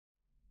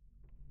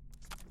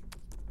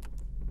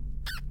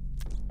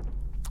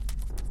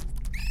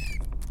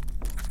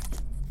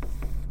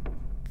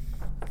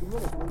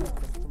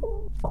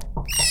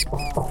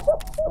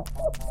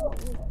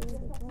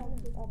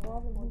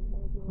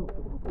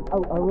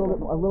Oh, a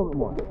little bit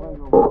more.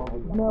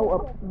 No,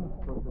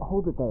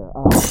 hold it there.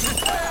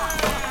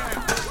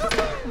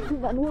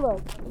 Let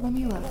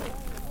me look.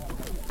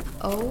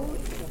 Oh,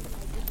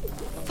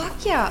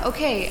 fuck yeah.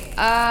 Okay,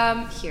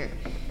 here.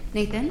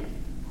 Nathan,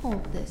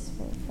 hold this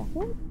for a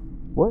second.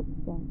 What?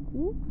 Thank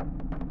you.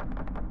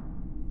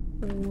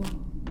 Whoa.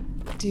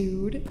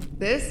 Dude,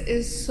 this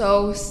is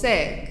so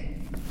sick.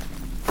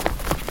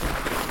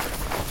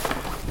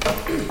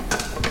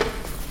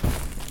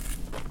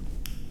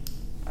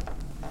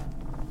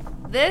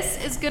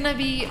 This is gonna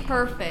be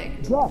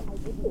perfect.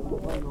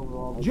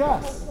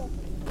 Jess!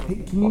 Hey,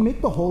 can you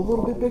make the hole a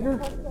little bit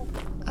bigger?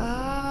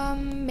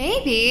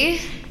 Maybe.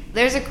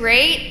 There's a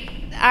grate.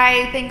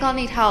 I think I'll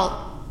need help.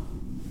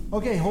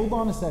 Okay, hold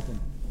on a second.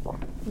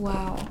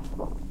 Wow.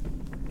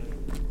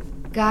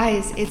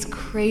 Guys, it's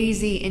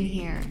crazy in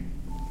here.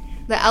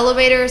 The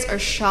elevators are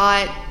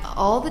shot.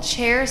 All the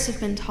chairs have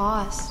been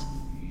tossed.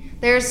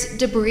 There's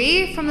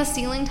debris from the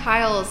ceiling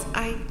tiles.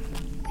 I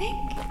think...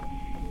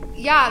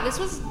 Yeah, this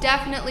was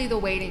definitely the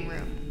waiting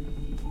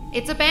room.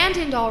 It's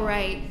abandoned, all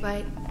right,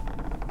 but...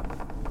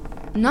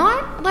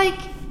 not, like,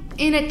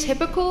 in a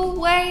typical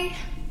way.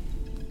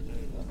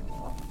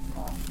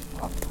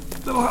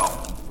 Little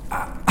help.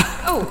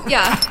 Oh,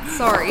 yeah,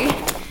 sorry.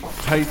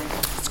 Tight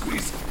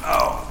squeeze.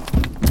 Oh,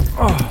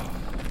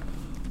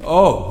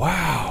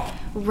 wow.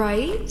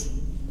 Right?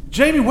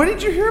 Jamie, when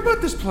did you hear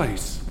about this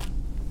place?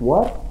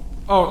 What?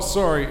 Oh,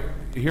 sorry.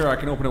 Here, I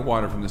can open it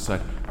wider from this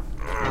side.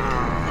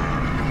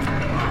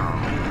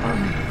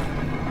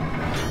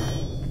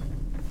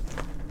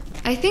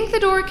 I think the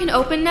door can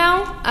open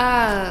now.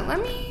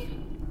 Let me...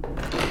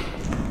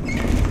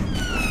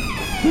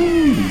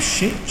 Holy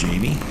shit,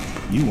 Jamie.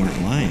 You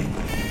weren't lying.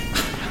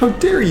 How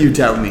dare you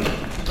doubt me?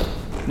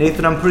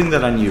 Nathan, I'm putting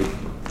that on you.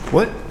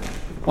 What?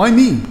 Why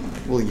me?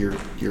 Well, you're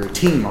a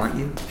team, aren't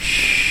you?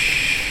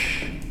 Shh.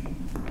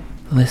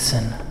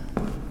 Listen.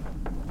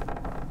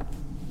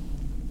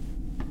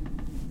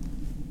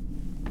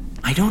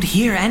 I don't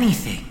hear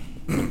anything.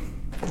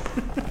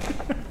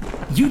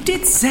 You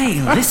did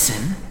say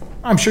listen.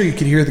 I'm sure you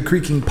could hear the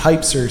creaking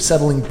pipes or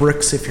settling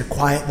bricks if you're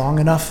quiet long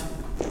enough.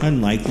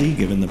 Unlikely,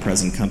 given the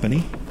present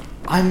company.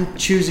 I'm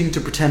choosing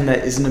to pretend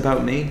that isn't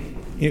about me.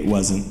 It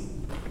wasn't.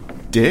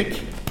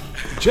 Dick?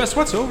 Jess,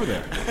 what's over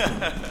there?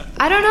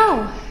 I don't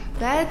know.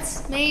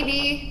 Beds,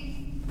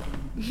 maybe.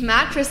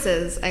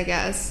 Mattresses, I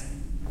guess.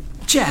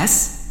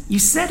 Jess, you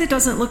said it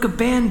doesn't look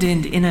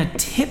abandoned in a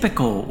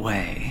typical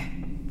way.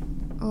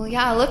 Well,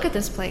 yeah, look at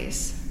this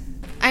place.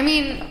 I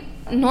mean,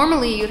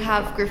 normally you'd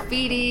have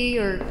graffiti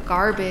or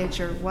garbage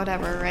or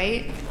whatever,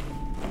 right?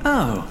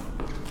 Oh,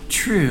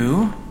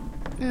 true.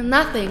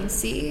 Nothing,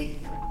 see?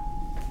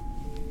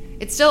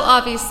 It's still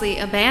obviously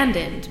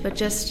abandoned, but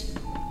just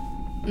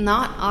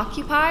not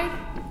occupied,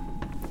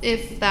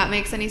 if that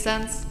makes any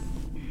sense.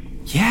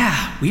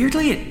 Yeah,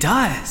 weirdly it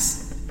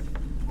does.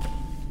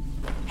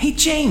 Hey,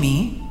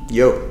 Jamie.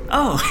 Yo.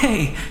 Oh,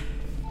 hey.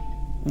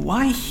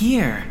 Why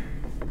here?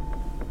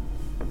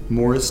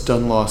 Morris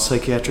Dunlaw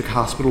Psychiatric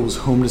Hospital was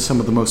home to some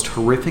of the most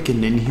horrific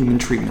and inhuman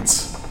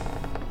treatments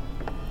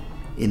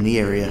in the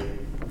area.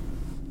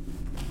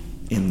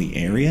 In the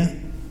area?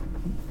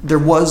 There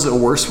was a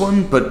worse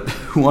one, but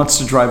who wants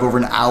to drive over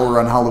an hour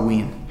on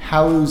Halloween?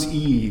 Hallows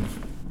Eve.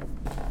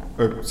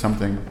 Or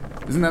something.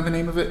 Isn't that the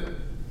name of it?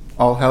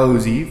 All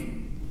Hallows Eve?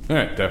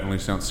 Yeah, it definitely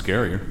sounds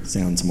scarier.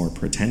 Sounds more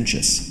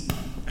pretentious.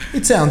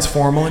 It sounds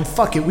formal, and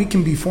fuck it, we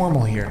can be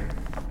formal here.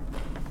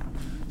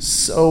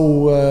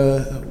 So,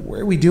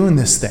 where are we doing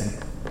this thing?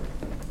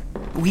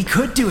 We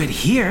could do it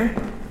here.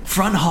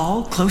 Front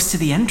hall, close to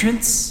the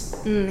entrance.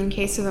 In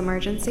case of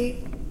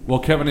emergency. Well,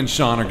 Kevin and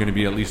Sean are going to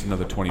be at least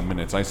another 20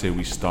 minutes. I say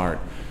we start.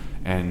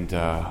 And,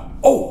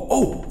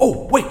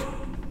 wait.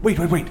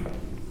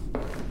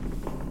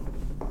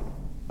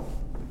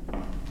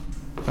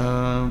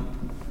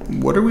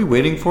 What are we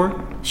waiting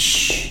for?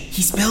 Shh,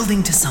 he's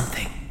building to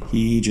something.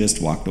 He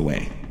just walked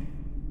away.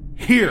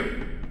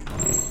 Here!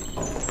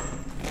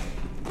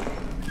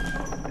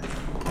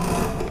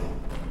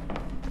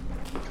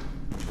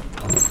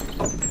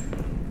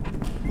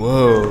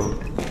 Whoa.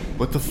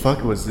 What the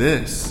fuck was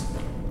this?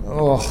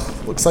 Oh,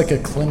 looks like a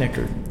clinic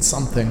or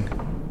something.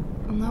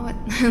 No,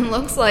 it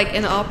looks like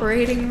an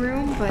operating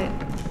room, but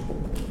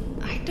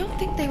I don't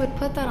think they would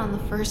put that on the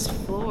first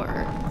floor.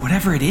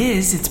 Whatever it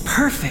is, it's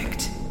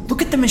perfect.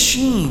 Look at the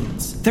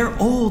machines. They're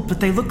old, but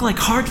they look like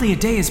hardly a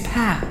day has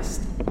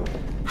passed.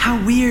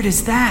 How weird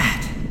is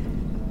that?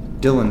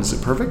 Dylan, is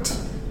it perfect?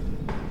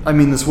 I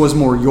mean, this was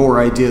more your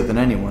idea than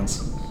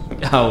anyone's.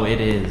 Oh, it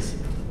is.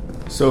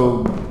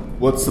 So,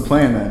 what's the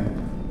plan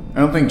then? I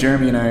don't think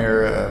Jeremy and I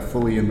are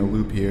fully in the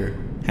loop here.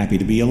 Happy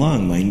to be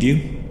along, mind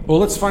you. Well,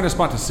 let's find a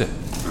spot to sit.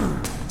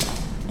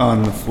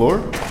 On the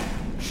floor?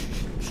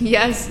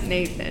 Yes,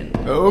 Nathan.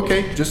 Oh,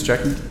 okay, just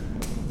checking.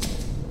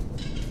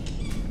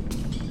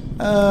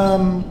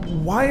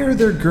 Why are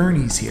there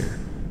gurneys here?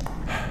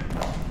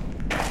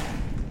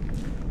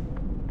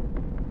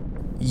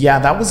 Yeah,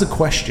 that was a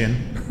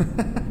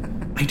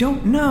question. I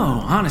don't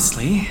know,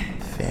 honestly.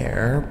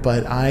 Fair,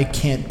 but I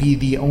can't be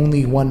the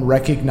only one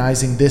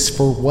recognizing this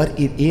for what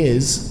it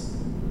is.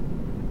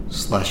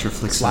 Slasher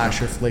flick.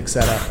 Slasher flick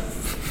setup.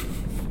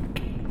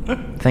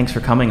 Thanks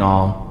for coming,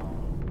 all.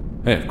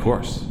 Hey, of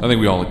course. I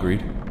think we all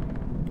agreed.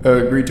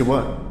 Agreed to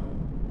what?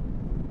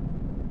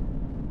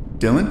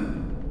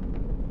 Dylan?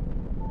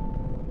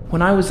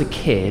 When I was a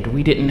kid,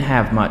 we didn't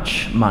have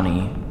much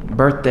money.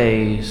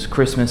 Birthdays,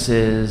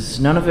 Christmases,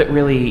 none of it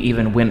really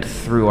even went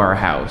through our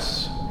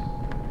house.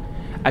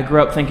 I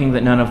grew up thinking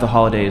that none of the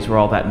holidays were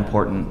all that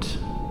important.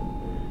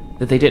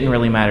 That they didn't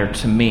really matter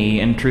to me,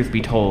 and truth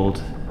be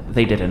told,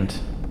 they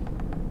didn't.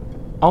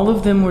 All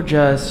of them were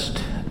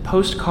just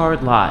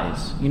postcard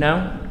lies, you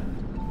know?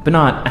 But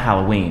not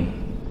Halloween.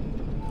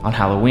 On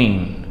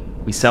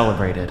Halloween, we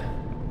celebrated.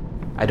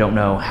 I don't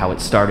know how it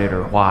started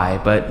or why,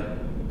 but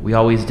we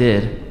always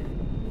did.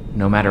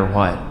 No matter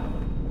what.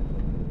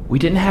 We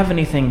didn't have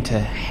anything to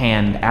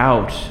hand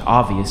out,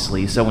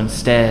 obviously, so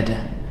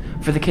instead,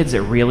 for the kids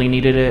that really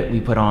needed it, we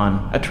put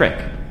on a trick,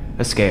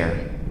 a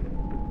scare.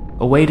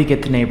 A way to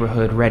get the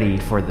neighborhood ready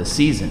for the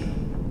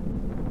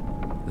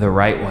season. The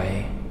right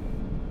way.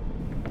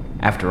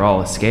 After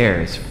all, a scare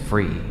is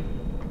free,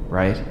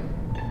 right?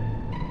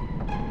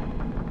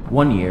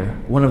 One year,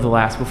 one of the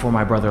last before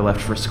my brother left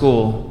for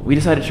school, we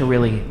decided to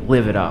really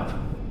live it up.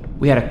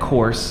 We had a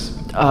course,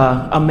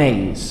 a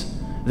maze,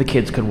 the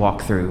kids could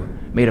walk through,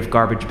 made of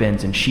garbage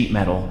bins and sheet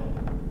metal.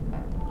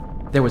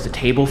 There was a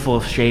table full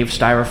of shaved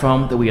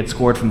styrofoam that we had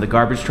scored from the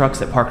garbage trucks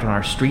that parked on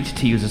our street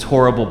to use as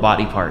horrible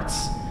body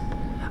parts.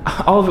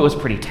 All of it was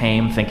pretty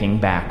tame, thinking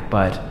back,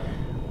 but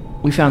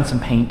we found some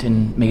paint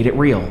and made it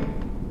real.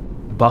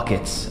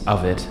 Buckets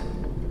of it.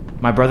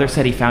 My brother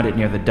said he found it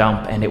near the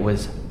dump, and it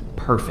was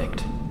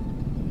perfect.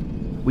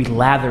 We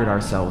lathered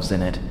ourselves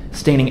in it,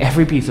 staining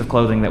every piece of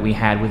clothing that we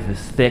had with this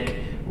thick,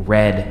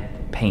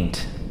 red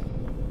paint.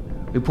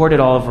 We poured it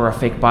all over our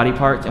fake body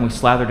parts, and we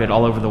slathered it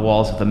all over the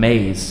walls of the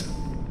maze.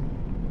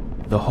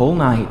 The whole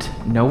night,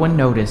 no one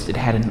noticed it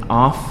had an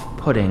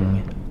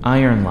off-putting,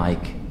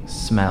 iron-like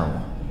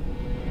smell.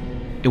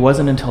 It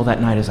wasn't until that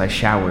night as I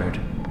showered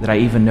that I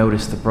even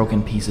noticed the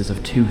broken pieces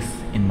of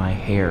tooth in my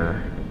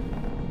hair.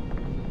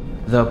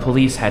 The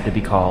police had to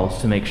be called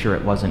to make sure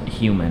it wasn't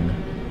human.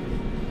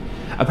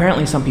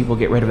 Apparently some people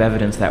get rid of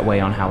evidence that way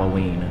on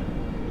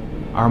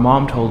Halloween. Our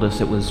mom told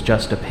us it was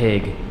just a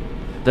pig,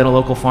 that a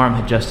local farm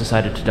had just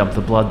decided to dump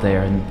the blood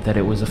there and that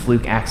it was a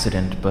fluke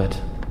accident,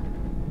 but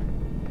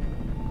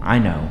I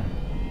know.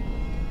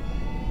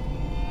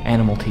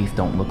 Animal teeth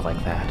don't look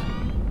like that.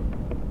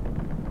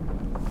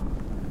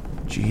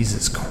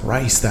 Jesus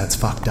Christ, that's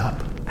fucked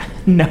up.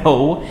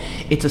 No,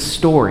 it's a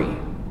story.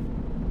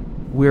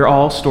 We're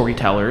all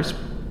storytellers.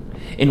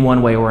 In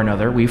one way or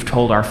another, we've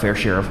told our fair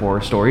share of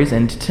horror stories,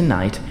 and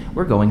tonight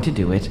we're going to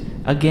do it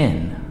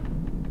again.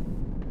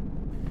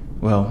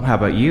 Well, how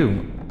about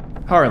you,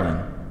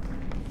 Harlan?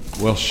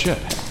 Well, shit.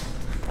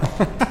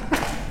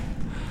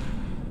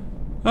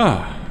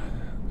 Alright,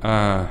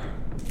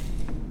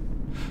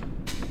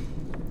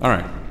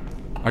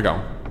 I got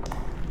one.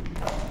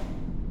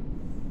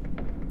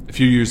 A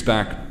few years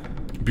back,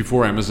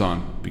 before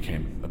Amazon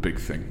became a big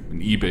thing, and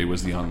eBay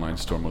was the online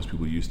store most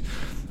people used,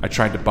 I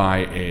tried to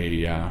buy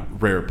a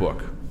rare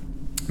book.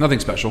 Nothing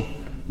special.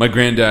 My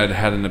granddad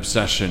had an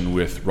obsession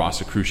with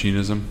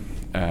Rosicrucianism.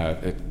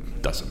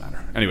 It doesn't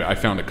matter. Anyway, I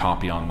found a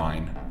copy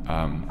online,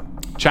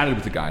 chatted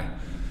with the guy,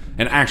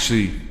 and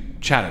actually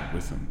chatted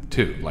with him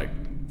too, like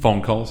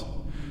phone calls.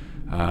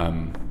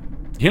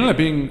 He ended up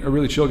being a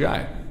really chill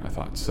guy, I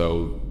thought.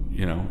 So,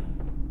 you know,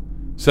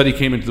 said he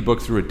came into the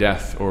book through a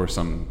death or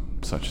some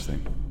such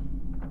thing.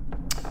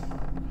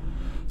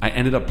 I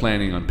ended up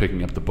planning on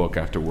picking up the book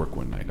after work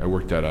one night. I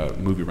worked at a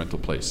movie rental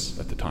place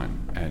at the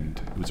time,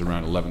 and it was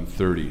around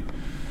 11:30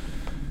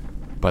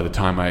 by the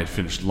time I had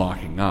finished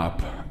locking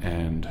up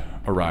and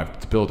arrived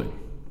at the building.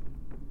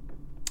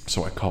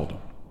 So I called him.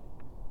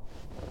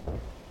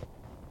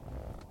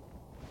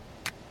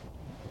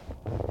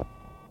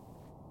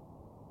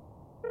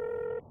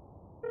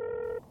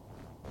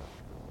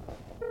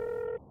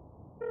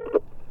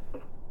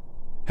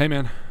 Hey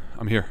man,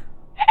 I'm here.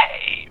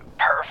 Hey,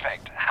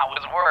 perfect. How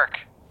was work?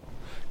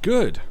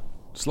 Good.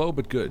 Slow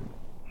but good.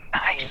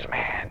 Nice,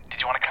 man. Did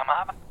you want to come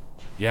up?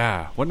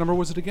 Yeah. What number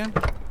was it again?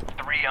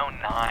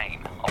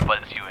 309. I'll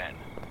buzz you in.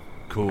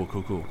 Cool.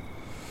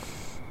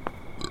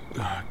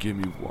 Give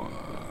me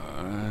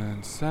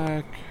one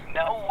sec.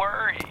 No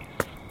worries.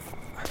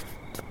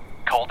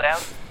 Cold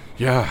out?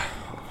 Yeah.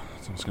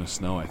 It's almost gonna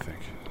snow, I think.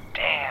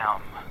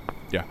 Damn.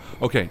 Yeah.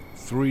 Okay.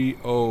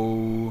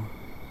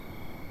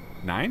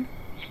 309?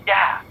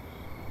 Yeah.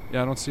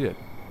 Yeah, I don't see it.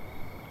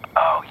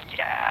 Oh,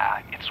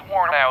 yeah. It's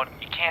worn out.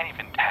 You can't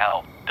even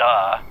tell.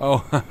 Duh.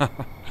 Oh.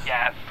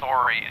 Yeah,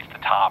 sorry. It's the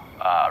top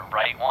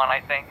right one,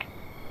 I think.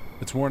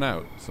 It's worn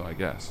out, so I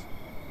guess.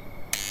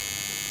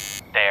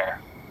 There.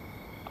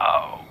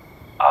 Oh,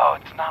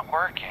 it's not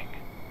working.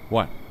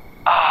 What?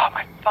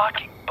 My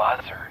fucking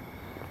buzzer.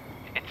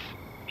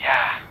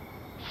 Yeah.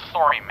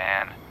 Sorry,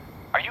 man.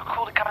 Are Are you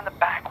cool to come in the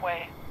back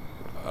way?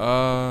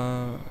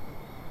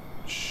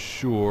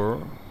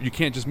 Sure. You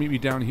can't just meet me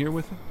down here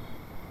with it?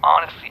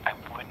 Honestly, I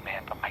would,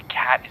 man, but my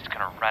cat is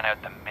gonna run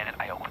out the minute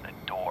I open the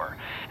door,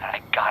 and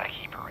I gotta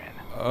keep her in.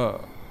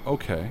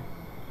 Okay.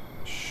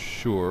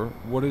 Sure.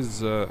 What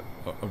is,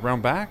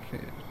 around back?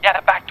 Yeah,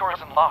 the back door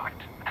isn't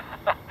locked.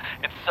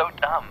 It's so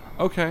dumb.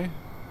 Okay.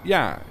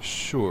 Yeah,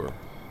 sure.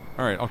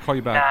 Alright, I'll call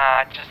you back.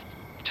 Nah, just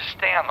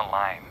stay on the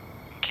line,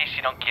 in case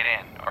you don't get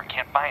in, or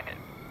can't find it.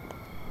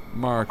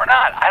 Mark. Or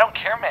not, I don't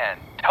care, man.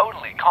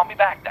 Totally, call me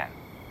back then.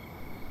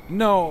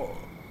 No,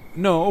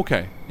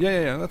 okay.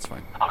 Yeah, that's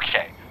fine.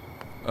 Okay,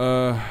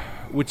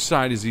 Which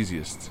side is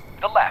easiest?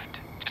 the left.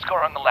 Just go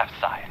around the left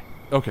side.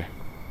 Okay.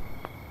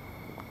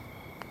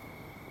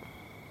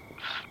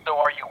 So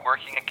are you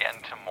working again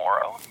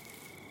tomorrow?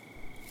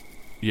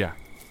 Yeah.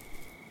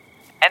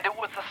 And it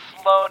was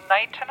a slow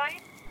night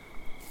tonight?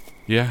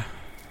 Yeah.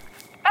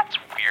 That's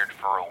weird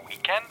for a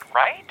weekend,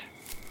 right?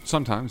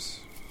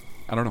 Sometimes.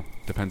 I don't know.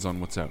 Depends on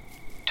what's out.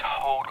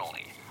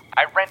 Totally.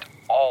 I rent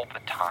all the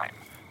time.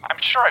 I'm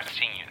sure I've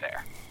seen you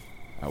there.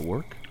 At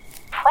work?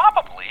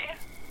 Probably.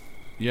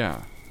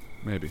 Yeah.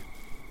 Maybe.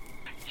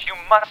 You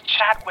must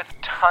chat with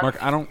tons...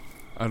 Mark,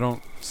 I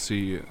don't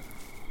see...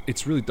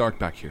 It's really dark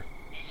back here.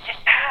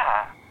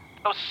 Yeah.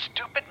 Those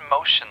stupid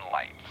motion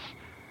lights.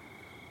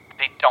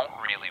 They don't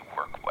really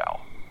work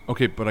well.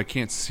 Okay, but I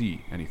can't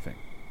see anything.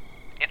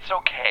 It's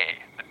okay.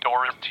 The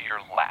door is to your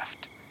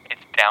left.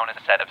 It's down a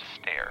set of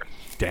stairs.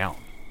 Down?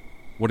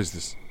 What is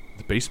this?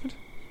 The basement?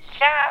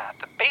 Yeah,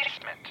 the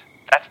basement.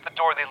 That's the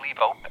door they leave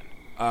open.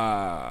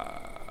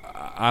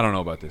 I don't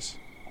know about this.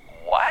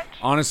 What?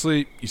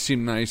 Honestly, you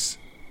seem nice,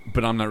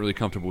 but I'm not really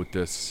comfortable with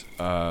this.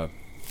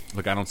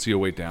 Look, I don't see a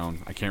way down.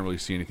 I can't really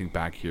see anything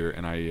back here,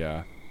 and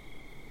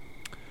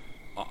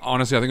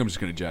honestly, I think I'm just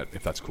gonna jet,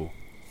 if that's cool.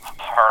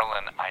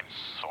 Harlan, I'm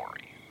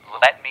sorry.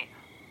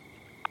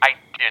 I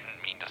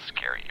didn't mean to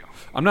scare you.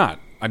 I'm not.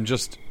 I'm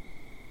just,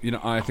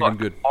 I think I'm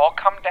good. I'll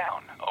come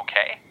down,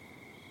 okay?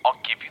 I'll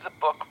give you the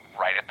book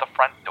right at the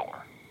front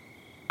door.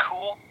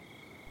 Cool?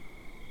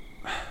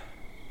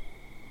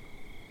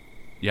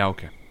 Yeah,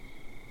 okay.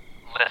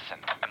 Listen,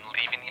 I'm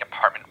leaving the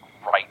apartment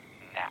right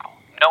now.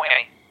 No,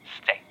 Annie,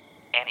 stay.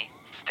 Annie,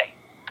 stay.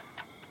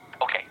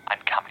 Okay, I'm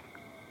coming.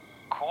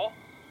 Cool?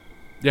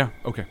 Yeah,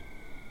 okay.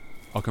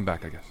 I'll come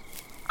back, I guess.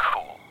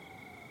 Cool.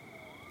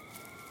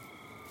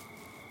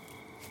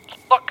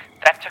 Look,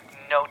 that took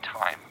no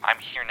time. I'm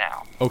here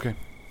now. Okay.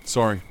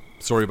 Sorry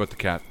about the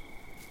cat.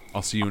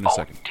 I'll see you in a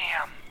second.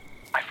 Damn.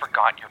 I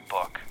forgot your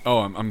book. Oh,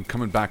 I'm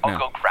coming back I'll now.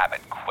 go grab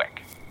it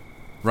quick.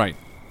 Right.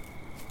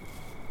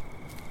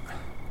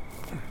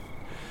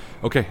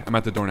 Okay, I'm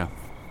at the door now.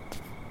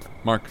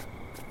 Mark?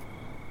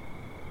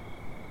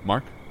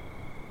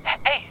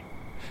 Hey!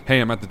 Hey,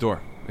 I'm at the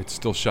door. It's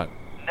still shut.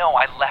 No,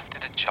 I left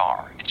it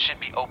ajar. It should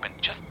be open.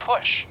 Just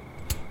push.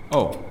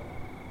 Oh,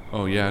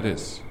 yeah, it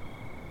is.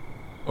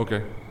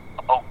 Okay.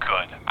 Oh,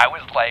 good. I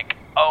was like,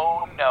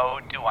 oh no,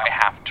 do I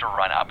have to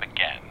run up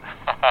again?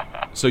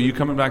 So you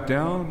coming back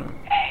down? Or?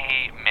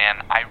 Hey,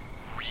 man, I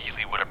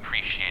really would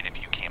appreciate if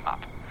you came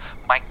up.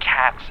 My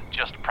cats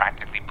just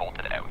practically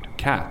bolted out.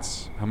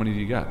 Cats? How many do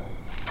you got?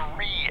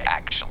 3,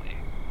 actually.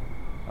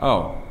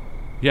 Oh,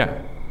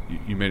 yeah.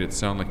 You made it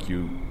sound like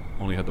you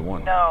only had the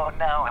one. No,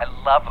 I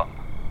love them.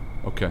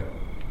 Okay.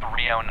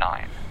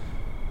 309.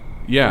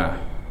 Yeah.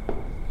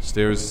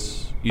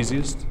 Stairs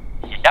easiest?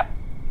 Yep.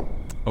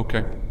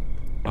 Okay.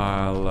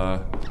 I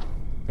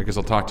guess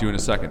I'll talk to you in a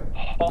second.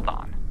 Hold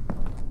on.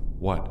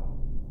 What?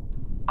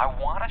 I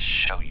want to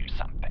show you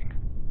something.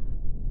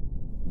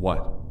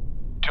 What?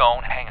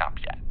 Don't hang up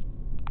yet.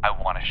 I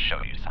want to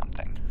show you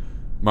something.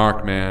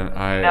 Mark, man,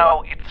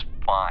 No, it's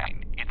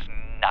fine. It's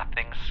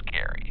nothing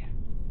scary.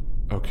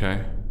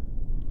 Okay.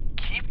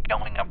 Keep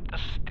going up the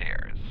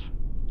stairs.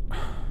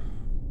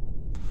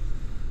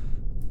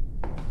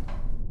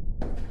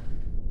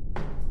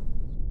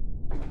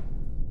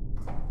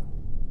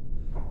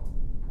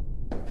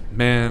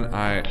 Man,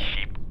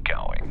 Keep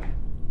going.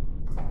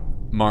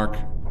 Mark.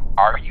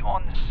 Are you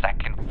on the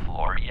 2nd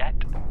floor yet?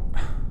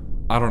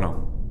 I don't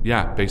know.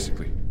 Yeah,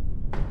 basically.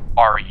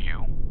 Are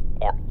you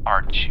or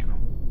aren't you?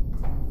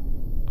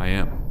 I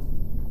am.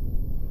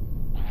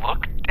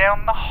 Look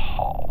down the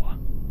hall.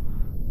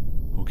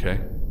 Okay.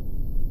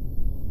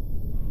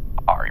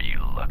 Are you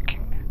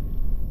looking?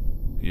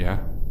 Yeah.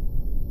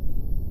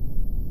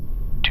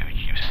 Do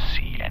you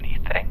see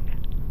anything?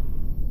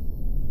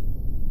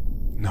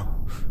 No.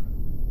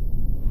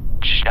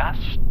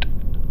 Just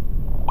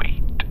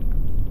wait.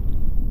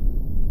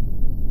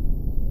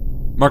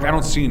 Mark, I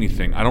don't see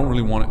anything. I don't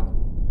really want it.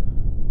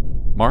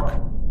 Mark?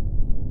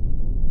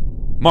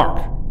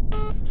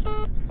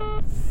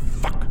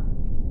 Fuck.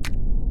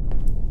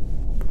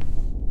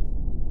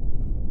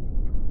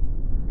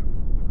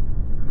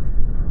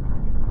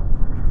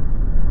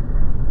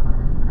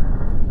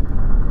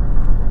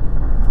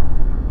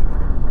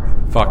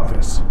 Fuck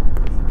this.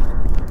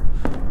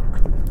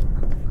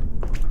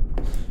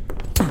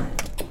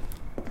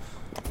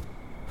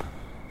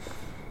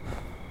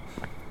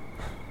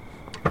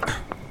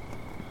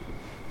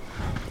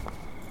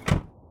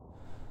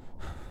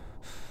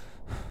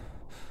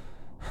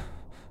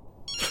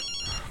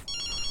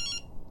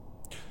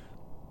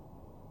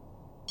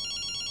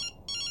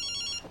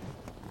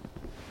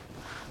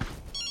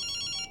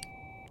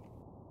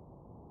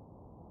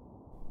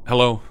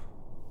 Hello?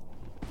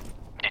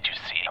 Did you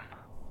see him?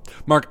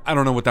 Mark, I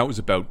don't know what that was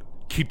about.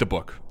 Keep the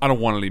book. I don't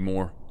want any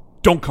more.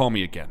 Don't call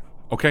me again,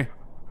 okay?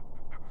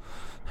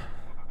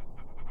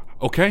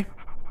 Okay?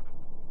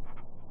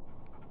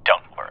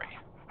 Don't worry.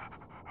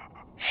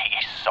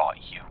 He saw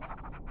you.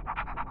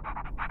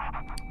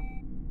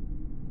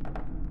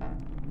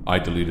 I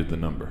deleted the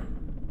number.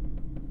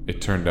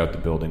 It turned out the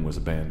building was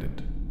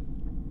abandoned.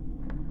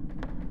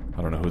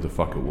 I don't know who the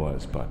fuck it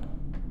was, but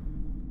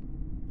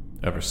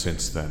ever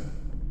since then,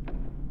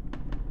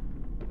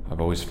 I've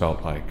always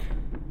felt like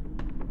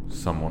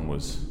someone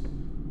was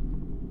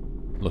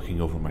looking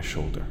over my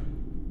shoulder.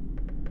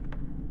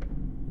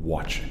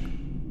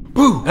 Watching.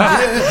 Boo!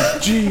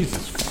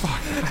 Jesus, fuck.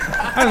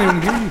 I didn't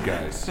even hear you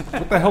guys.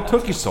 What the hell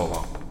took you so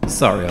long?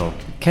 Sorry, old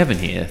Kevin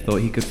here thought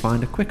he could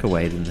find a quicker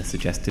way than the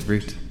suggested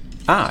route.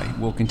 I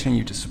will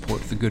continue to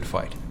support the good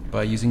fight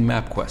by using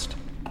MapQuest.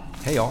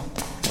 Hey, all.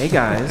 Hey,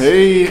 guys.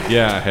 Hey.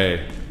 Yeah,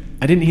 hey.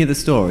 I didn't hear the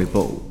story,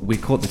 but we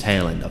caught the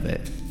tail end of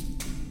it.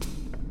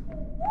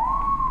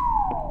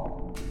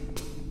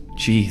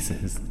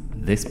 Jesus,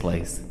 this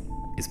place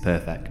is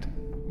perfect.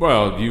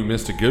 Well, you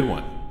missed a good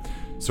one.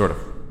 Sort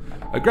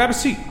of. Grab a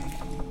seat.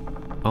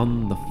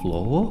 On the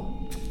floor?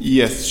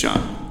 Yes,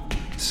 John.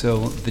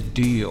 So the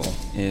deal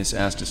is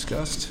as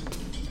discussed.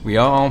 We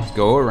all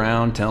go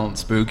around telling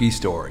spooky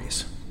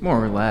stories.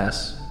 More or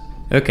less.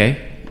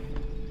 Okay.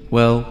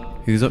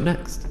 Well, who's up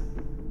next?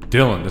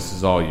 Dylan, this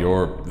is all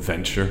your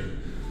venture.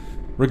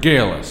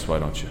 Regale us, why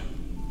don't you?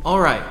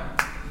 Alright,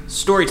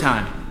 story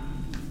time.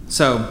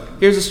 So,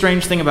 here's a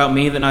strange thing about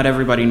me that not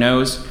everybody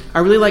knows. I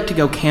really like to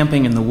go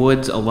camping in the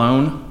woods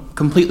alone.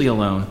 Completely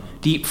alone.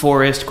 Deep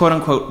forest,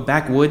 quote-unquote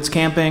backwoods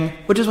camping,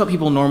 which is what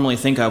people normally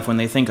think of when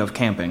they think of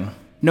camping.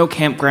 No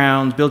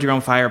campgrounds, build your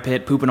own fire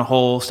pit, poop in a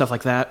hole, stuff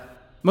like that.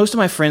 Most of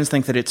my friends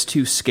think that it's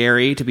too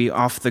scary to be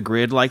off the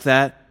grid like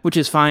that, which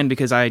is fine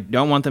because I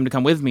don't want them to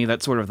come with me,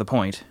 that's sort of the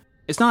point.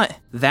 It's not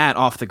that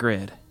off the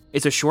grid.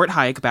 It's a short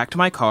hike back to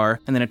my car,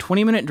 and then a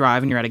 20-minute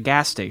drive and you're at a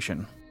gas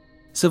station.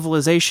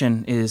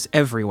 Civilization is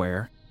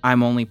everywhere.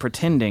 I'm only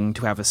pretending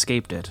to have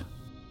escaped it.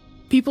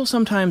 People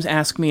sometimes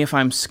ask me if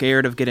I'm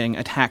scared of getting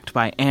attacked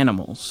by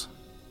animals.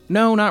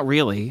 No, not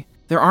really.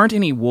 There aren't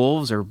any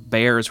wolves or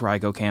bears where I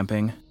go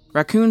camping.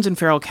 Raccoons and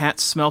feral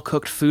cats smell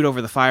cooked food over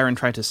the fire and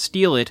try to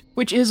steal it,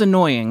 which is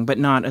annoying, but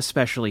not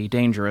especially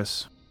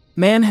dangerous.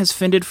 Man has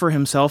fended for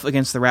himself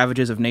against the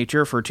ravages of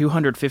nature for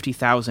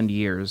 250,000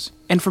 years,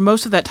 and for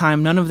most of that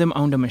time none of them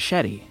owned a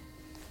machete.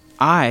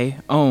 I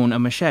own a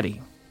machete.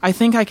 I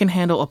think I can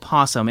handle a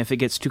possum if it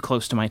gets too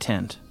close to my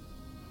tent.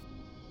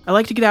 I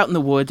like to get out in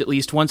the woods at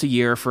least once a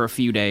year for a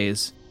few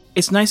days.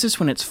 It's nicest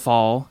when it's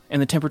fall,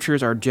 and the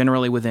temperatures are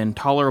generally within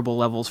tolerable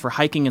levels for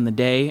hiking in the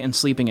day and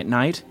sleeping at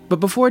night, but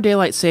before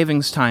daylight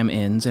savings time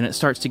ends and it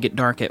starts to get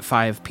dark at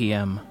 5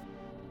 p.m.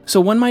 So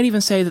one might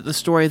even say that the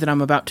story that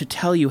I'm about to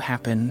tell you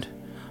happened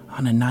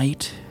on a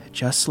night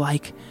just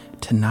like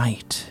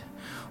tonight.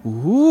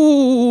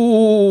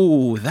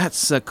 Ooh,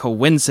 that's a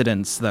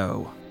coincidence,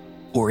 though.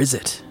 Or is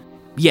it?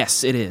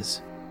 Yes, it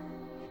is.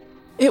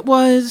 It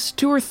was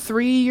 2 or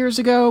 3 years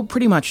ago,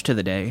 pretty much to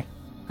the day.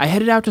 I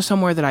headed out to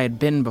somewhere that I had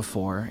been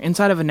before,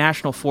 inside of a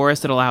national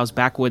forest that allows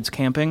backwoods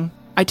camping.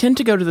 I tend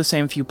to go to the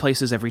same few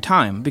places every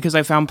time, because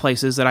I found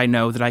places that I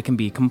know that I can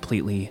be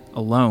completely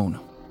alone.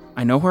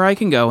 I know where I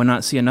can go and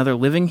not see another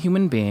living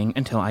human being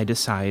until I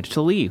decide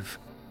to leave.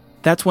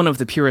 That's one of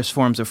the purest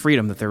forms of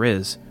freedom that there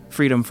is.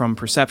 Freedom from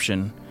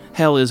perception.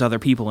 Hell is other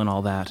people and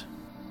all that.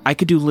 I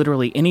could do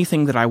literally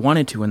anything that I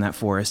wanted to in that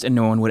forest and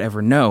no one would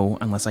ever know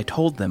unless I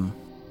told them.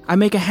 I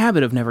make a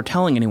habit of never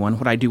telling anyone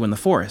what I do in the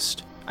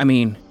forest. I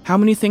mean, how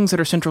many things that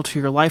are central to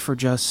your life are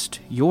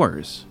just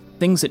yours?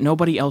 Things that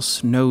nobody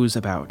else knows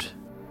about.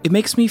 It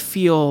makes me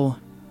feel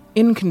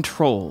in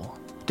control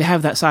to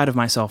have that side of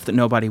myself that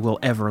nobody will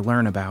ever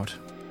learn about.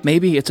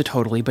 Maybe it's a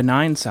totally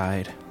benign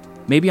side.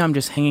 Maybe I'm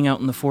just hanging out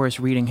in the forest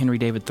reading Henry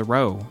David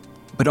Thoreau.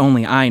 But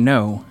only I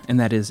know, and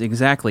that is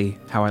exactly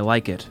how I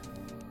like it.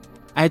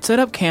 I had set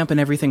up camp and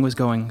everything was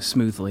going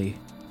smoothly.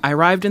 I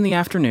arrived in the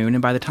afternoon,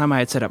 and by the time I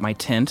had set up my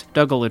tent,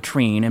 dug a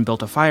latrine, and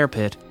built a fire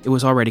pit, it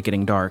was already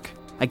getting dark.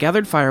 I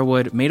gathered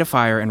firewood, made a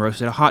fire, and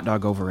roasted a hot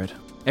dog over it.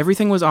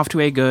 Everything was off to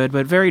a good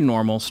but very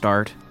normal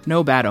start.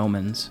 No bad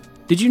omens.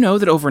 Did you know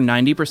that over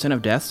 90%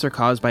 of deaths are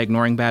caused by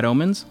ignoring bad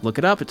omens? Look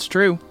it up, it's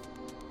true.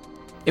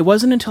 It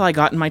wasn't until I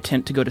got in my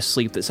tent to go to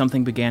sleep that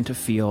something began to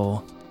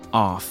feel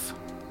off.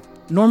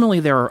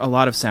 Normally there are a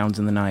lot of sounds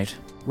in the night.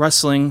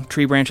 Rustling,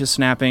 tree branches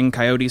snapping,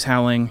 coyotes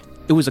howling.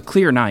 It was a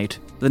clear night.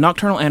 The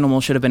nocturnal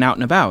animals should have been out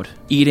and about,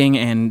 eating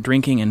and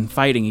drinking and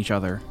fighting each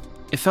other.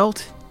 It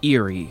felt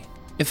eerie.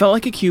 It felt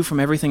like a cue from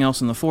everything else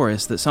in the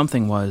forest that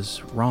something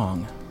was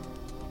wrong.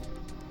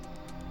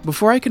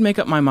 Before I could make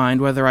up my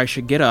mind whether I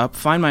should get up,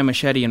 find my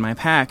machete in my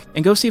pack,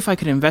 and go see if I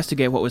could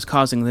investigate what was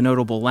causing the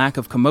notable lack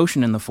of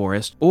commotion in the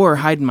forest, or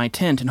hide in my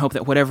tent and hope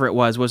that whatever it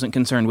was wasn't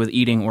concerned with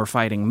eating or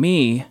fighting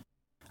me,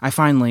 I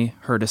finally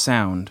heard a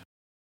sound.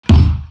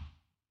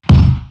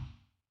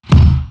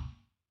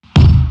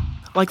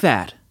 Like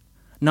that.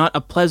 Not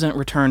a pleasant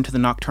return to the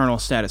nocturnal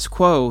status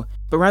quo,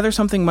 but rather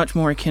something much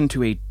more akin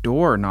to a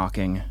door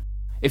knocking.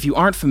 If you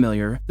aren't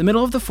familiar, the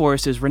middle of the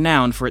forest is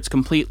renowned for its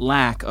complete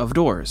lack of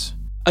doors.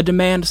 A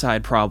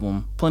demand-side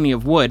problem, plenty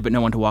of wood but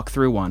no one to walk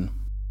through one.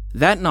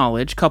 That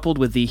knowledge, coupled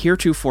with the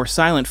heretofore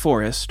silent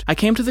forest, I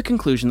came to the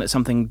conclusion that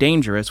something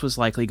dangerous was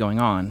likely going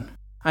on.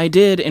 I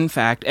did, in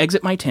fact,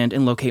 exit my tent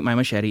and locate my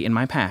machete in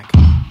my pack.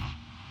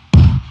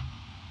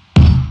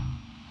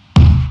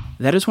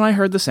 That is when I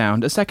heard the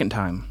sound a second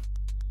time.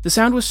 The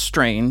sound was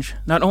strange,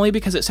 not only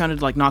because it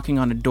sounded like knocking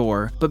on a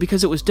door, but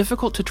because it was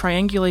difficult to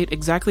triangulate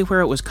exactly where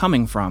it was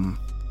coming from.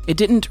 It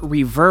didn't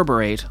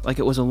reverberate like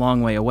it was a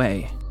long way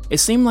away. It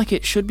seemed like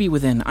it should be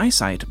within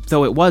eyesight,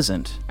 though it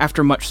wasn't,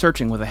 after much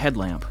searching with a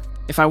headlamp.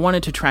 If I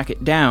wanted to track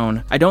it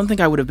down, I don't think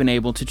I would have been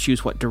able to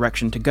choose what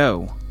direction to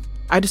go.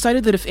 I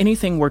decided that if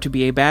anything were to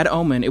be a bad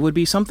omen, it would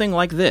be something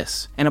like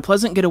this, and a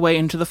pleasant getaway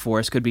into the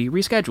forest could be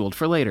rescheduled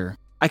for later.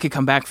 I could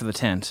come back for the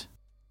tent.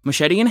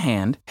 Machete in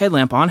hand,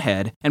 headlamp on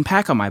head, and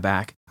pack on my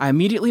back, I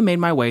immediately made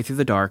my way through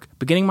the dark,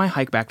 beginning my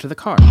hike back to the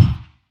car.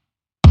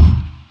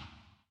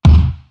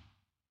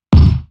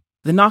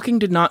 The knocking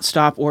did not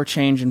stop or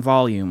change in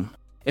volume.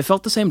 It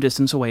felt the same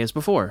distance away as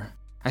before.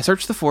 I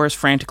searched the forest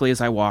frantically as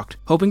I walked,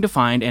 hoping to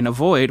find and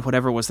avoid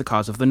whatever was the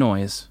cause of the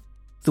noise.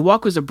 The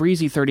walk was a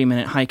breezy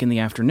 30-minute hike in the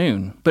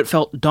afternoon, but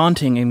felt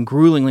daunting and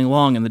gruelingly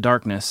long in the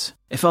darkness.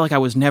 It felt like I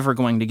was never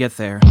going to get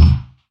there.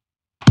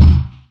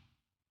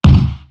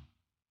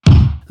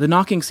 The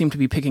knocking seemed to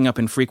be picking up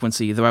in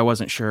frequency, though I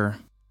wasn't sure.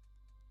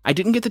 I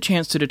didn't get the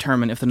chance to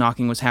determine if the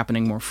knocking was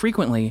happening more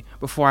frequently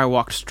before I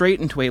walked straight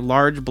into a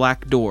large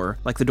black door,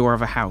 like the door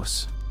of a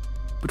house.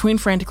 Between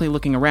frantically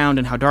looking around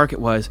and how dark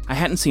it was, I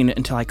hadn't seen it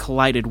until I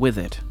collided with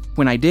it.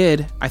 When I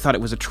did, I thought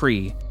it was a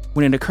tree.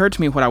 When it occurred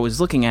to me what I was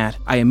looking at,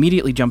 I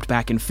immediately jumped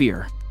back in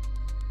fear.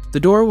 The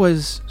door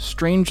was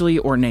strangely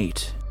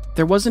ornate.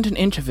 There wasn't an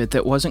inch of it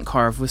that wasn't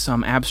carved with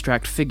some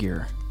abstract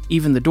figure.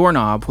 Even the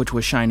doorknob, which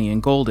was shiny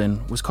and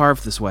golden, was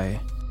carved this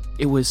way.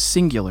 It was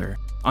singular,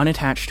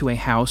 unattached to a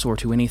house or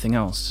to anything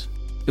else.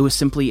 It was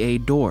simply a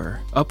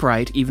door,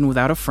 upright even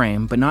without a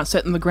frame, but not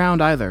set in the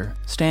ground either,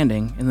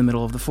 standing in the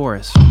middle of the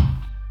forest.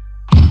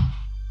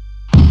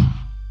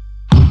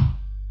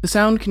 The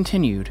sound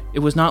continued. It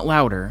was not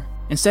louder.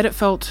 Instead, it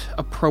felt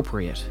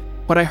appropriate.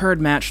 What I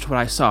heard matched what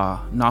I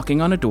saw,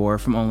 knocking on a door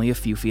from only a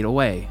few feet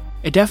away.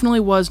 It definitely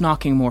was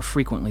knocking more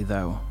frequently,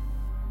 though.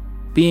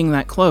 Being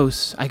that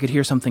close, I could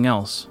hear something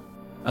else.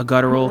 A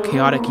guttural,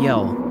 chaotic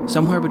yell,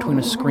 somewhere between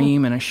a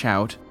scream and a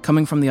shout,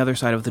 coming from the other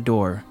side of the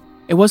door.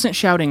 It wasn't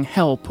shouting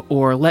help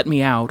or let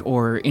me out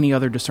or any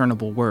other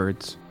discernible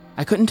words.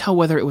 I couldn't tell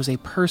whether it was a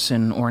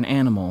person or an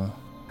animal.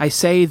 I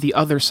say the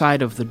other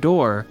side of the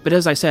door, but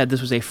as I said,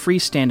 this was a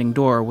freestanding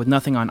door with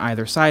nothing on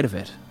either side of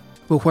it.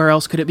 But where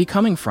else could it be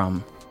coming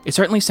from? It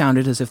certainly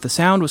sounded as if the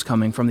sound was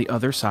coming from the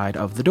other side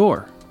of the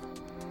door.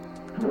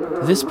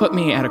 This put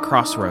me at a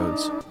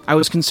crossroads. I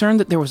was concerned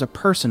that there was a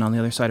person on the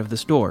other side of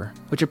this door,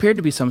 which appeared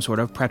to be some sort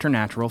of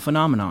preternatural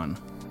phenomenon.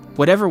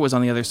 Whatever was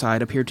on the other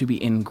side appeared to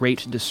be in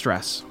great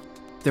distress.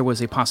 There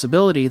was a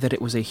possibility that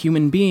it was a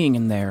human being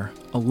in there,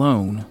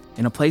 alone,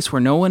 in a place where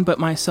no one but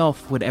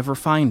myself would ever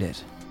find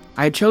it.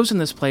 I had chosen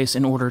this place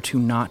in order to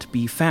not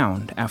be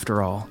found,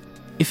 after all.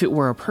 If it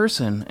were a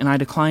person, and I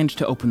declined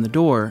to open the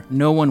door,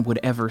 no one would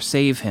ever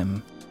save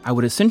him. I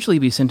would essentially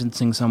be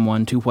sentencing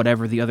someone to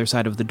whatever the other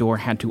side of the door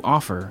had to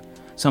offer,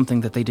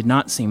 something that they did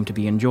not seem to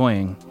be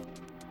enjoying.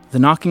 The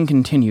knocking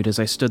continued as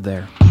I stood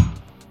there.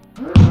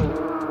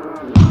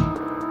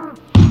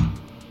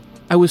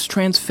 I was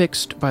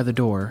transfixed by the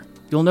door.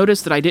 You'll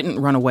notice that I didn't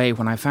run away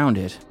when I found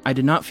it. I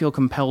did not feel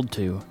compelled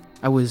to.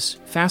 I was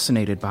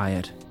fascinated by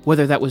it,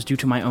 whether that was due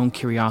to my own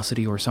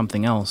curiosity or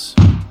something else.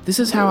 This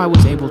is how I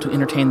was able to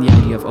entertain the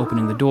idea of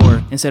opening the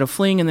door instead of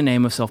fleeing in the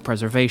name of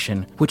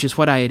self-preservation, which is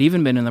what I had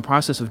even been in the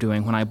process of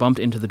doing when I bumped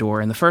into the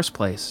door in the first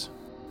place.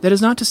 That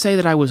is not to say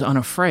that I was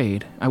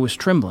unafraid. I was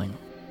trembling.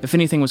 If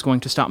anything was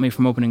going to stop me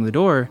from opening the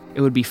door,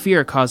 it would be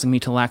fear causing me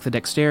to lack the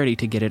dexterity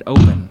to get it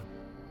open.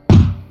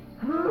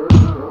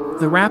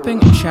 The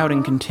rapping and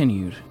shouting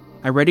continued.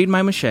 I readied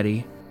my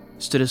machete,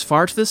 stood as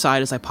far to the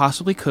side as I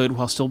possibly could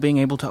while still being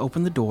able to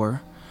open the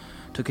door,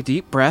 took a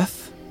deep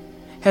breath,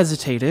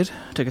 hesitated,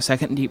 took a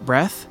second deep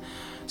breath,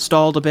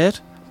 stalled a bit,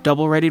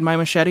 double-readied my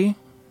machete,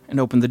 and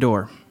opened the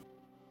door.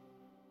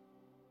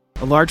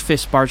 A large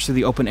fist barged through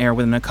the open air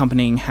with an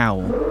accompanying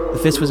howl. The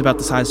fist was about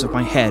the size of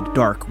my head,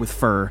 dark with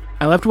fur.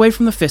 I leapt away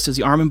from the fist as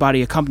the arm and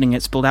body accompanying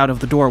it spilled out of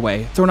the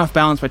doorway, thrown off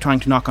balance by trying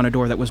to knock on a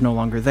door that was no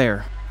longer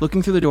there.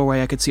 Looking through the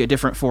doorway, I could see a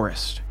different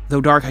forest.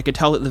 Though dark, I could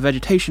tell that the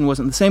vegetation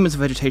wasn't the same as the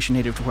vegetation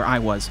native to where I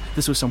was.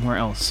 This was somewhere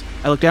else.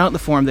 I looked down at the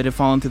form that had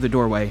fallen through the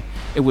doorway.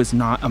 It was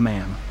not a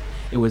man.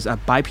 It was a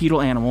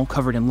bipedal animal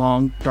covered in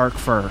long, dark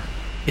fur.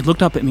 It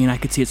looked up at me and I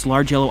could see its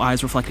large yellow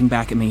eyes reflecting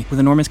back at me, with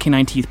enormous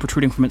canine teeth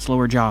protruding from its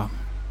lower jaw.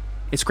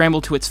 It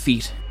scrambled to its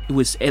feet. It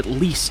was at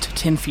least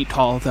 10 feet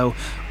tall, though,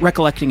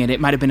 recollecting it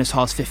might have been as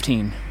tall as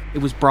 15. It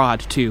was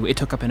broad, too. It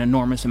took up an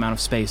enormous amount of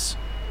space.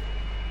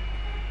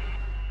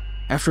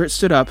 After it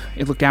stood up,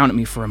 it looked down at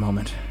me for a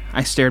moment.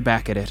 I stared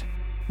back at it.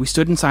 We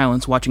stood in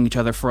silence watching each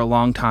other for a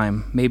long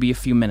time, maybe a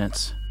few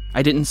minutes.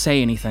 I didn't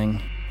say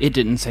anything. It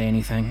didn't say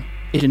anything.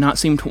 It did not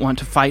seem to want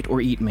to fight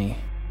or eat me.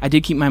 I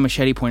did keep my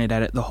machete pointed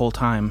at it the whole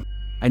time.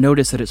 I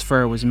noticed that its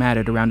fur was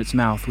matted around its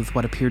mouth with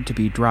what appeared to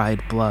be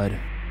dried blood.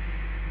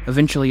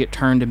 Eventually it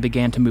turned and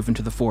began to move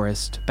into the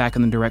forest, back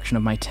in the direction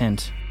of my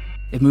tent.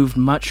 It moved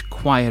much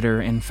quieter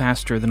and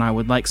faster than I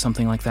would like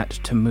something like that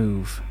to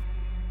move.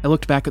 I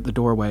looked back at the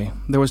doorway.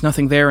 There was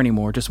nothing there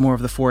anymore, just more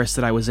of the forest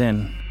that I was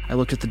in. I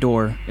looked at the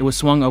door. It was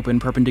swung open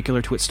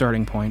perpendicular to its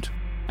starting point.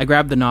 I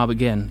grabbed the knob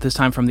again, this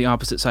time from the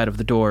opposite side of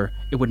the door.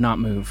 It would not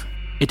move.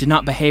 It did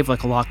not behave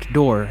like a locked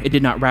door. It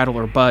did not rattle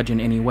or budge in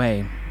any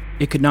way.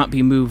 It could not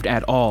be moved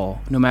at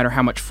all, no matter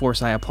how much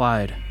force I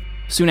applied.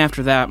 Soon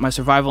after that, my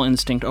survival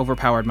instinct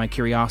overpowered my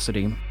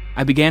curiosity.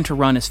 I began to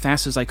run as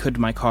fast as I could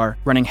to my car,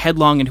 running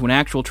headlong into an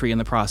actual tree in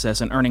the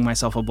process and earning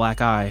myself a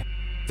black eye.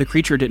 The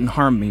creature didn't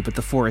harm me, but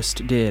the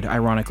forest did,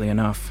 ironically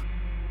enough.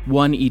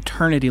 One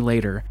eternity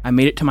later, I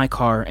made it to my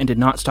car and did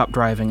not stop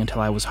driving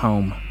until I was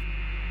home.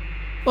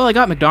 Well, I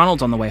got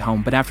McDonald's on the way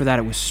home, but after that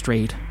it was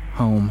straight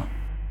home.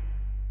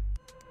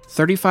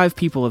 35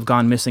 people have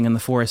gone missing in the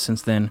forest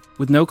since then,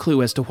 with no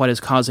clue as to what is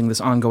causing this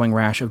ongoing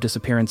rash of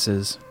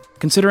disappearances.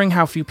 Considering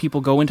how few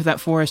people go into that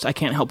forest, I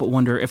can't help but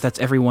wonder if that's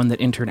everyone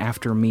that entered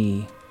after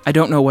me. I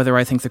don't know whether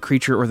I think the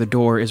creature or the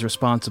door is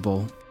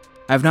responsible.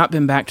 I have not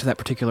been back to that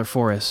particular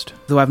forest,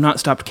 though I've not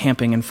stopped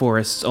camping in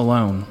forests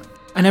alone.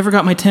 I never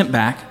got my tent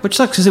back, which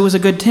sucks because it was a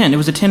good tent. It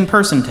was a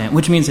 10-person tent,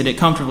 which means that it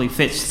comfortably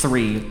fits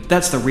 3.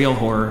 That's the real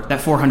horror.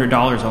 That $400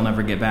 I'll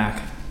never get back.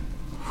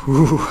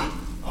 Whew.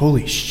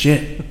 Holy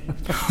shit.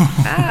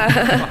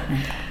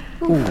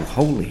 Ooh,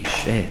 holy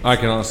shit. I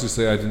can honestly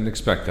say I didn't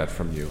expect that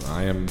from you.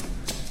 I am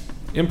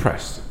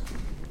impressed.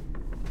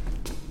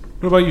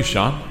 What about you,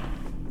 Sean?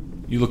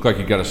 You look like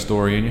you got a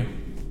story in you.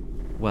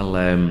 Well,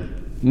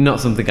 not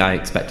something I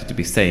expected to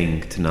be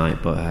saying tonight,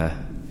 but, I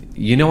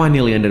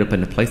nearly ended up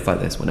in a place like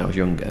this when I was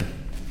younger.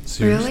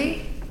 Seriously?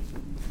 Really?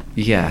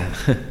 Yeah.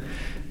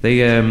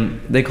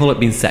 They call it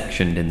being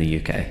sectioned in the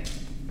UK.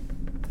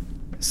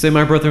 So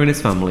my brother and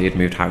his family had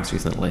moved house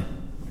recently.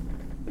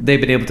 They'd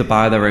been able to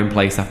buy their own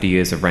place after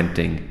years of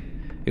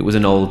renting. It was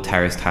an old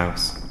terraced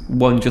house,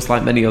 one just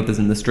like many others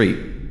in the street.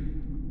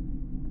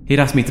 He'd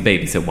asked me to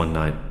babysit one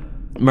night.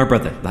 My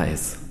brother, that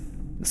is.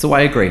 So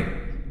I agree.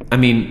 I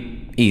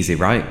mean, easy,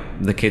 right?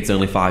 The kid's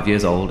only 5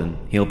 years old and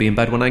he'll be in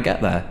bed when I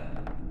get there.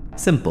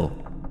 Simple.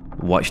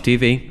 Watch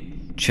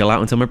TV, chill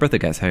out until my brother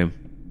gets home.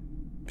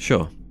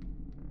 Sure.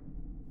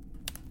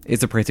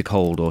 It's a pretty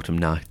cold autumn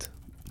night,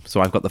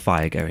 so I've got the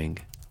fire going.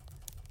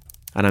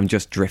 And I'm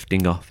just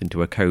drifting off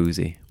into a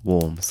cosy,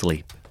 warm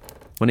sleep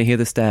when I hear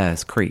the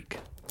stairs creak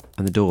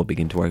and the door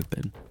begin to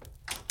open.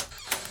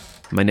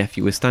 My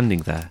nephew is standing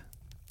there.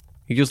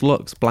 He just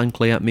looks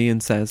blankly at me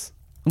and says,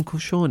 "Uncle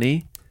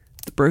Shawnee,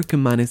 the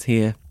broken man is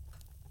here."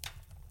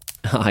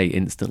 I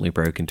instantly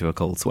broke into a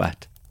cold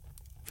sweat.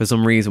 For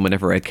some reason,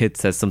 whenever a kid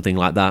says something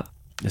like that,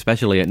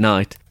 especially at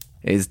night,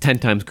 it is 10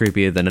 times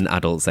creepier than an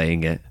adult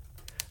saying it.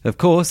 Of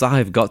course,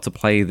 I've got to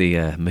play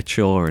the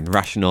mature and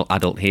rational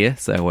adult here,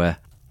 so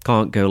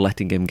can't go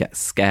letting him get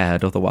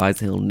scared,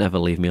 otherwise he'll never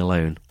leave me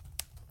alone.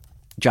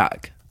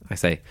 "Jack," I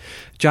say.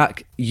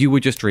 "Jack, you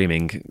were just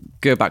dreaming.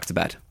 Go back to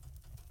bed."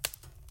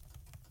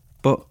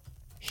 "But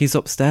he's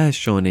upstairs,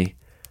 Shawnee.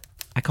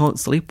 I can't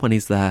sleep when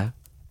he's there.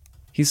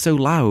 He's so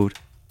loud."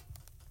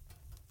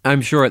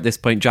 I'm sure at this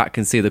point Jack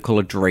can see the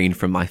colour drain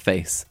from my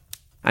face.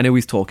 I know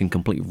he's talking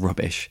complete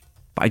rubbish,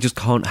 but I just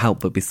can't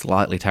help but be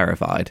slightly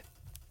terrified.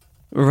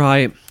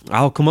 "Right,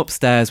 I'll come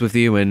upstairs with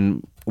you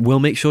and we'll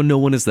make sure no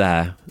one is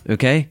there,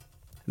 okay?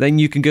 Then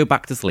you can go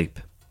back to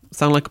sleep.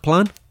 Sound like a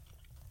plan?"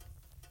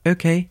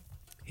 "Okay,"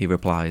 he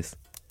replies.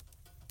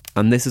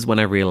 And this is when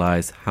I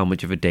realise how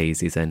much of a daze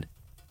he's in.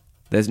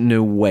 There's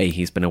no way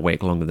he's been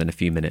awake longer than a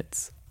few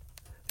minutes.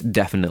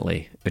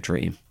 Definitely a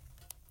dream.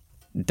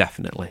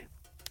 Definitely.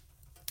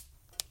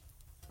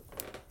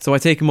 So I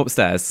take him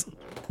upstairs.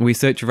 We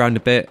search around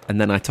a bit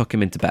and then I tuck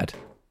him into bed.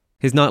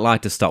 His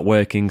nightlight has stopped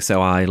working,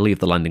 so I leave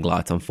the landing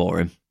light on for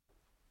him.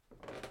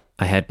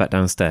 I head back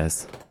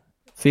downstairs,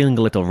 feeling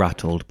a little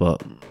rattled,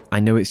 but I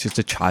know it's just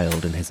a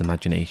child in his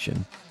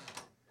imagination.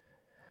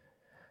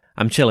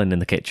 I'm chilling in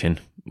the kitchen,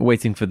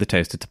 waiting for the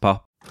toaster to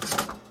pop,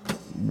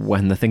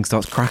 when the thing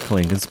starts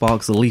crackling and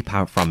sparks leap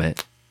out from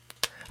it.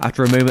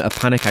 After a moment of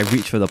panic, I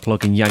reach for the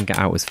plug and yank it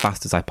out as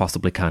fast as I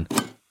possibly can.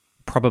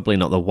 Probably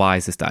not the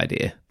wisest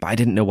idea, but I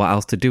didn't know what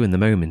else to do in the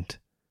moment.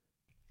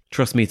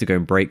 Trust me to go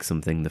and break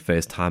something the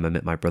first time I'm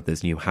at my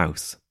brother's new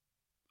house.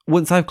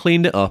 Once I've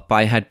cleaned it up,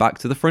 I head back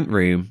to the front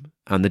room,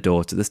 and the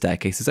door to the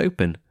staircase is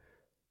open.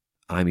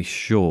 I'm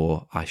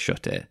sure I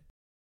shut it.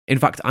 In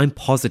fact, I'm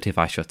positive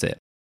I shut it.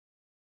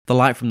 The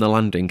light from the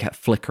landing kept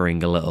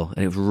flickering a little,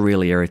 and it was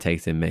really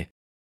irritating me.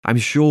 I'm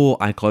sure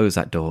I closed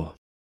that door.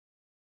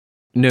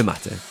 No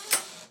matter.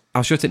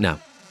 I'll shut it now.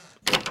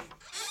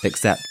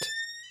 Except,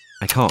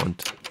 I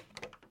can't.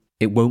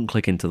 It won't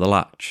click into the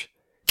latch.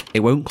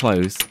 It won't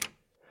close.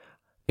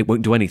 It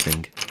won't do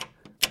anything.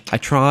 I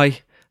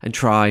try, and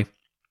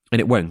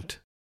it won't.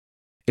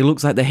 It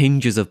looks like the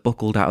hinges have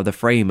buckled out of the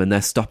frame and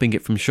they're stopping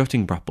it from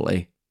shutting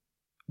properly.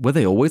 Were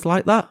they always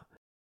like that?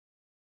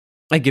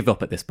 I give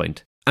up at this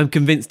point. I'm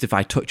convinced if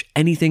I touch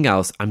anything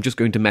else, I'm just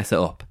going to mess it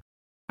up.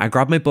 I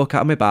grab my book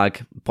out of my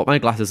bag, put my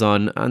glasses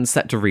on, and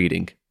set to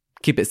reading.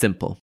 Keep it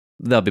simple.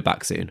 They'll be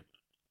back soon.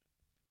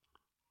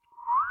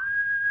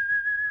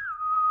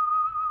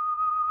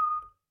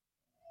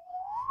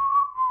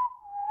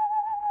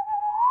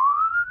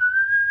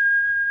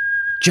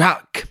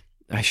 Jack!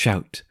 I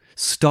shout.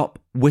 Stop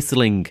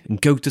whistling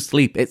and go to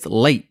sleep. It's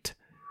late.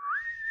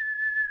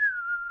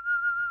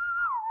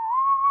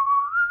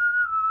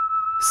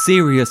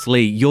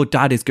 Seriously, your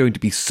dad is going to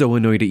be so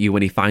annoyed at you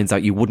when he finds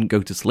out you wouldn't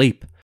go to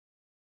sleep.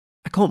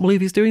 I can't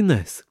believe he's doing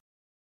this.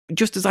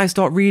 Just as I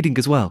start reading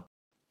as well.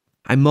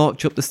 I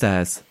march up the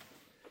stairs,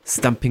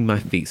 stamping my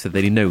feet so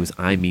that he knows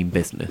I mean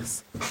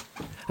business.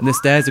 And the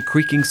stairs are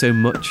creaking so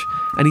much,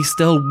 and he's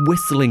still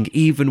whistling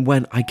even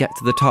when I get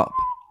to the top.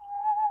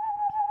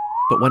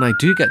 But when I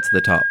do get to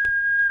the top,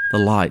 the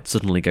light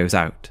suddenly goes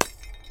out.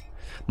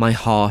 My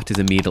heart is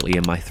immediately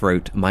in my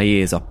throat, my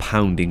ears are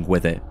pounding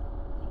with it.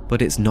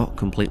 But it's not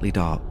completely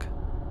dark.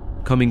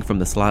 Coming from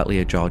the slightly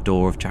ajar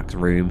door of Jack's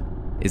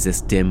room is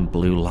this dim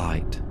blue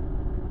light,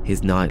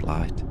 his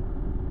nightlight,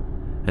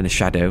 and a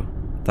shadow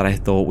that I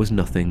thought was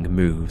nothing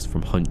moves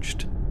from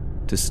hunched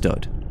to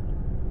stood.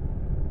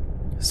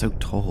 So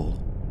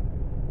tall.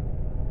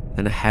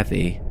 Then a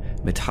heavy,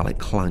 metallic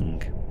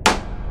clang.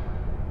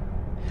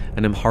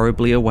 And I'm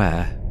horribly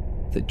aware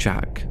that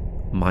Jack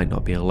might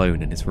not be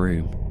alone in his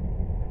room.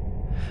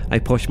 I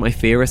push my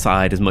fear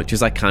aside as much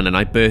as I can and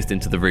I burst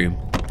into the room.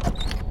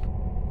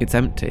 It's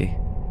empty.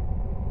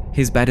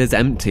 His bed is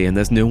empty and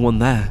there's no one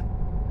there.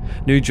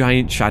 No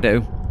giant shadow.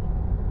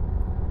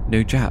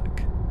 No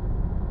Jack.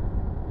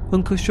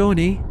 Uncle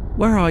Shawnee,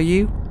 where are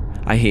you?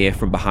 I hear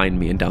from behind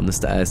me and down the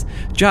stairs.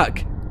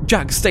 Jack!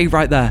 Jack, stay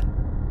right there!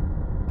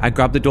 I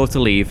grab the door to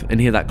leave and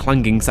hear that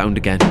clanging sound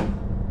again.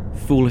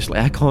 Foolishly,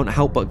 I can't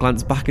help but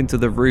glance back into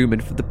the room,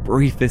 and for the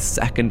briefest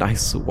second, I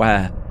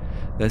swear,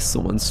 there's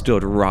someone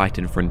stood right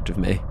in front of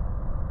me.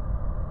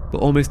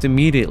 But almost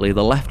immediately,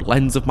 the left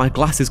lens of my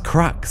glasses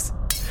cracks,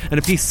 and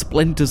a piece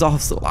splinters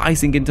off,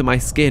 slicing into my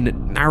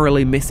skin,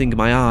 narrowly missing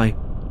my eye.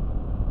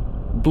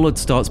 Blood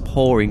starts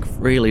pouring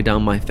freely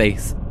down my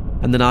face,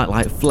 and the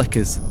nightlight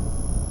flickers,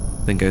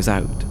 then goes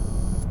out.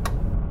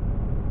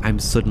 I'm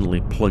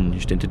suddenly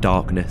plunged into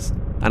darkness,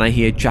 and I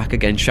hear Jack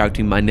again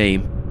shouting my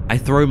name. I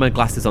throw my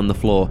glasses on the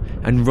floor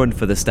and run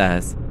for the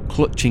stairs,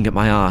 clutching at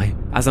my eye.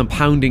 As I'm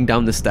pounding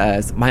down the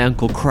stairs, my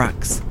ankle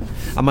cracks,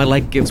 and my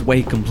leg gives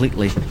way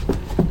completely.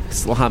 I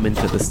slam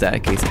into the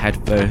staircase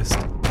head first,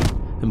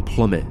 and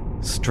plummet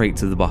straight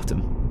to the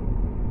bottom.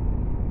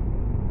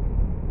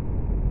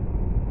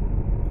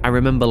 I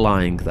remember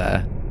lying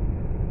there,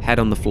 head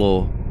on the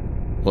floor,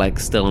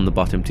 legs still on the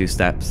bottom 2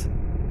 steps,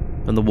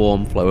 and the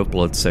warm flow of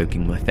blood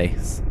soaking my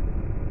face.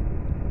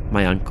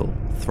 My ankle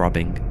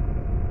throbbing.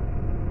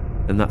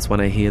 And that's when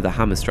I hear the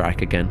hammer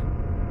strike again,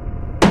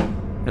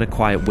 and a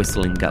quiet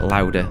whistling get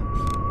louder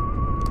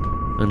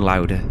and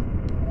louder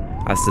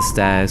as the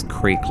stairs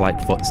creak like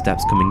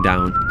footsteps coming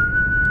down.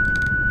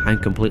 I'm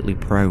completely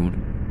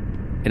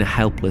prone, in a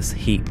helpless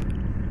heap,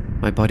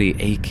 my body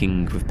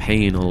aching with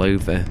pain all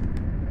over.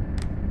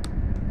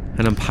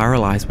 And I'm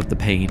paralysed with the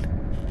pain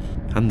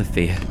and the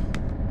fear.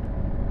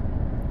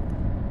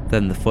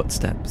 Then the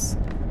footsteps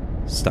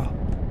stop,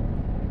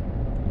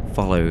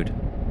 followed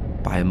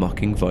by a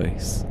mocking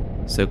voice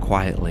so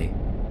quietly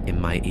in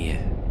my ear.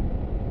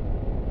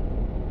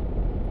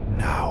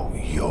 Now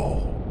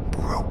you're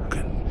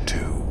broken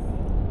too.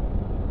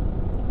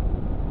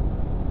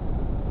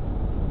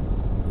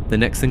 The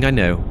next thing I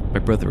know, my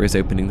brother is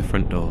opening the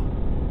front door,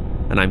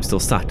 and I'm still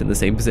sat in the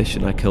same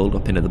position I curled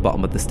up in at the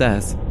bottom of the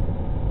stairs.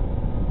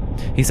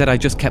 He said I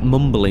just kept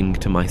mumbling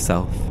to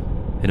myself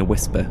in a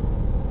whisper,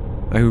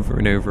 over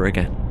and over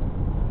again.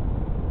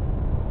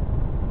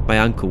 My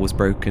ankle was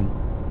broken.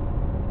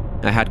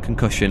 I had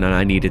concussion and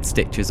I needed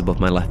stitches above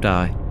my left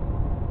eye.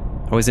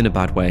 I was in a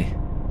bad way.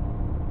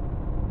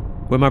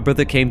 When my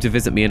brother came to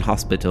visit me in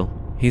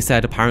hospital, he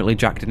said apparently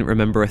Jack didn't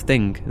remember a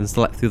thing and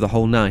slept through the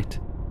whole night.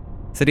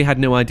 Said he had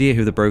no idea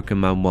who the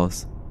broken man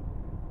was.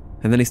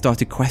 And then he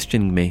started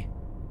questioning me,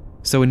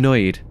 so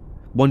annoyed,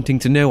 wanting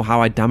to know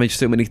how I damaged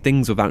so many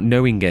things without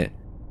knowing it.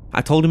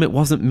 I told him it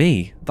wasn't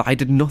me, that I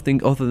did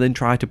nothing other than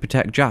try to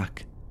protect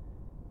Jack.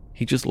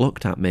 He just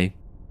looked at me,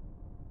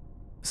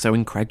 so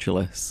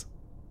incredulous.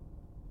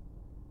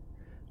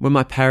 When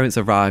my parents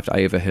arrived,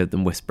 I overheard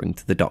them whispering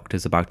to the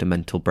doctors about a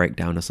mental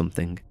breakdown or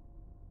something.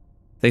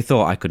 They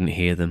thought I couldn't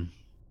hear them,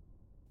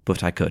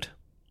 but I could.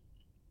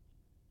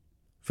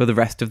 For the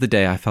rest of the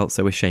day I felt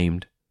so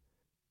ashamed,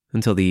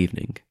 until the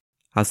evening,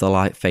 as the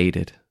light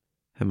faded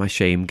and my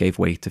shame gave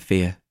way to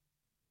fear.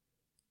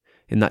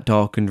 In that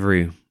darkened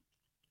room,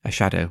 a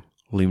shadow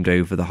loomed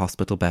over the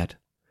hospital bed,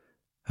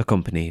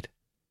 accompanied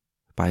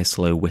by a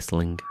slow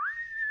whistling,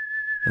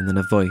 and then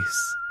a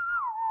voice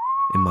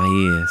in my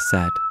ear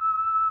said,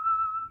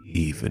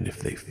 Even if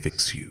they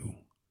fix you,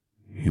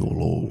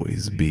 you'll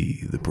always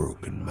be the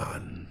broken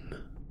man.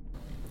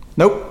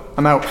 Nope,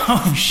 I'm out.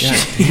 Oh, shit.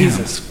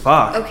 Jesus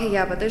fuck. Okay,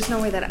 yeah, but there's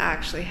no way that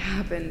actually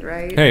happened,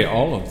 right? Hey,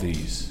 all of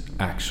these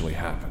actually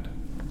happened.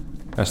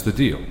 That's the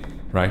deal,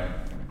 right?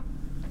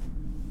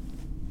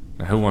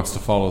 Now, who wants to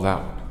follow that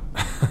one?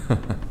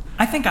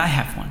 I think I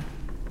have one.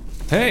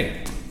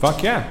 Hey,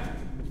 fuck yeah.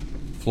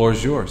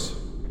 Floor's yours.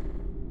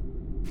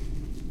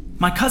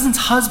 My cousin's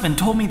husband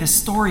told me this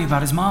story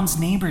about his mom's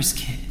neighbor's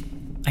kid.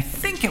 I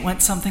think it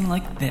went something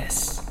like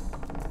this.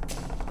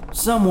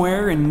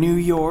 Somewhere in New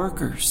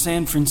York or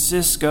San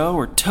Francisco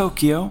or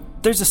Tokyo,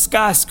 there's a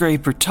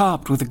skyscraper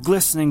topped with a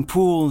glistening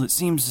pool that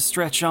seems to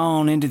stretch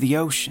on into the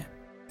ocean.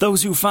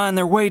 Those who find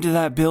their way to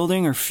that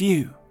building are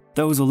few.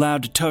 Those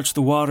allowed to touch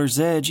the water's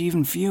edge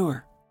even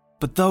fewer.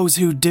 But those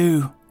who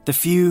do, the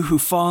few who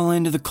fall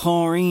into the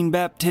chlorine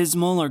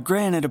baptismal, are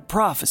granted a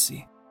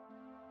prophecy,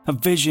 a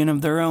vision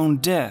of their own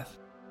death.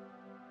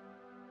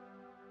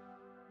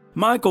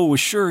 Michael was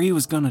sure he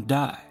was gonna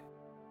die.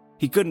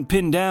 He couldn't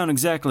pin down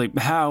exactly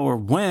how or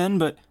when,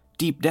 but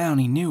deep down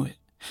he knew it.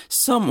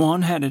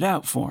 Someone had it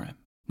out for him.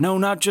 No,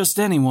 not just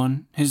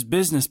anyone. His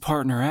business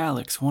partner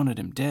Alex wanted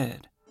him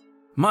dead.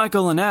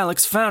 Michael and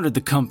Alex founded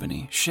the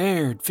company,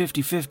 shared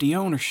 50-50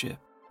 ownership.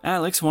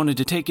 Alex wanted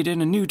to take it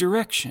in a new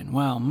direction,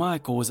 while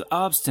Michael was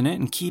obstinate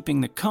in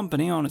keeping the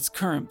company on its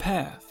current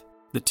path.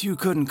 The two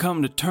couldn't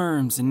come to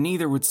terms, and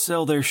neither would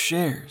sell their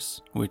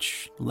shares,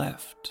 which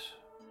left.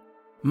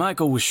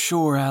 Michael was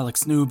sure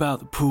Alex knew about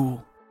the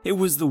pool. It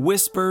was the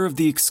whisper of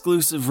the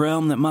exclusive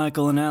realm that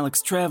Michael and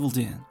Alex traveled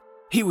in.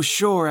 He was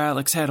sure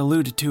Alex had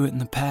alluded to it in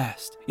the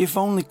past, if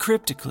only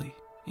cryptically,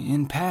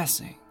 in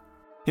passing.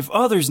 If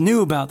others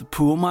knew about the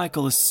pool,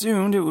 Michael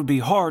assumed it would be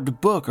hard to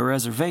book a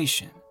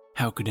reservation.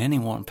 How could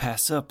anyone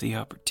pass up the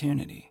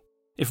opportunity?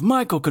 If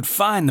Michael could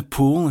find the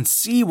pool and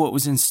see what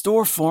was in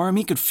store for him,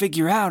 he could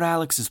figure out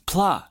Alex's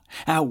plot,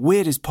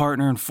 outwit his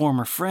partner and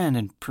former friend,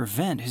 and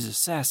prevent his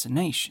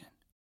assassination.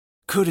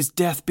 Could his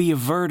death be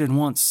averted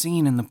once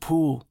seen in the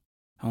pool?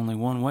 Only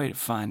one way to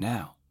find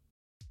out.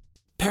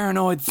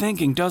 Paranoid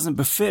thinking doesn't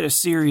befit a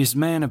serious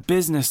man of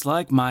business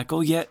like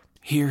Michael, yet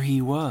here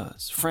he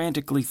was,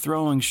 frantically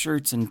throwing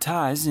shirts and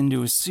ties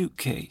into his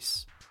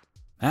suitcase.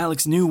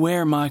 Alex knew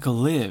where Michael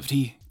lived.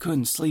 He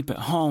couldn't sleep at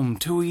home,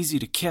 too easy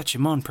to catch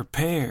him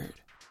unprepared.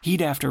 He'd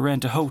have to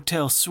rent a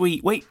hotel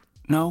suite. Wait,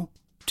 no,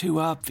 too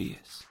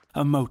obvious.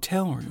 A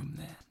motel room,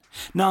 then.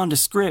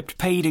 Nondescript,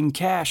 paid in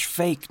cash,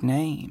 fake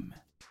name.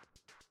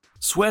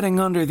 Sweating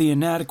under the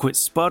inadequate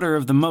sputter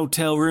of the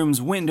motel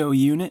room's window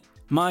unit,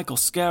 Michael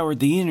scoured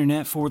the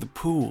internet for the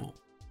pool.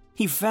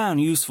 He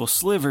found useful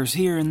slivers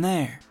here and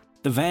there.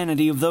 The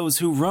vanity of those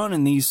who run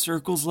in these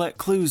circles let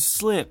clues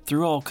slip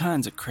through all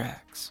kinds of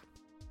cracks.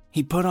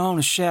 He put on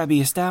his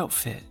shabbiest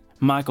outfit,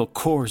 Michael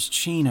Kors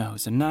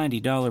chinos, a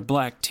 $90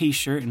 black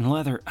t-shirt, and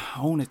leather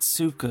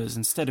Onitsukas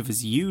instead of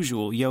his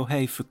usual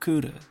Yohei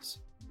Fukudas.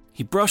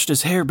 He brushed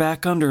his hair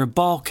back under a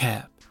ball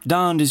cap,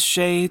 donned his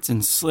shades,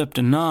 and slipped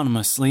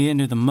anonymously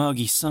into the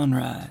muggy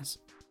sunrise.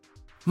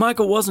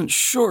 Michael wasn't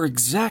sure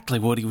exactly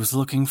what he was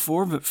looking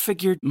for, but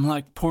figured,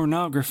 like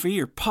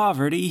pornography or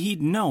poverty,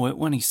 he'd know it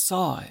when he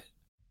saw it.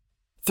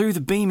 Through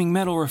the beaming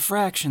metal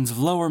refractions of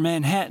lower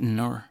Manhattan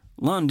or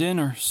London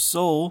or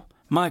Seoul,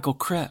 Michael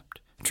crept,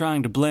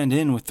 trying to blend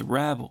in with the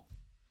rabble.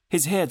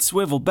 His head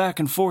swiveled back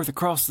and forth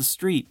across the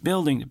street,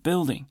 building to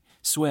building,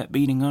 sweat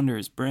beating under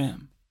his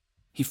brim.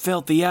 He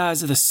felt the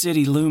eyes of the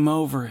city loom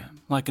over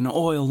him, like an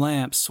oil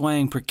lamp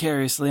swaying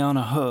precariously on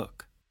a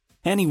hook.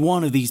 Any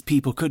one of these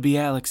people could be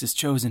Alex's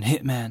chosen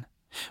hitman.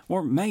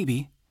 Or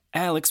maybe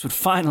Alex would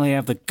finally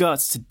have the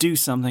guts to do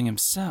something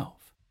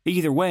himself.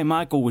 Either way,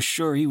 Michael was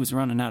sure he was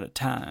running out of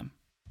time.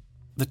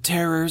 The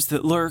terrors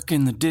that lurk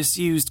in the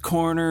disused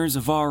corners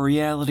of our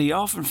reality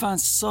often find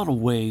subtle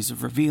ways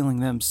of revealing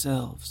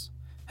themselves,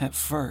 at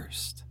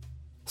first.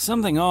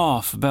 Something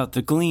off about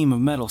the gleam of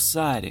metal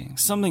siding,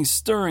 something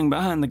stirring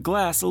behind the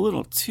glass a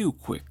little too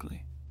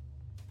quickly.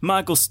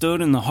 Michael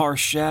stood in the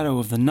harsh shadow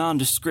of the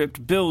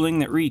nondescript building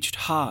that reached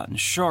hot and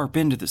sharp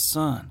into the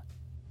sun.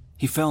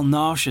 He felt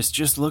nauseous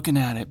just looking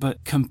at it,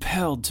 but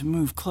compelled to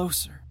move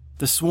closer.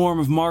 The swarm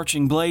of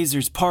marching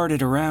blazers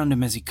parted around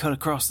him as he cut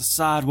across the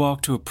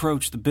sidewalk to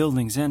approach the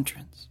building's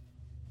entrance.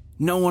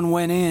 No one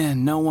went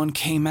in, no one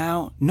came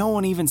out, no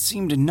one even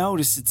seemed to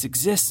notice its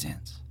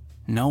existence.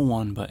 No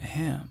one but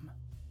him.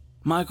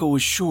 Michael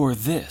was sure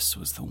this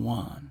was the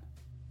one.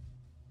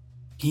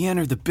 He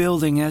entered the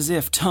building as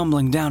if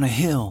tumbling down a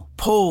hill,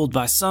 pulled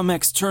by some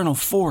external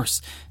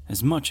force,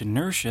 as much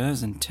inertia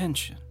as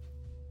intention.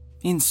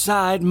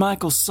 Inside,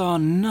 Michael saw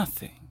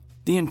nothing.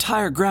 The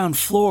entire ground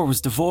floor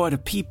was devoid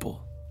of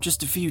people,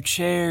 just a few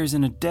chairs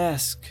and a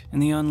desk in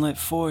the unlit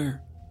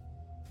foyer.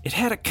 It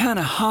had a kind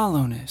of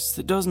hollowness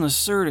that doesn't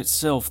assert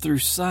itself through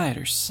sight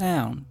or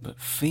sound,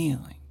 but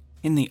feeling,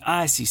 in the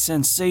icy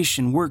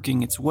sensation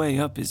working its way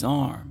up his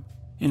arm.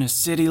 In a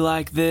city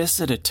like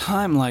this, at a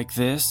time like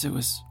this, it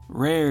was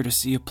rare to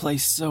see a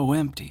place so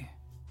empty,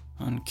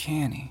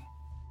 uncanny.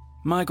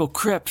 Michael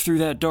crept through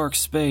that dark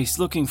space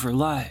looking for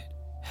light,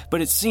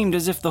 but it seemed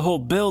as if the whole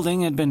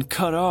building had been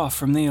cut off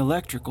from the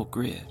electrical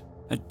grid,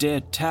 a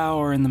dead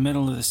tower in the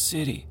middle of the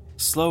city,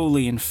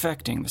 slowly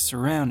infecting the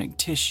surrounding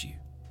tissue.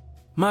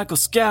 Michael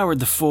scoured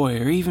the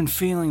foyer, even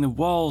feeling the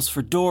walls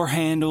for door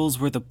handles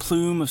where the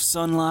plume of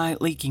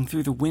sunlight leaking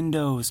through the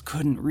windows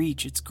couldn't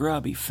reach its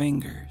grubby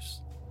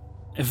fingers.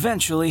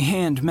 Eventually,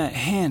 hand met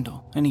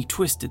handle, and he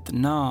twisted the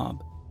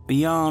knob.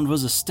 Beyond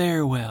was a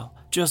stairwell,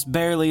 just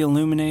barely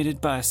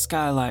illuminated by a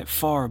skylight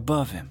far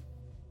above him.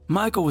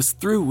 Michael was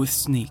through with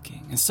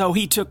sneaking, and so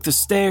he took the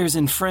stairs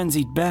in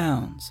frenzied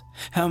bounds.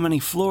 How many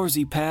floors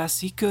he passed,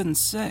 he couldn't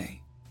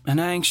say. An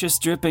anxious,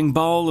 dripping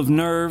ball of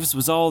nerves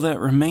was all that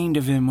remained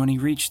of him when he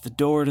reached the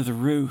door to the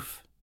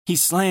roof. He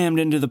slammed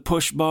into the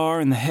push bar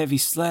and the heavy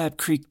slab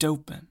creaked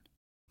open.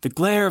 The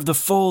glare of the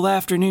full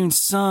afternoon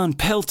sun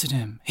pelted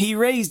him. He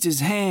raised his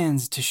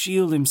hands to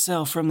shield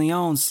himself from the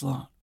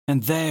onslaught,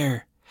 and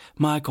there,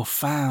 Michael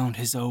found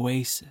his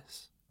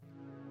oasis.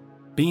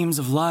 Beams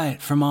of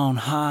light from on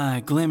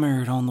high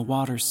glimmered on the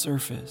water's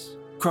surface.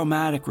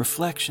 Chromatic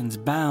reflections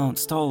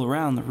bounced all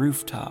around the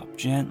rooftop,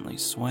 gently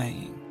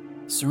swaying.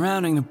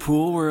 Surrounding the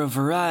pool were a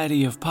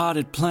variety of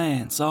potted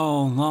plants,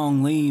 all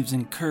long leaves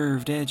and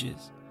curved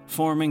edges,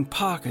 forming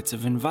pockets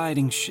of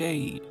inviting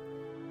shade.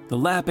 The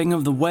lapping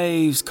of the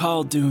waves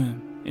called to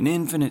him, an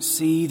infinite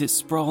sea that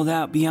sprawled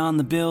out beyond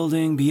the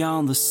building,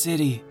 beyond the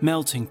city,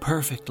 melting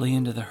perfectly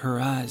into the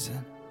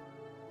horizon.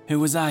 It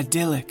was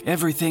idyllic,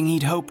 everything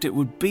he'd hoped it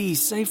would be,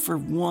 save for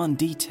one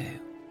detail.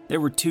 There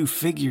were 2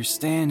 figures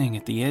standing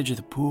at the edge of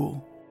the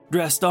pool.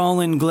 Dressed all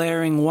in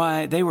glaring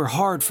white, they were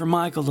hard for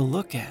Michael to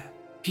look at.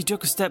 He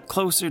took a step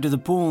closer to the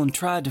pool and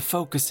tried to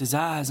focus his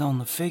eyes on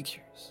the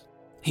figures.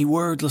 He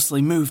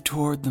wordlessly moved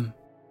toward them.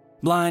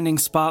 Blinding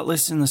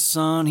spotless in the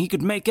sun, he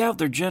could make out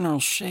their general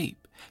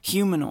shape.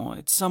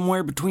 Humanoid,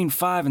 somewhere between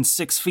 5 and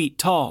 6 feet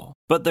tall.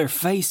 But their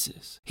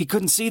faces, he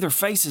couldn't see their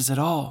faces at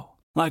all.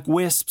 Like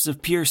wisps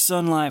of pure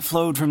sunlight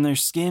flowed from their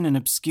skin and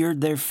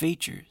obscured their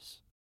features.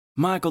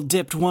 Michael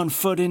dipped one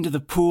foot into the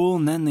pool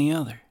and then the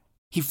other.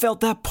 He felt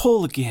that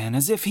pull again,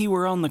 as if he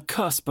were on the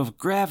cusp of a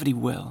gravity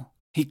well.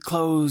 He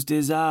closed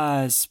his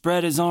eyes,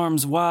 spread his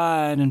arms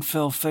wide, and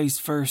fell face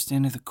first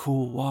into the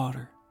cool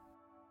water.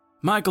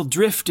 Michael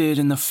drifted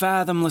in the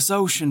fathomless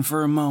ocean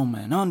for a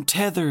moment,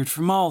 untethered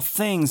from all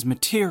things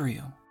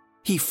material.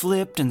 He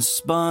flipped and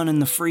spun in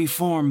the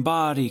free-form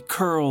body,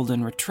 curled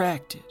and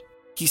retracted.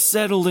 He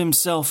settled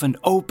himself and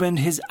opened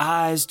his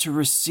eyes to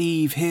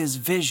receive his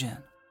vision.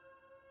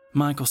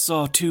 Michael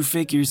saw 2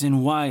 figures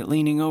in white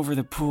leaning over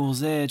the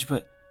pool's edge,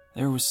 but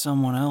there was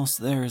someone else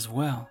there as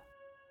well.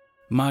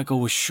 Michael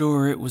was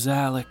sure it was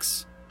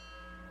Alex.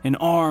 An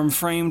arm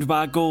framed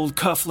by gold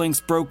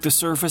cufflinks broke the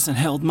surface and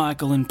held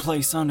Michael in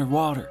place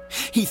underwater.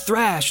 He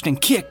thrashed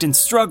and kicked and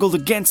struggled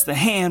against the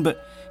hand,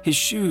 but his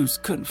shoes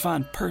couldn't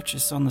find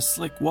purchase on the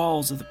slick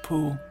walls of the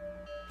pool.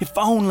 If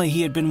only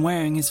he had been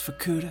wearing his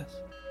Fukudas.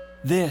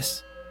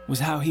 This was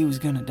how he was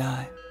going to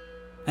die.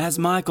 As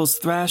Michael's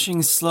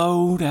thrashing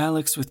slowed,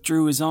 Alex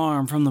withdrew his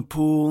arm from the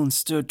pool and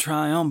stood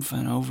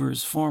triumphant over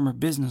his former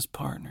business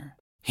partner.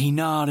 He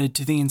nodded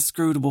to the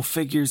inscrutable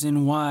figures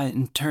in white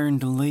and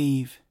turned to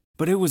leave.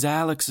 But it was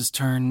Alex's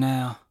turn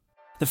now.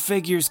 The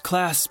figures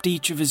clasped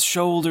each of his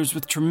shoulders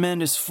with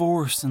tremendous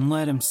force and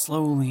led him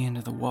slowly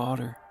into the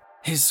water.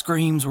 His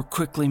screams were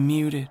quickly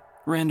muted,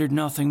 rendered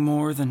nothing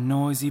more than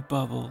noisy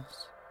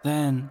bubbles.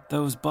 Then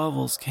those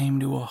bubbles came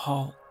to a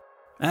halt.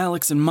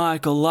 Alex and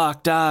Michael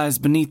locked eyes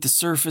beneath the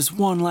surface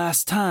one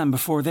last time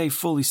before they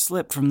fully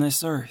slipped from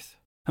this earth.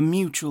 A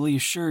mutually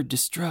assured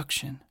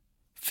destruction.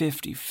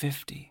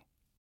 50-50.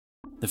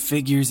 The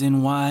figures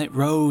in white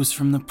rose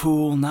from the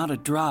pool, not a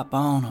drop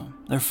on them,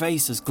 their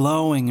faces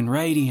glowing and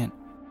radiant.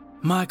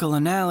 Michael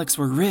and Alex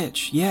were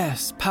rich,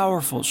 yes,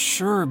 powerful,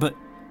 sure, but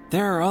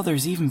there are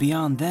others even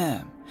beyond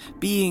them.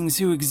 Beings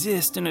who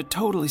exist in a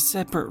totally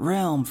separate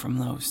realm from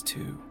those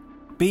 2.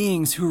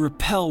 Beings who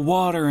repel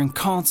water and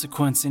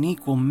consequence in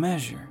equal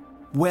measure.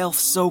 Wealth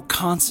so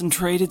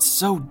concentrated,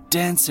 so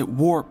dense it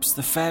warps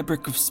the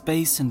fabric of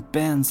space and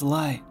bends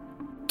light.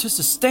 To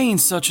sustain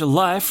such a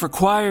life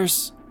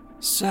requires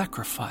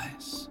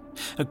sacrifice,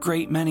 a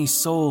great many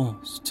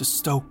souls to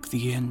stoke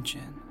the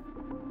engine.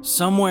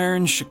 Somewhere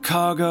in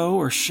Chicago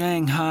or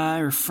Shanghai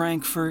or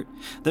Frankfurt,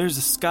 there's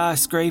a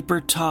skyscraper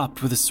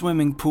topped with a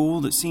swimming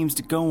pool that seems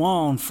to go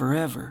on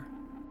forever.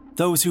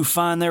 Those who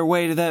find their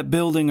way to that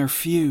building are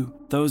few,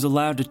 those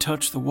allowed to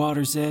touch the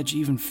water's edge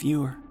even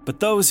fewer. But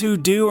those who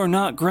do are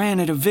not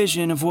granted a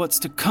vision of what's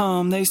to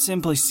come, they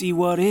simply see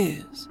what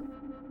is.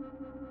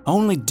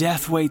 Only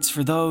death waits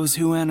for those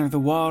who enter the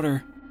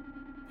water,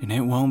 and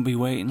it won't be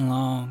waiting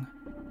long.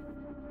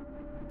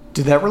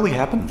 Did that really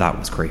happen? That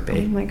was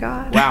creepy. Oh my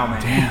god. Wow,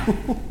 man.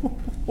 Damn.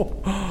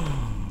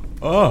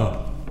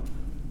 Oh.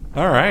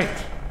 All right.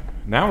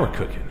 Now we're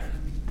cooking.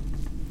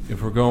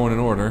 If we're going in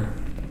order.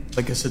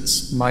 I guess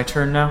it's my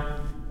turn now.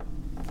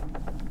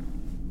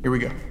 Here we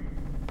go.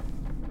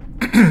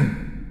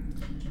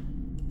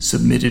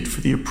 Submitted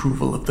for the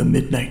approval of the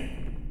Midnight.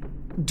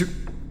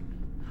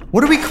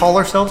 What do we call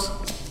ourselves?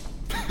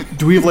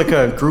 Do we have like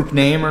a group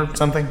name or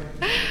something?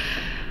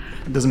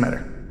 It doesn't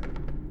matter.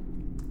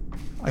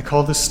 I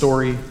call this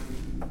story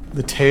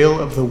The Tale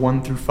of the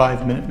 1 through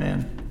 5 Minute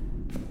Man.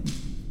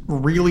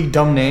 Really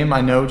dumb name,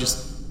 I know,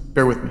 just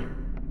bear with me.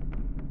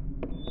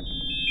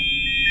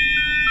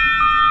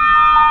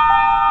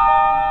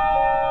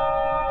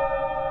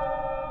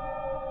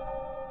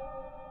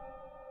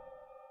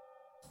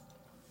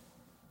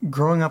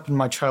 Growing up in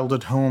my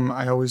childhood home,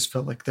 I always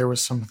felt like there was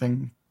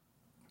something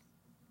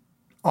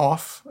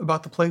off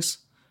about the place.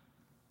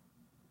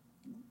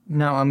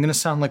 Now, I'm going to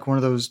sound like one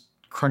of those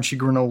crunchy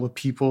granola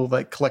people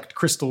that collect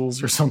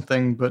crystals or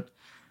something, but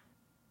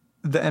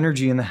the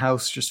energy in the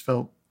house just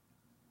felt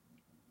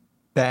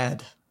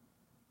bad.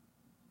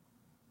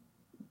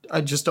 I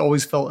just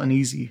always felt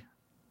uneasy,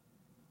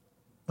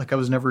 like I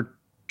was never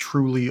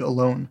truly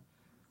alone.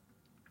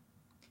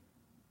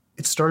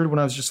 It started when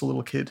I was just a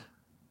little kid.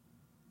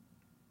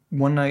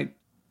 One night,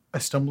 I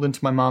stumbled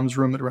into my mom's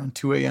room at around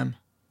 2 a.m.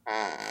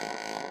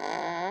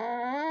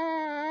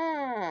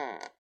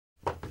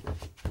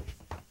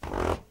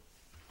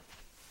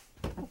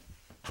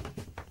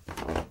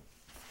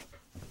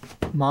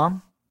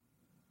 Mom?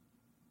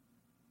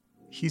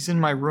 He's in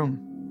my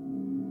room.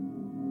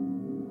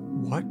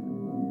 What?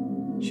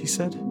 She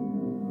said.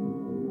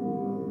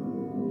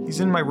 He's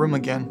in my room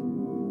again.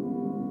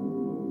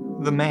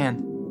 The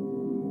man.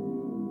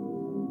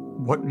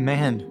 What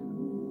man?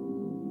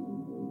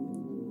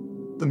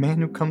 The man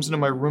who comes into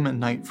my room at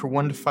night for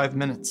 1 to 5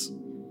 minutes.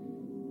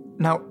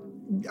 Now,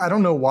 I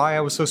don't know why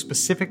I was so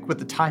specific with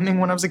the timing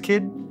when I was a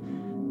kid,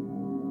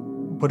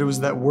 but it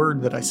was that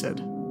word that I said.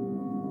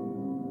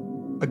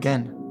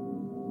 Again.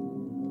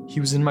 He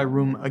was in my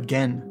room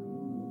again.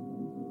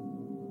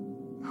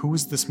 Who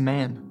was this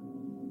man?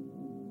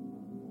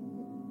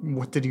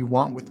 What did he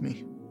want with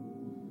me?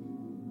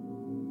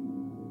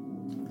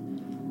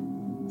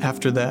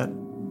 After that,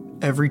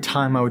 every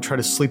time I would try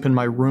to sleep in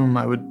my room,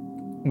 I would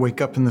wake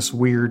up in this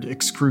weird,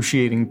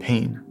 excruciating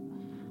pain.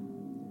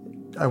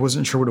 I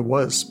wasn't sure what it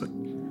was, but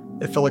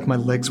it felt like my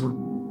legs were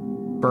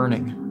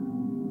burning.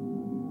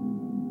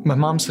 My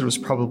mom said it was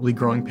probably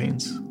growing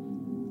pains.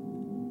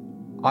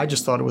 I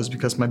just thought it was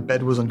because my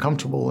bed was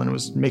uncomfortable and it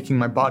was making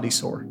my body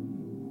sore.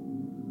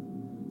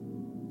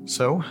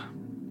 So,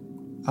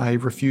 I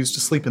refused to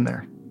sleep in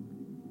there.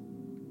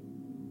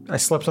 I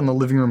slept on the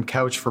living room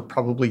couch for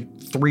probably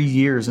 3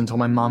 years until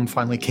my mom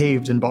finally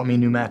caved and bought me a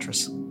new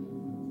mattress.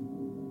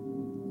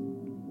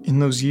 In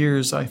those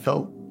years, I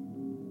felt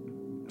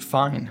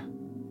fine.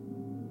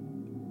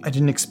 I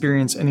didn't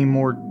experience any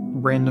more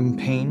random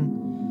pain.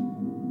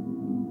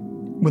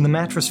 When the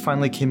mattress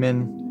finally came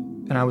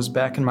in and I was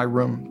back in my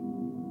room,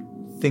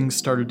 things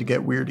started to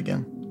get weird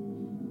again.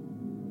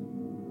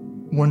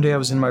 One day I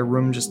was in my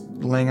room just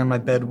laying on my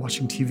bed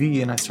watching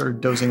TV and I started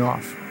dozing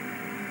off.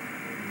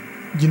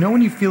 You know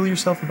when you feel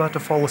yourself about to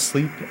fall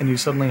asleep and you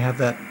suddenly have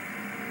that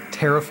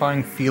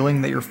terrifying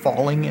feeling that you're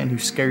falling and you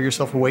scare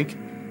yourself awake?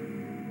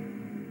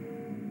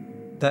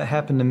 That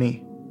happened to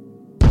me.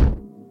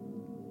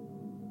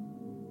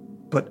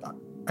 But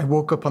I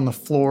woke up on the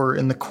floor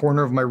in the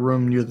corner of my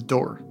room near the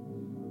door.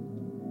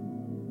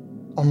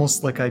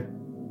 Almost like I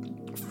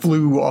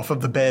flew off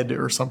of the bed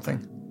or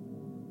something.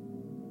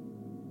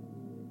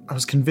 I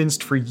was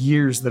convinced for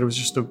years that it was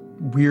just a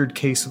weird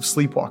case of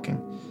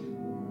sleepwalking.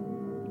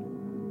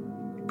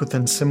 But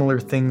then similar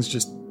things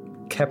just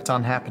kept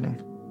on happening.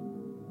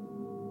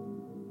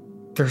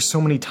 There are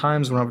so many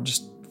times when I would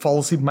just fall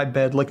asleep in my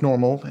bed like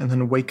normal and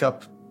then wake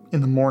up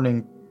in the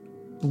morning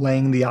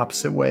laying the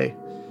opposite way.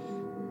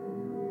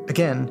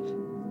 Again,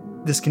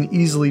 this can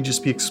easily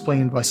just be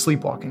explained by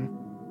sleepwalking.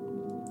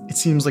 It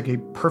seems like a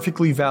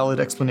perfectly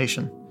valid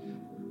explanation.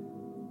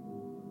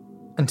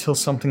 Until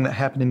something that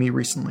happened to me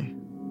recently.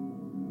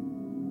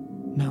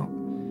 Now,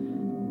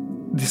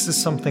 this is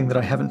something that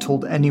I haven't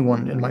told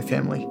anyone in my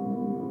family.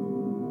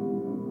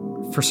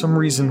 For some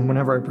reason,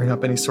 whenever I bring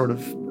up any sort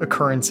of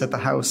occurrence at the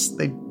house,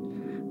 they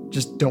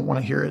just don't want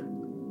to hear it.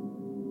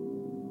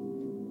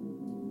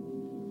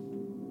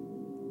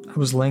 I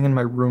was laying in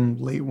my room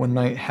late one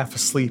night, half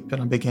asleep,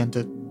 and I began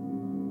to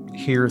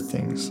hear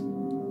things.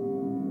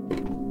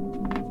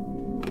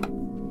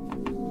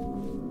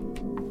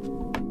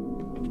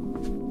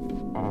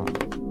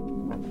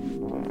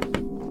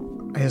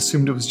 I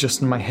assumed it was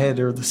just in my head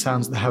or the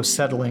sounds of the house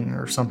settling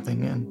or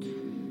something, and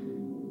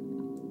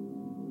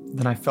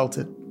then I felt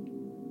it.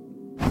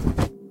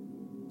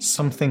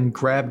 Something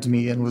grabbed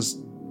me and was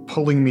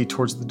pulling me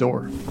towards the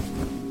door.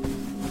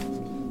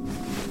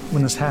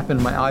 When this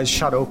happened, my eyes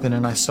shot open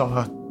and I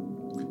saw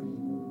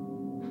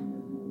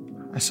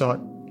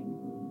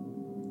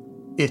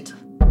it.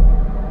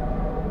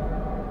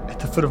 At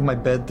the foot of my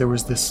bed, there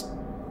was this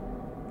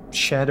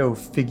shadow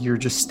figure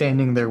just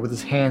standing there with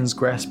his hands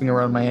grasping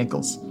around my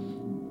ankles.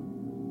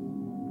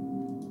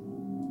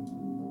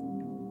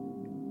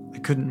 I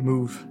couldn't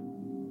move.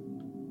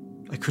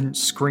 I couldn't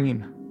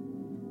scream.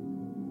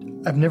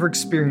 I've never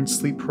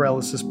experienced sleep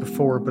paralysis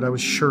before, but I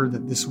was sure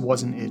that this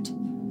wasn't it.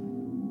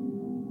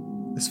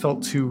 This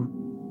felt too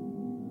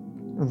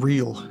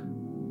real.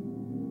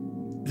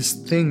 This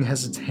thing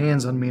has its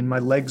hands on me and my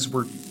legs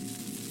were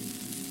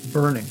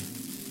burning.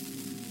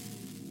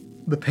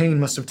 The pain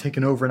must have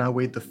taken over and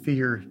outweighed the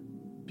fear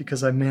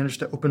because I managed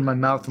to open my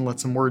mouth and let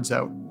some words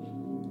out.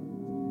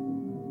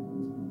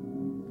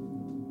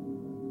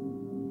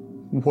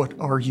 What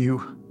are you?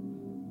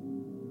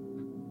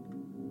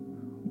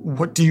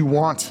 What do you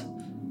want?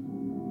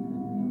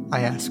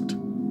 I asked,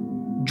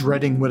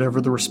 dreading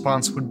whatever the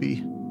response would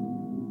be.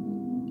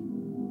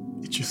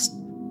 It just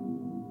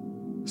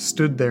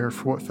stood there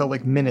for what felt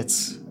like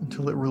minutes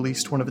until it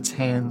released one of its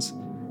hands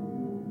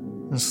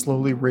and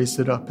slowly raised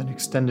it up and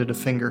extended a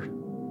finger.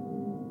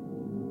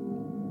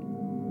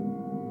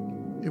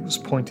 It was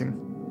pointing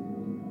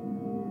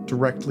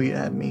directly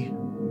at me.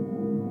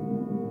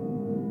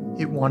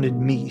 It wanted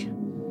me.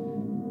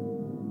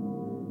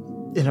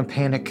 In a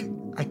panic,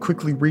 I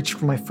quickly reached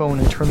for my phone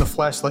and turned the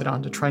flashlight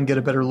on to try and get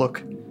a better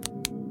look.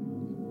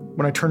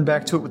 When I turned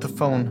back to it with the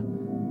phone,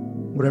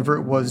 whatever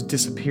it was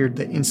disappeared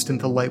the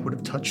instant the light would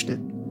have touched it.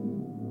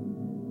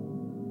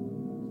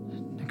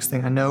 Next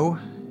thing I know,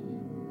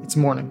 it's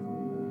morning.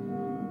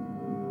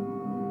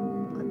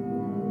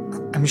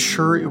 I'm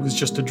sure it was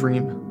just a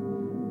dream,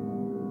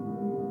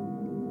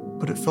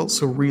 but it felt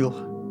so real.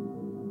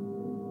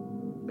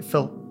 It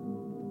felt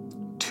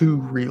too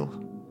real.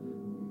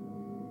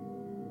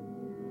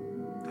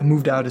 I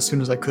moved out as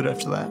soon as I could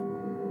after that.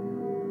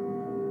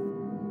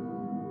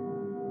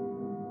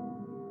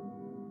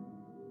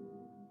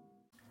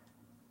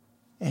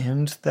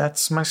 And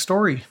that's my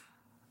story.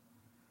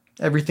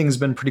 Everything's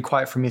been pretty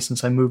quiet for me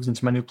since I moved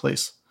into my new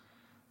place.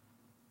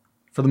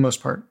 For the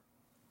most part.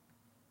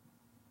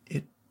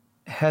 It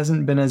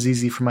hasn't been as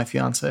easy for my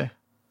fiancée.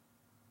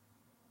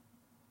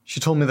 She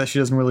told me that she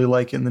doesn't really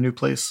like it in the new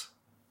place.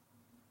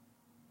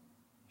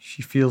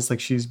 She feels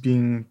like she's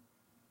being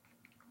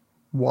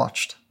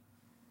watched.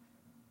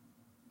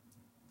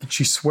 And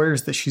she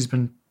swears that she's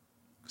been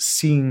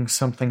seeing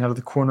something out of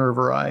the corner of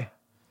her eye.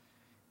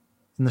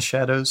 In the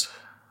shadows.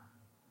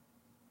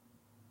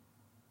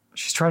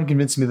 She's trying to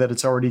convince me that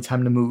it's already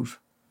time to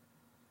move.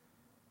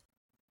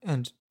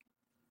 And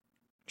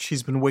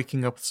she's been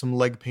waking up with some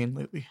leg pain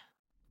lately.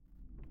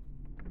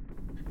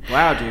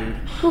 Wow, dude.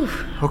 Whew.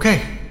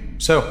 Okay,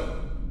 so,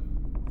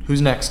 who's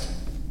next?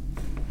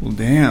 Well,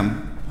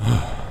 damn.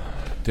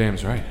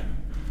 Damn's right.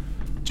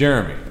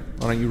 Jeremy,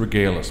 why don't you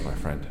regale us, my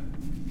friend?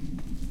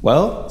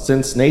 Well,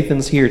 since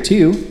Nathan's here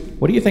too,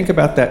 what do you think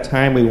about that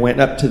time we went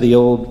up to the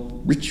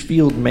old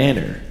Richfield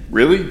Manor?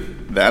 Really?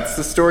 That's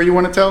the story you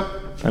want to tell?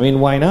 I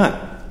mean, why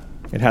not?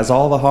 It has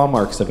all the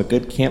hallmarks of a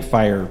good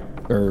campfire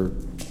or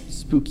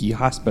spooky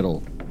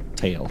hospital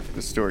tale.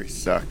 The story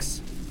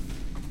sucks.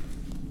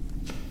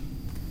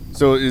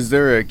 So is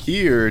there a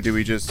key or do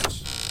we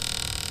just...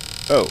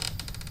 Oh,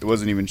 it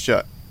wasn't even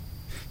shut.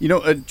 You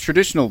know, a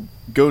traditional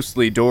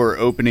ghostly door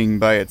opening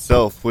by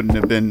itself wouldn't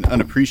have been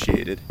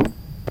unappreciated.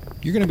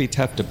 You're going to be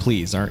tough to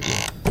please, aren't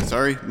you?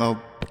 Sorry,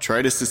 I'll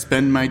try to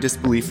suspend my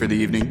disbelief for the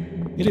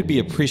evening. It'd be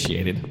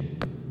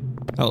appreciated.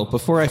 Oh,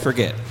 before I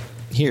forget,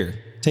 here,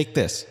 take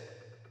this.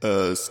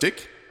 A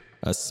stick?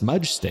 A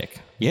smudge stick,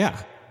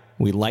 yeah.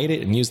 We light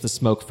it and use the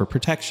smoke for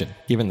protection,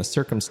 given the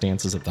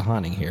circumstances of the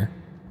haunting here.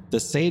 The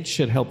sage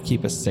should help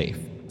keep us safe.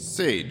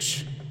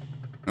 Sage?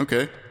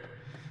 Okay.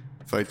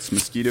 Fights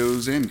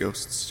mosquitoes and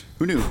ghosts.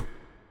 Who knew?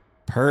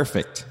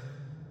 Perfect.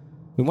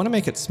 We want to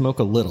make it smoke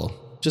a little,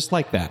 just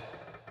like that.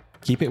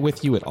 Keep it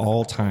with you at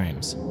all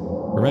times.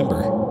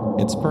 Remember,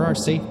 it's for our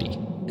safety.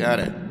 Got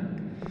it.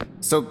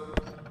 So,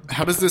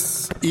 how does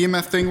this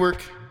EMF thing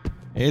work?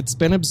 It's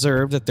been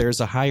observed that there's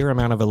a higher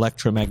amount of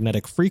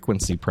electromagnetic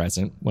frequency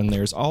present when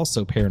there's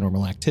also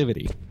paranormal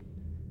activity.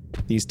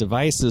 These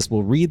devices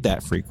will read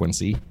that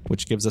frequency,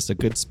 which gives us a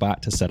good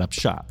spot to set up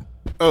shop.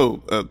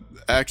 Oh,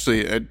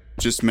 actually, I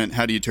just meant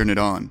how do you turn it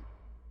on?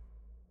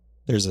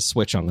 There's a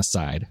switch on the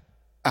side.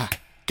 Ah,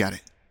 got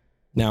it.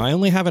 Now, I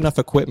only have enough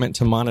equipment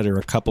to monitor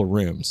a couple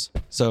rooms,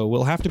 so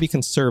we'll have to be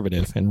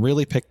conservative and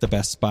really pick the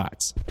best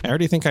spots. I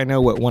already think I know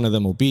what one of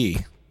them will be,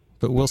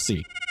 but we'll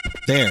see.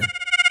 There.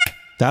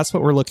 That's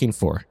what we're looking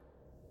for.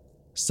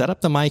 Set up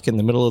the mic in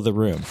the middle of the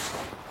room.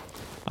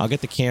 I'll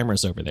get the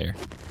cameras over there.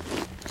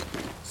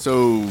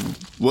 So,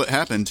 what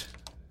happened?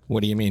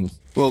 What do you mean?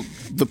 Well,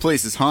 the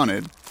place is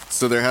haunted,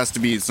 so there has to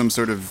be some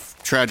sort of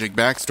tragic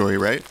backstory,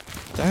 right?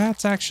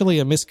 That's actually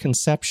a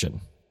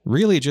misconception.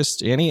 Really,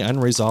 just any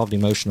unresolved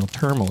emotional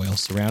turmoil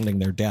surrounding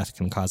their death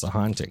can cause a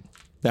haunting.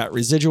 That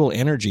residual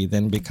energy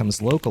then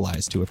becomes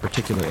localized to a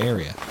particular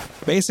area.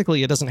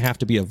 Basically, it doesn't have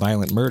to be a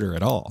violent murder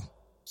at all.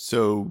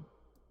 So,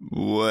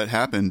 what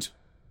happened?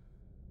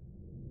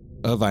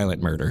 A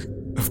violent murder.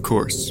 Of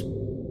course.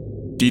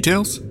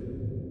 Details?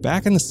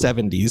 Back in the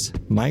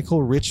 70s,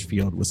 Michael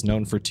Richfield was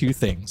known for two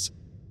things: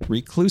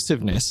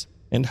 reclusiveness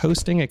and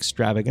hosting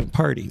extravagant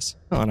parties.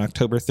 On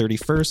October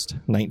 31st,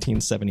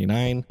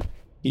 1979,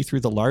 he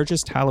threw the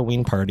largest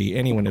Halloween party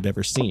anyone had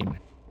ever seen.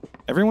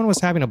 Everyone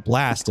was having a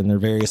blast in their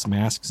various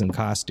masks and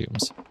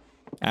costumes.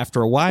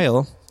 After a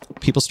while,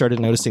 people started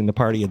noticing the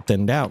party had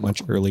thinned out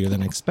much earlier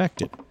than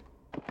expected.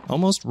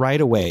 Almost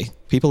right away,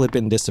 people had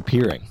been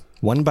disappearing,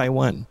 one by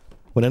one.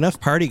 When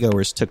enough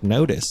partygoers took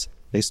notice,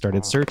 they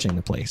started searching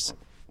the place.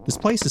 This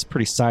place is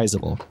pretty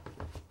sizable.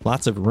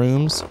 Lots of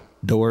rooms,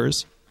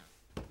 doors,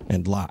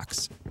 and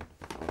locks.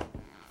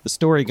 The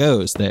story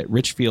goes that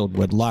Richfield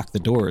would lock the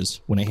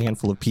doors when a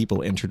handful of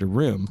people entered a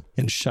room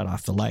and shut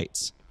off the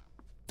lights.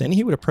 Then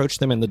he would approach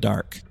them in the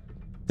dark.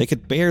 They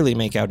could barely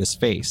make out his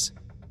face,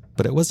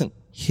 but it wasn't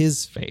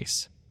his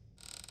face.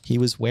 He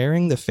was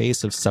wearing the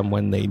face of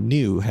someone they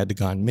knew had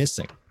gone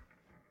missing.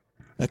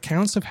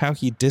 Accounts of how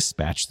he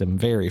dispatched them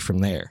vary from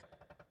there.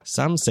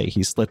 Some say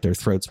he slit their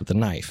throats with a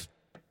knife.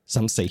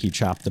 Some say he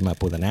chopped them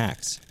up with an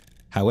axe.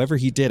 However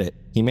he did it,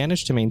 he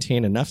managed to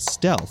maintain enough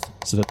stealth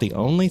so that the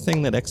only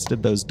thing that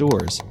exited those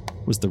doors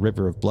was the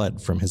river of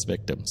blood from his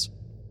victims.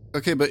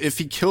 Okay, but if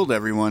he killed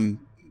everyone,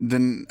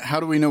 then how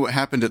do we know what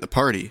happened at the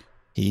party?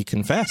 He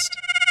confessed.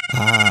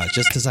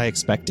 Just as I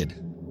expected.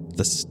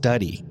 The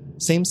study.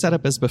 Same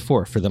setup as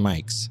before for the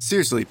mics.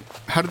 Seriously,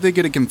 how did they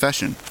get a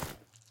confession?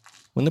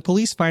 When the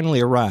police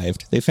finally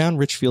arrived, they found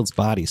Richfield's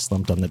body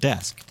slumped on the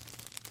desk.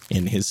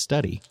 In his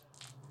study.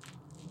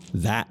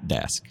 That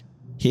desk.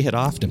 He had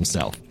offed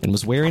himself and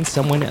was wearing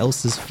someone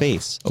else's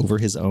face over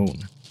his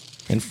own.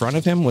 In front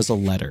of him was a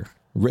letter,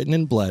 written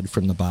in blood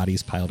from the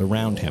bodies piled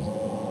around him.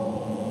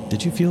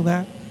 Did you feel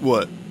that?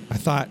 What? I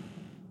thought...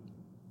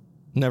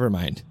 Never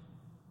mind.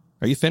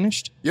 Are you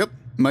finished? Yep.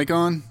 Mic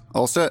on.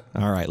 All set.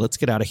 All right, let's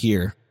get out of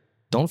here.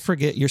 Don't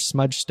forget your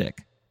smudge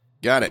stick.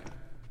 Got it.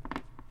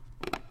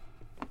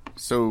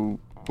 So,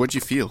 what'd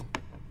you feel?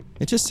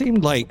 It just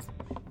seemed like...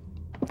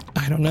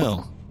 I don't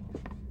know.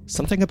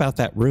 Something about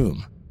that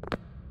room.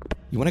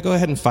 You want to go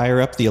ahead and fire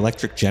up the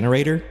electric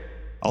generator?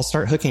 I'll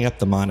start hooking up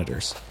the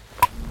monitors.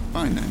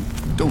 Fine then.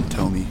 Don't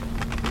tell me.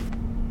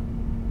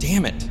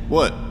 Damn it.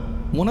 What?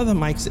 One of the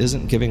mics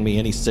isn't giving me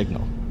any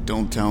signal.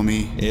 Don't tell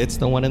me. It's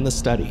the one in the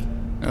study.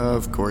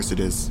 Of course it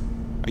is.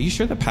 Are you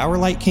sure the power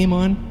light came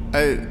on?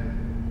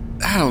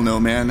 I don't know,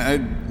 man.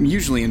 I'm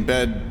usually in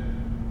bed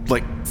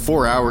like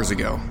 4 hours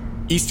ago.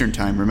 Eastern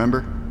time,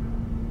 remember?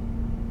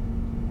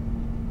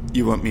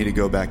 You want me to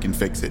go back and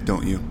fix it,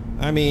 don't you?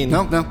 I mean...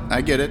 No,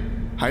 I get it.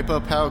 Hype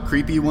up how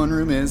creepy one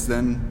room is,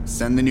 then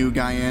send the new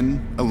guy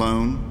in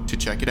alone to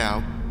check it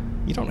out.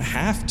 You don't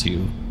have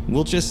to.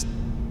 We'll just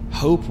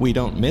hope we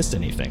don't miss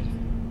anything.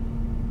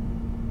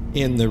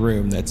 In the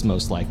room that's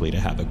most likely to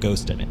have a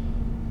ghost in it.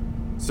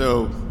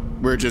 So,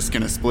 we're just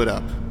gonna split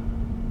up.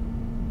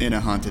 In a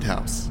haunted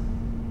house.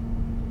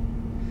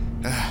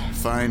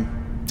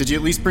 Fine. Did you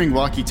at least bring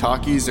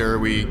walkie-talkies, or are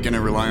we gonna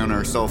rely on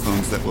our cell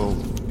phones that will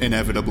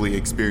inevitably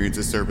experience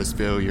a service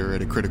failure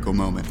at a critical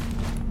moment?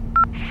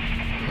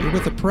 You're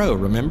with a pro,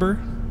 remember?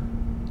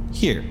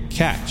 Here,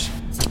 catch.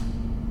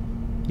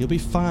 You'll be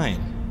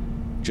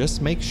fine.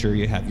 Just make sure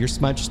you have your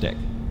smudge stick.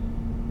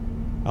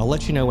 I'll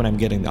let you know when I'm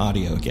getting the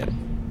audio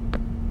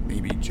again.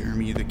 Maybe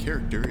Jeremy the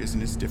character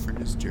isn't as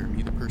different as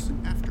Jeremy the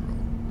person after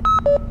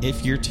all.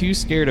 If you're too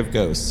scared of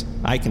ghosts,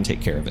 I can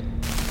take care of it.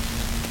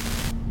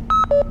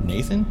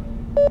 Nathan?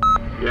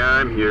 Yeah,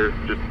 I'm here.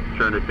 Just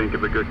trying to think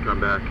of a good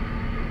comeback.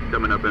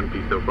 Coming up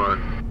empty so far.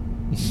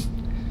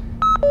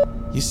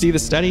 You see the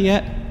study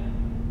yet?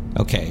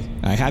 Okay,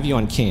 I have you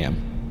on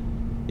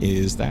cam.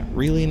 Is that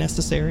really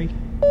necessary?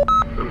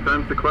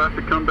 Sometimes the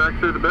classic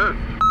comebacks are the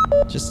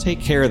best. Just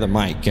take care of the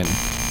mic and...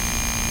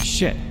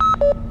 Shit.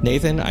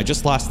 Nathan, I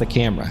just lost the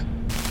camera.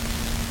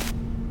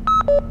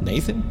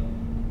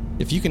 Nathan?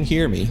 If you can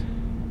hear me,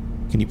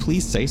 can you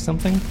please say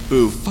something?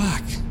 Boo.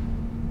 Fuck.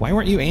 Why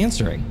weren't you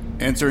answering?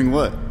 Answering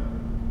what?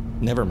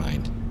 Never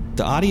mind.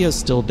 The audio's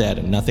still dead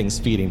and nothing's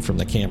feeding from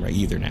the camera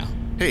either now.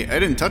 Hey, I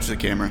didn't touch the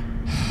camera.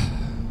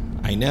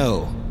 I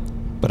know,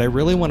 but I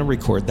really want to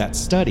record that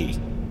study.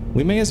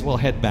 We may as well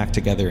head back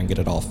together and get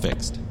it all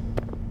fixed.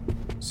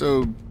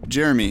 So,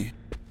 Jeremy,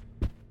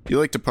 you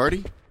like to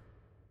party?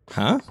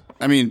 Huh?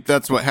 I mean,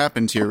 that's what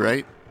happened here,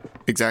 right?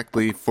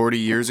 Exactly 40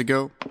 years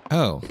ago?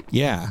 Oh,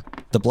 yeah.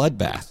 The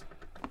bloodbath.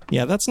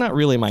 Yeah, that's not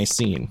really my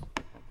scene.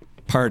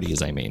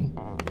 Parties, I mean.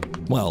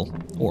 Well,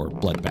 or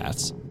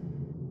bloodbaths.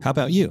 How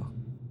about you?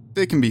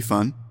 They can be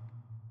fun.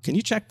 Can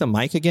you check the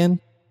mic again?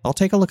 I'll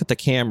take a look at the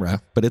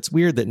camera, but it's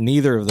weird that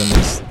neither of them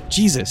is...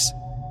 Jesus!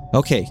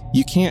 Okay,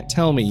 you can't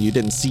tell me you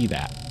didn't see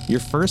that. Your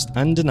first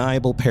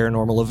undeniable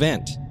paranormal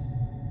event.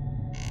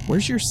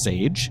 Where's your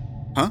sage?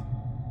 Huh?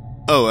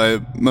 Oh,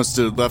 I must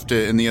have left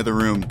it in the other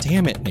room.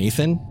 Damn it,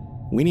 Nathan.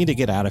 We need to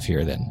get out of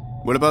here then.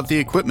 What about the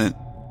equipment?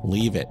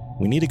 Leave it.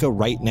 We need to go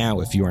right now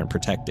if you aren't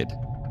protected.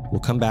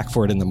 We'll come back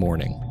for it in the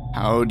morning.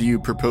 How do you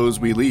propose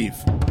we leave?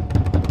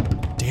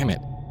 Damn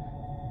it.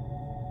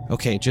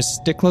 Okay, just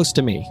stick close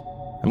to me.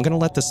 I'm gonna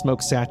let the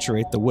smoke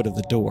saturate the wood of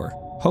the door.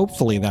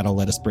 Hopefully that'll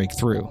let us break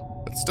through.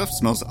 That stuff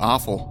smells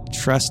awful.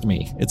 Trust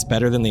me, it's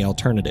better than the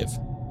alternative.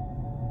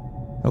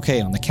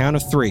 Okay, on the count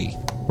of 3,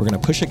 we're gonna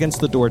push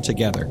against the door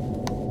together.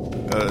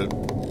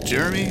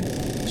 Jeremy?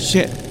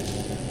 Shit.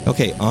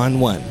 Okay, on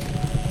 1.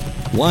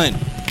 1.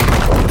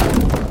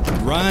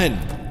 Run!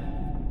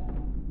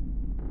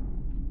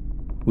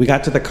 We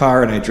got to the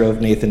car and I drove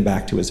Nathan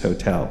back to his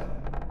hotel.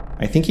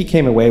 I think he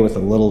came away with a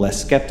little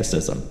less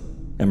skepticism.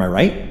 Am I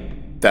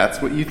right?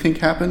 That's what you think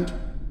happened?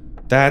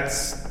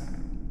 That's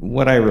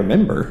what I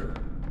remember.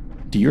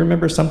 Do you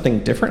remember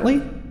something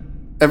differently?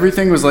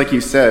 Everything was like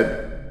you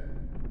said,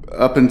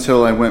 up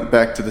until I went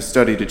back to the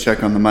study to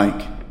check on the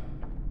mic.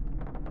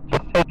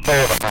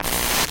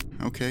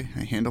 Okay, I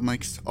handle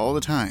mics all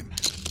the time.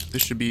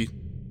 This should be...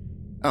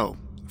 Oh,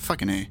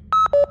 fucking A.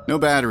 No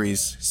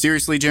batteries.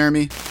 Seriously,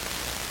 Jeremy?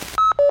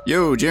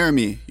 Yo,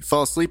 Jeremy, you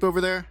fall asleep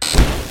over there?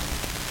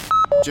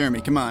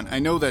 Jeremy, come on, I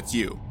know that's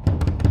you.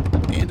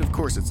 And of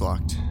course it's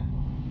locked.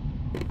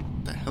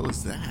 What the hell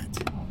is that?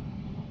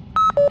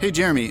 Hey,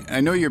 Jeremy,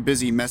 I know you're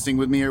busy messing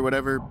with me or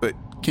whatever, but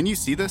can you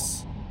see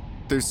this?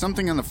 There's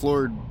something on the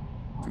floor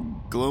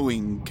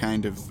glowing,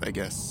 kind of, I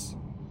guess.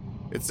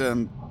 It's,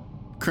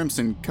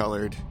 crimson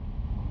colored.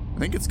 I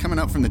think it's coming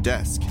up from the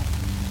desk.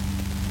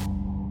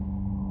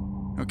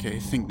 Okay,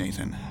 think,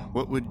 Nathan.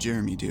 What would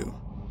Jeremy do?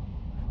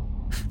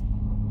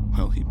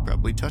 Well, he'd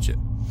probably touch it.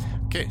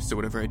 Okay, so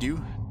whatever I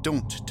do,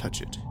 don't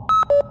touch it.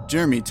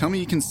 Jeremy, tell me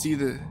you can see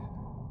the...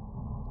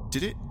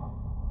 Did it?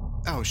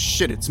 Oh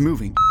shit, it's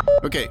moving.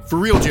 Okay, for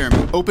real,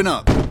 Jeremy, open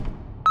up.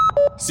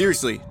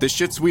 Seriously, this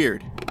shit's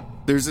weird.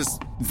 There's this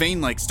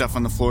vein-like stuff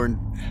on the floor and...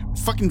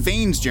 Fucking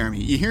veins,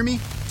 Jeremy, you hear me?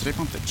 Did I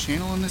bump the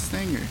channel on this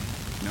thing, or...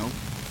 No?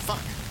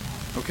 Fuck.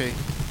 Okay.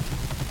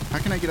 How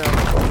can I get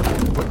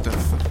out? What the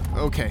fuck?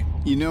 Okay,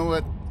 you know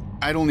what?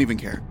 I don't even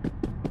care.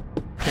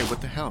 Okay,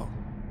 what the hell?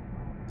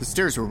 The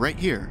stairs were right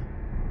here,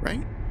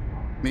 right?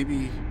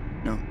 Maybe...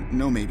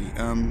 No, maybe.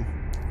 I'll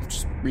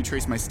just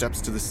retrace my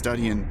steps to the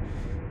study and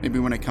maybe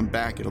when I come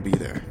back it'll be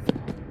there.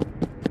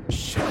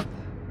 Shit.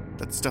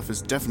 That stuff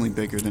is definitely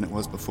bigger than it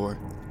was before.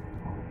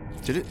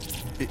 Did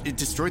it? It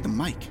destroyed the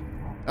mic.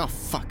 Oh,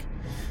 fuck.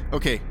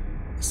 Okay.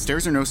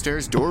 Stairs or no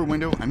stairs, door or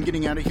window, I'm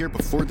getting out of here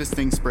before this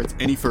thing spreads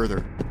any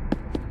further.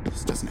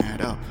 This doesn't add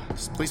up.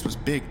 This place was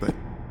big, but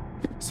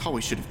this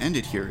hallway should have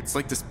ended here. It's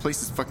like this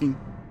place is fucking...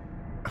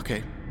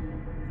 Okay.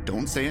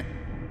 Don't say it.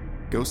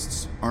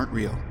 Ghosts aren't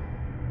real.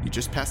 You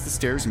just passed the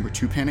stairs and were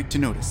too panicked to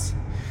notice.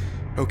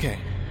 Okay,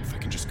 if I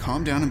can just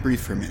calm down and breathe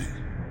for a minute.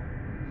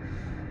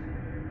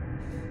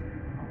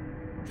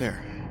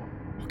 There.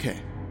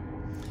 Okay.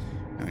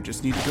 Now I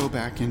just need to go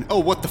back and... Oh,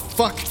 what the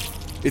fuck?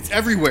 It's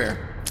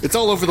everywhere! It's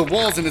all over the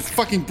walls and it's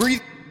fucking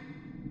breathing.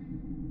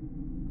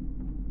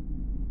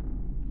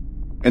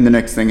 And the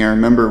next thing I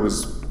remember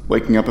was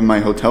waking up in my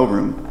hotel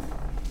room.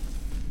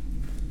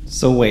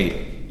 So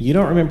wait, you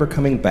don't remember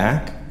coming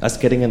back? Us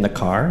getting in the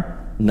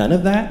car? None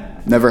of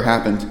that? Never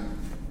happened.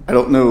 I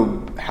don't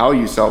know how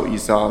you saw what you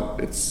saw.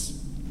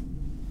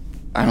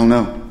 I don't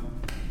know.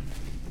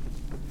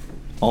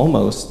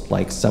 Almost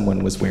like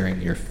someone was wearing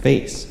your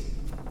face.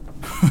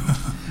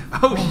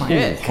 Oh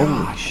shit.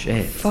 Holy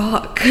shit.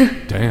 Fuck.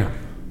 Damn.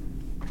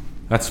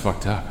 That's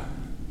fucked up.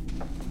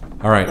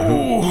 All right.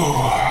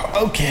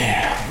 Ooh,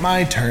 okay,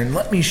 my turn.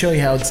 Let me show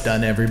you how it's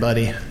done,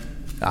 everybody.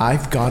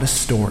 I've got a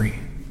story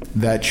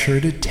that's sure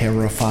to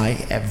terrify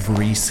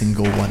every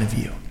single one of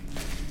you.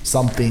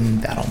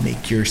 Something that'll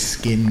make your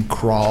skin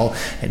crawl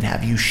and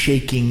have you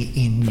shaking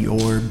in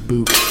your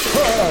boots.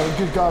 Oh,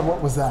 good God,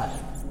 what was that?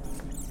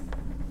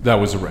 That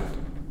was a rat.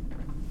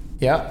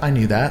 Yeah, I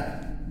knew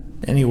that.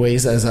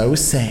 Anyways, as I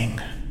was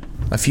saying,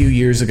 a few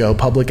years ago,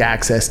 public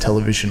access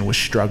television was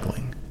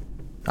struggling.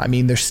 I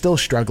mean, they're still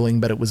struggling,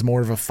 but it was more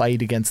of a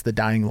fight against the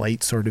dying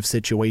light sort of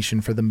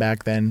situation for them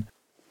back then.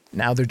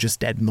 Now they're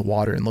just dead in the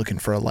water and looking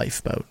for a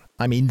lifeboat.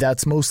 I mean,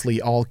 that's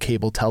mostly all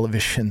cable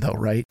television though,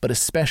 right? But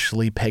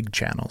especially PEG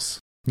channels.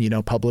 You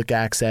know, public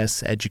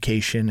access,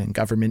 education, and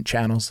government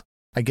channels.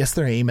 I guess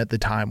their aim at the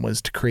time was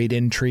to create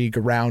intrigue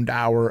around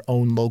our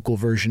own local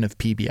version of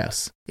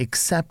PBS.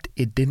 Except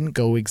it didn't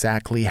go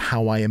exactly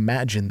how I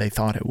imagined they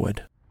thought it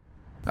would.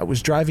 I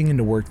was driving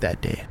into work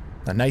that day.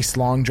 A nice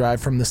long drive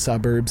from the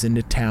suburbs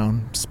into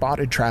town,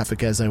 spotted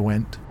traffic as I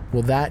went.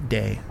 Well, that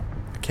day,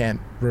 I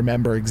can't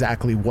remember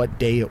exactly what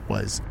day it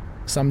was,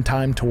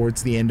 sometime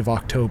towards the end of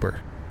October.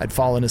 I'd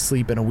fallen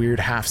asleep in a weird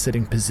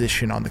half-sitting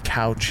position on the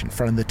couch in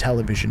front of the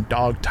television,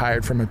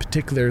 dog-tired from a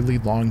particularly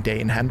long day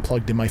and hadn't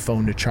plugged in my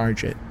phone to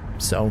charge it.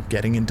 So,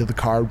 getting into the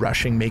car,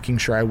 rushing, making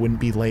sure I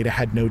wouldn't be late, I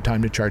had no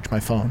time to charge my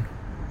phone.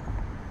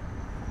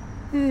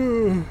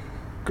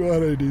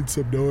 God, I need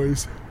some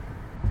noise.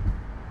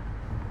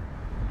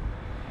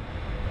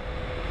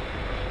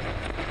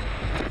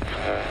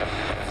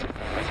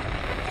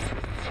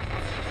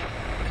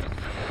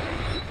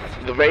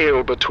 The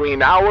veil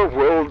between our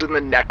world and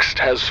the next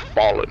has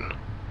fallen.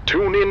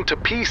 Tune in to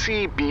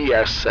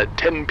PCBS at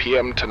 10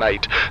 p.m.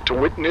 tonight to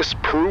witness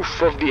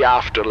proof of the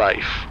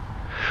afterlife.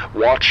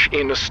 Watch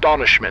in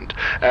astonishment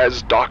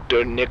as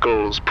Dr.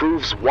 Nichols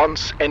proves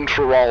once and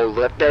for all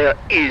that there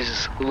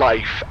is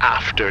life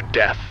after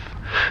death.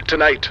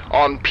 Tonight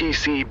on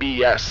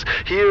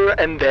PCBS, here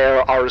and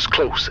there are as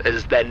close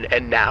as then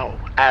and now,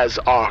 as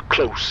are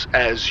close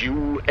as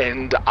you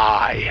and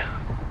I.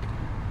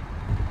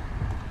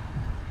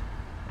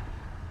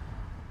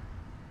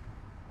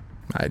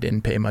 I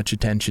didn't pay much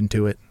attention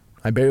to it.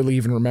 I barely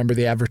even remember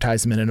the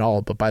advertisement at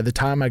all, but by the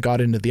time I got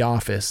into the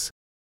office,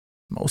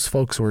 most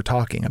folks were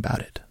talking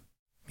about it,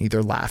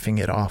 either laughing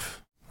it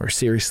off or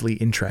seriously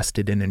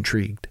interested and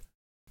intrigued.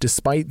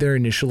 Despite their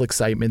initial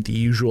excitement, the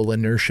usual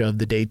inertia of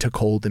the day took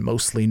hold and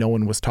mostly no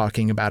one was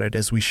talking about it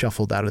as we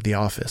shuffled out of the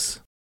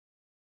office.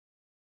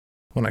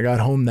 When I got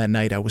home that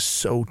night, I was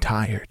so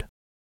tired.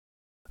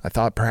 I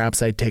thought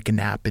perhaps I'd take a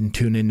nap and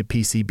tune into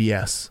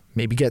PCBS,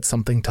 maybe get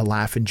something to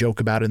laugh and joke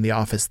about in the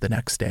office the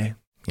next day.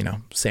 You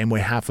know, same way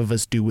half of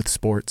us do with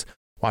sports.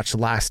 Watch the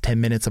last 10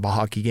 minutes of a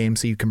hockey game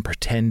so you can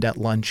pretend at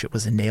lunch it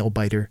was a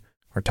nail-biter,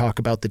 or talk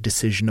about the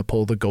decision to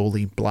pull the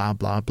goalie, blah,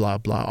 blah, blah,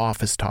 blah,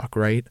 office talk,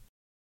 right?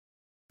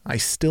 I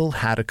still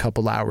had a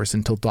couple hours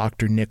until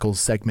Dr.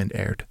 Nichols' segment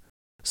aired,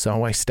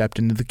 so I stepped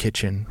into the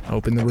kitchen,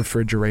 opened the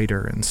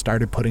refrigerator, and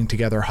started putting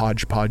together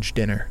hodgepodge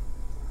dinner.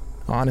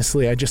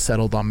 Honestly, I just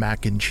settled on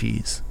mac and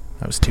cheese.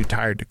 I was too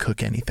tired to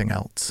cook anything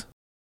else.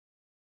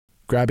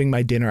 Grabbing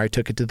my dinner, I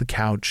took it to the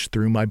couch,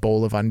 threw my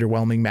bowl of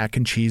underwhelming mac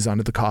and cheese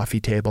onto the coffee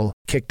table,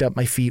 kicked up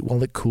my feet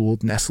while it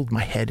cooled, nestled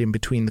my head in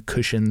between the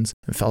cushions,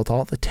 and felt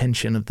all the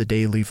tension of the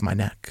day leave my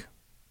neck,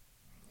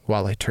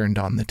 while I turned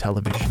on the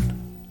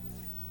television.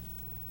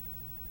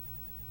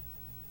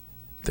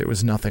 There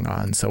was nothing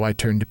on, so I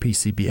turned to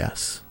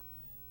PCBS.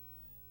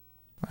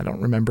 I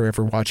don't remember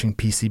ever watching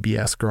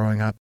PCBS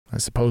growing up. I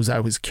suppose I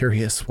was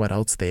curious what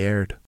else they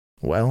aired.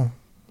 Well,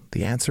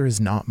 the answer is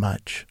not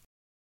much.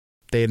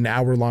 They had an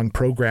hour-long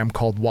program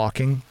called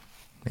Walking,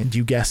 and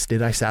you guessed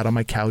it, I sat on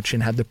my couch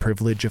and had the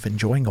privilege of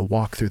enjoying a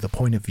walk through the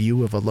point of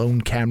view of a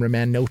lone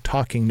cameraman, no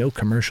talking, no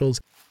commercials,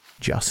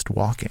 just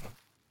walking.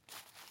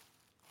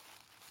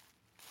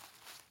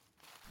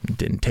 It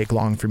didn't take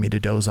long for me to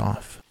doze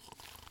off.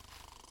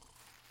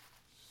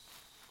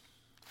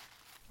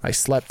 I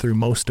slept through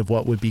most of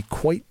what would be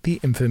quite the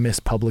infamous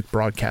public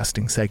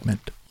broadcasting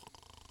segment.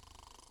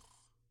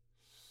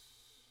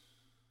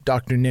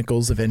 Dr.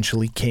 Nichols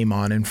eventually came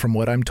on and, from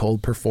what I'm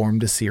told,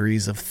 performed a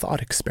series of thought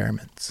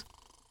experiments.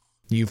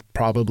 You've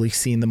probably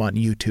seen them on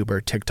YouTube or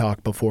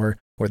TikTok before,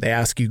 where they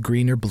ask you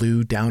green or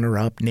blue, down or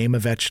up, name a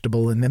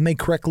vegetable, and then they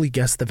correctly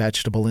guess the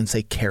vegetable and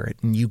say carrot,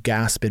 and you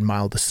gasp in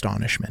mild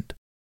astonishment.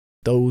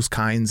 Those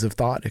kinds of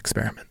thought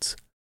experiments.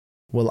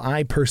 Well,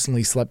 I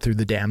personally slept through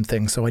the damn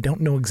thing, so I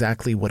don't know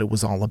exactly what it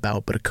was all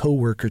about, but a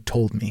coworker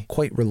told me,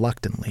 quite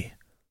reluctantly,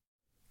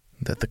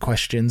 that the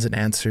questions and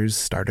answers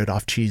started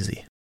off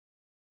cheesy,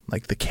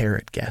 like the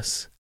carrot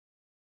guess.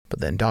 But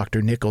then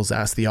Dr. Nichols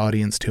asked the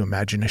audience to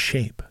imagine a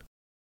shape,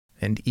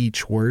 and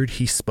each word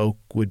he spoke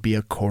would be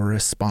a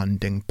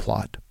corresponding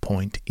plot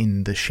point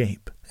in the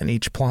shape, and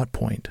each plot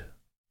point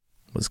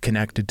was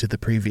connected to the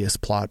previous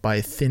plot by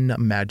a thin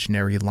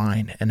imaginary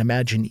line, and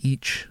imagine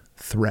each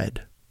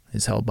thread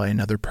is held by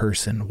another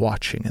person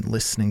watching and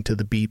listening to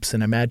the beeps,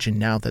 and imagine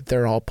now that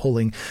they're all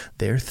pulling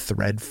their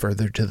thread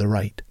further to the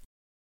right,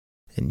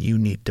 and you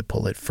need to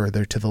pull it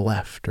further to the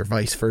left, or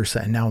vice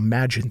versa, and now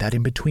imagine that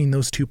in between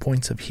those 2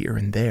 points of here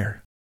and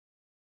there,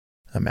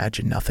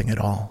 imagine nothing at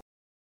all,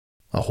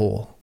 a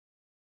hole,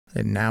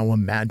 and now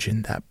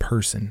imagine that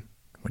person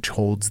which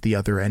holds the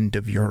other end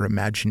of your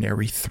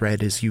imaginary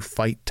thread as you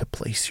fight to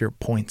place your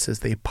points as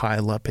they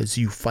pile up, as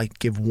you fight,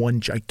 give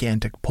one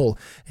gigantic pull,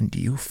 and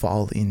you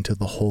fall into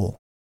the hole.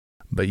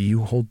 But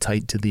you hold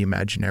tight to the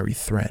imaginary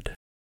thread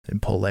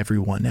and pull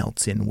everyone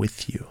else in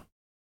with you.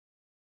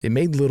 It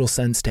made little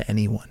sense to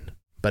anyone,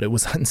 but it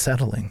was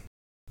unsettling.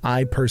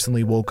 I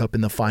personally woke up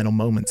in the final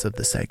moments of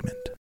the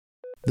segment.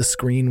 The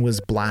screen was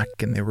black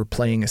and they were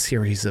playing a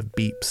series of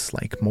beeps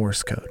like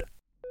Morse code.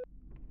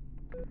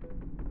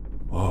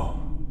 Whoa.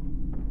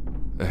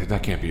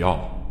 That can't be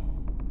all.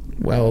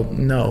 Well,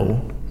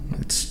 no.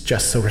 It's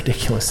just so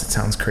ridiculous it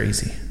sounds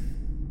crazy.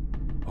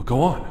 Well,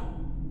 go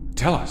on.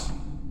 Tell us.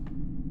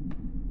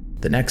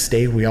 The next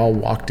day, we all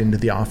walked into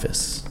the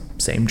office.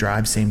 Same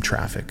drive, same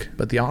traffic.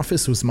 But the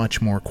office was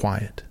much more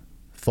quiet.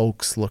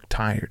 Folks looked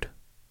tired.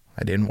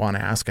 I didn't want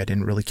to ask, I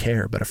didn't really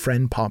care, but a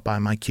friend popped by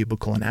my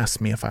cubicle and asked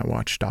me if I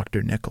watched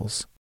Dr.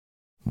 Nichols.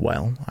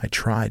 Well, I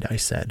tried, I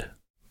said,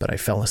 but I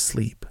fell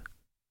asleep.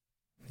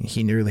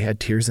 He nearly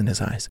had tears in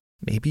his eyes.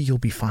 Maybe you'll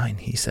be fine,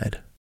 he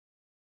said.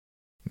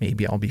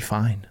 Maybe I'll be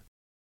fine.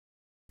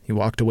 He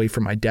walked away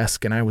from my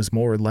desk and I was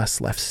more or less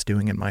left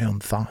stewing in my own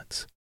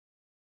thoughts.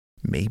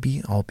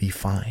 Maybe I'll be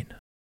fine.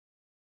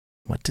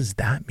 What does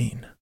that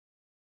mean?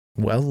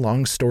 Well,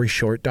 long story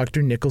short,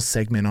 Dr. Nichols'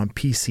 segment on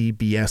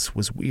PCBS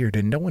was weird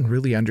and no one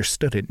really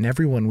understood it and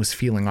everyone was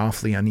feeling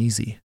awfully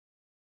uneasy.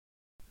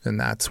 And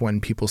that's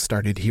when people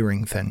started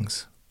hearing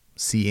things,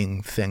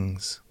 seeing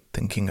things,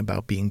 thinking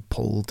about being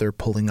pulled or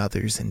pulling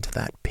others into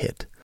that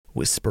pit,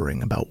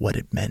 whispering about what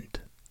it meant.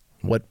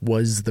 What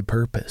was the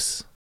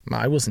purpose?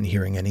 I wasn't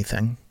hearing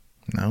anything.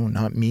 No,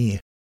 not me,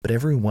 but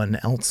everyone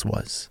else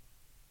was.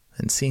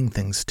 And seeing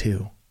things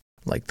too.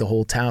 Like the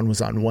whole town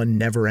was on one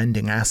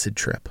never-ending acid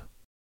trip.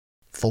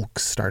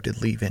 Folks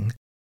started leaving,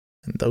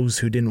 and those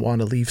who didn't want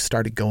to leave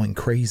started going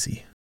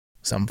crazy.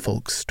 Some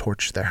folks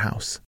torched their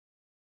house.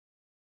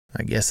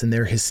 I guess in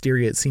their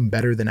hysteria it seemed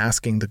better than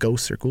asking the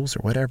ghosts or ghouls or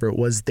whatever it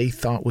was they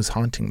thought was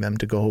haunting them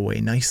to go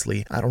away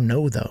nicely. I don't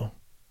know though,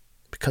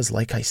 because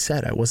like I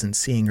said, I wasn't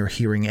seeing or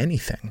hearing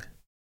anything.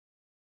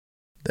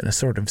 Then a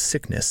sort of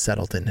sickness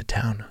settled into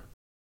town.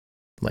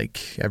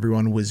 Like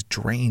everyone was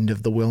drained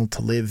of the will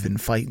to live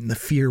and fight, and the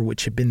fear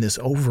which had been this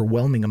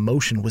overwhelming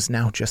emotion was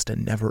now just a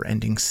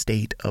never-ending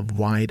state of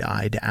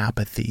wide-eyed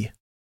apathy.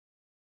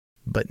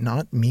 But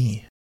not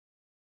me.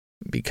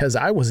 because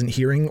I wasn't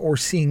hearing or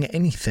seeing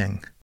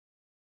anything.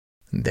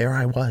 There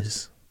I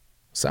was,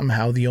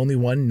 somehow the only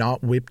one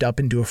not whipped up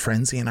into a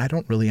frenzy, and I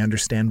don't really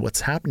understand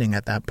what's happening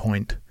at that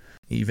point,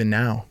 even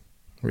now.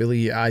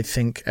 Really, I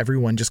think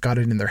everyone just got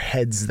it in their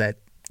heads that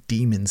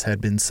demons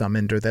had been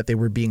summoned or that they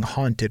were being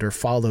haunted or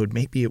followed.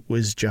 Maybe it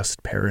was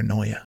just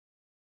paranoia.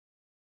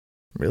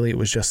 Really, it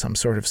was just some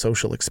sort of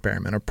social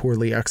experiment or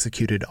poorly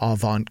executed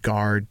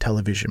avant-garde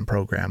television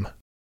program.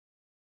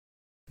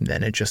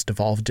 Then it just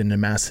evolved into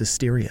mass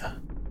hysteria.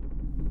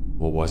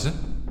 What was it?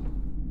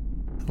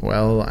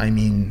 Well, I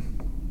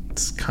mean,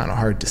 it's kind of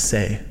hard to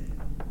say.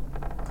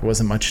 There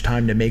wasn't much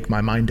time to make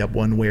my mind up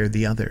one way or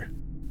the other.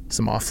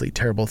 Some awfully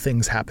terrible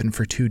things happened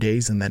for 2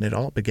 days, and then it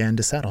all began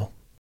to settle.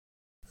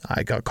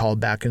 I got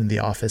called back into the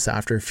office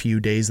after a few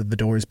days of the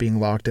doors being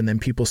locked, and then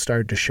people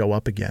started to show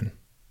up again.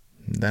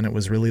 Then it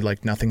was really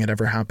like nothing had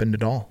ever happened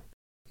at all.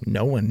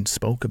 No one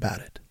spoke about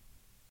it.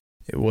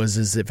 It was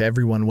as if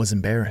everyone was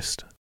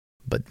embarrassed.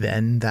 But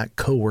then that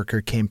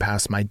coworker came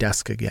past my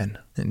desk again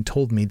and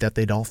told me that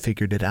they'd all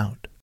figured it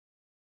out.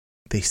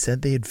 They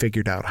said they had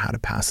figured out how to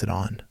pass it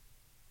on.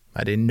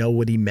 I didn't know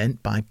what he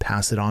meant by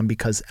pass it on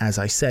because, as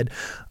I said,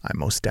 I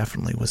most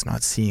definitely was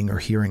not seeing or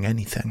hearing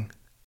anything.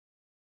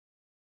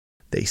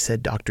 They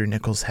said Dr.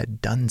 Nichols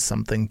had done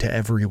something to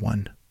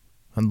everyone,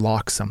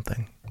 unlocked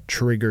something,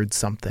 triggered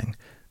something.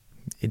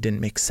 It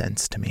didn't make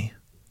sense to me,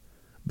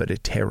 but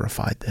it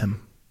terrified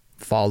them,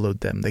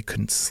 followed them. They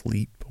couldn't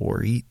sleep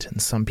or eat,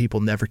 and some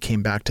people never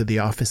came back to the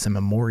office, and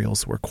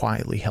memorials were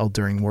quietly held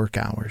during work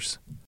hours.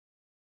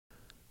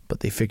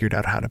 But they figured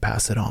out how to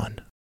pass it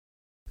on,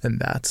 and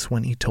that's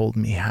when he told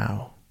me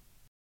how.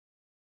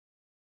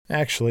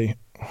 Actually,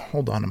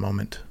 hold on a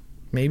moment.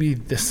 Maybe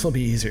this will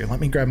be easier. Let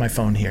me grab my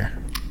phone here.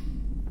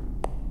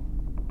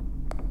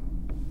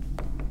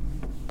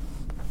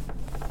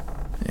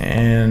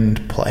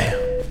 And play.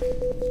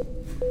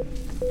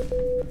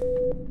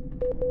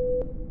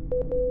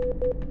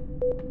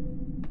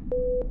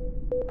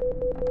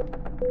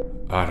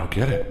 I don't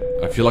get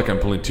it. I feel like I'm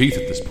pulling teeth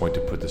at this point to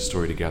put this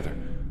story together.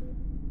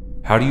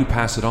 How do you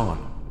pass it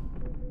on?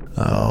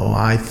 Oh,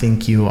 I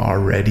think you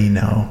already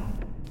know.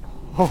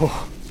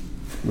 Oh.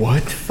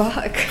 What?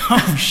 Fuck.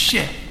 Oh,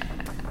 shit.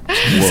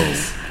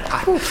 Jesus.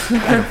 I don't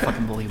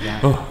fucking believe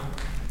that. Oh.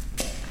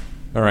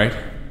 All right.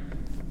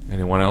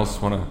 Anyone else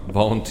want to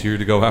volunteer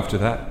to go after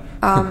that?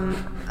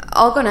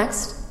 I'll go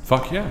next.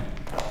 Fuck yeah.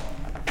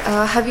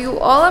 Have you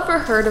all ever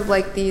heard of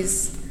like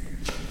these...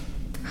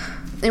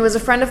 It was a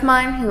friend of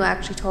mine who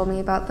actually told me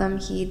about them.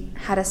 He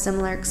had a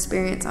similar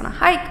experience on a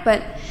hike,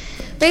 but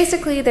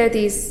basically they're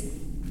these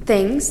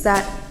things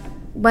that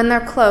when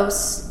they're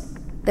close,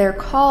 their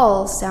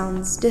call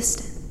sounds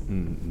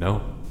distant.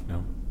 No.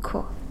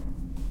 Cool.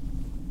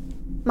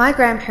 My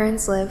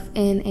grandparents live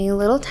in a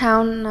little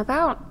town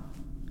about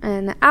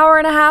an hour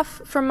and a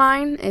half from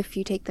mine if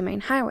you take the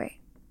main highway.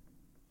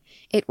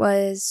 It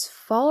was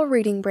fall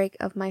reading break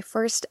of my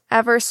first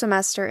ever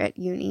semester at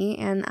uni,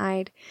 and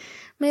I'd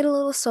made a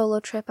little solo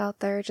trip out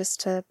there just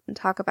to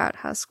talk about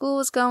how school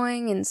was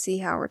going and see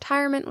how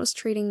retirement was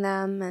treating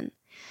them, and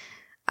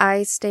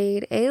I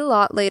stayed a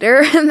lot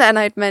later than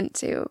I'd meant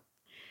to.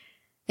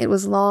 It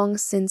was long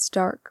since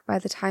dark by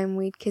the time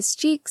we'd kissed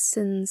cheeks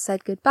and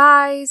said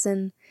goodbyes,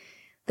 and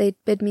they'd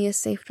bid me a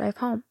safe drive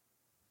home.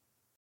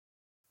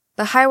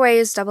 The highway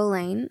is double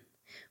lane,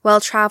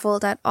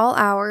 well-traveled at all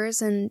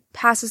hours, and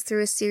passes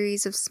through a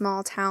series of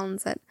small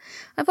towns that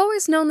I've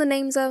always known the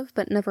names of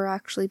but never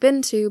actually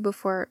been to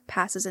before it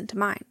passes into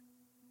mine.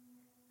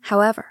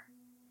 However,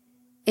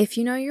 if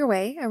you know your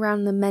way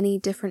around the many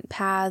different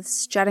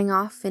paths jutting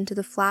off into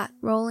the flat,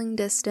 rolling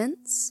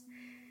distance,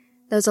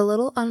 there's a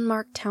little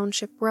unmarked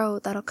township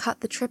road that'll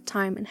cut the trip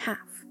time in half.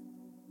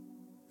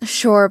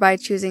 Sure, by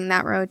choosing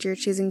that road, you're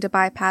choosing to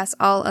bypass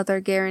all other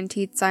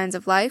guaranteed signs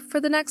of life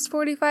for the next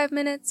 45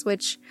 minutes,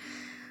 which,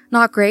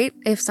 not great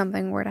if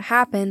something were to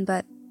happen,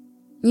 but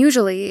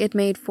usually it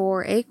made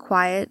for a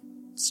quiet,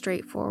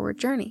 straightforward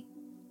journey.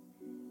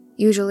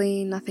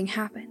 Usually nothing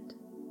happened.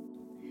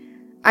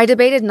 I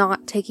debated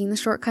not taking the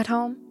shortcut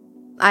home.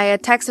 I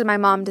had texted my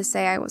mom to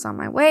say I was on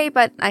my way,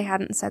 but I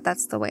hadn't said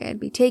that's the way I'd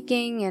be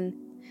taking, and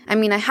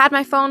I had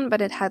my phone,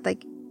 but it had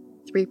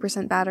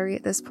 3% battery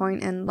at this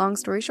point, and long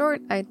story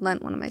short, I'd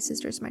lent one of my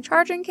sisters my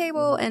charging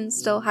cable and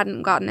still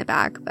hadn't gotten it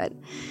back, but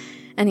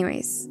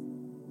anyways,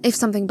 if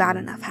something bad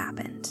enough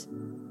happened,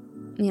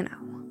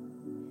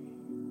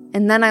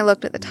 And then I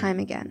looked at the time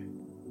again,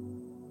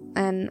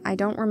 and I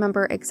don't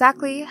remember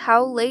exactly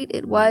how late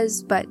it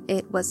was, but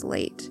it was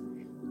late.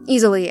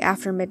 Easily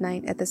after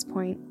midnight at this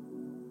point.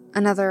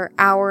 Another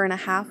hour and a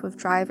half of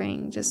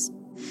driving just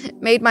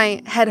made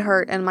my head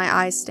hurt and my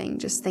eyes sting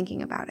just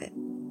thinking about it.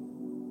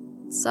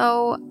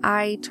 So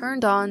I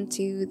turned on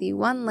to the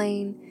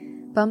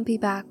one-lane, bumpy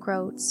back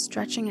road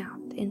stretching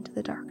out into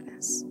the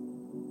darkness.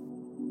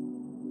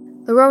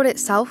 The road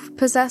itself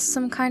possessed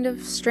some kind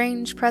of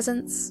strange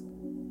presence.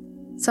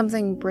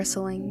 Something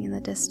bristling in the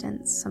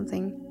distance,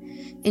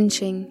 something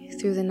inching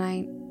through the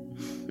night.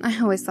 I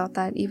always thought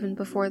that even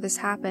before this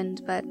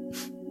happened, but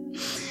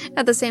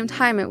At the same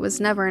time, it was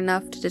never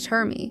enough to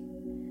deter me.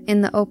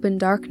 In the open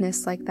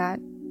darkness like that,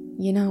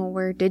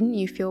 where didn't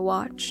you feel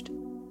watched?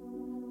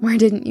 Where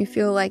didn't you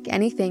feel like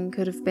anything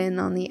could have been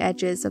on the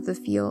edges of the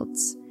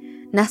fields,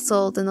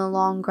 nestled in the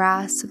long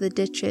grass of the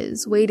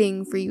ditches,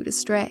 waiting for you to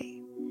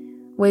stray,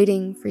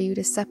 waiting for you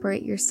to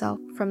separate yourself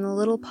from the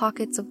little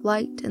pockets of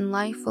light and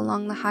life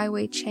along the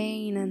highway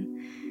chain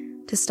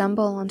and to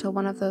stumble onto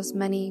one of those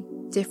many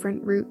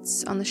different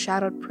routes on the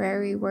shadowed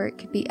prairie where it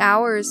could be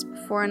hours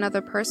before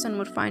another person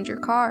would find your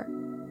car.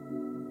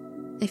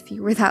 If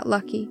you were that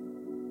lucky.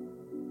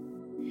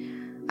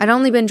 I'd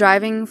only been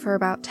driving for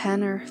about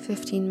 10 or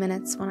 15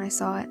 minutes when I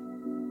saw it.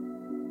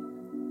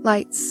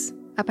 Lights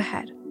up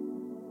ahead.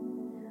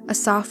 A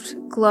soft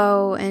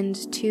glow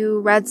and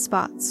 2 red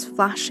spots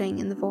flashing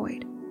in the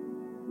void.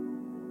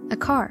 A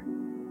car.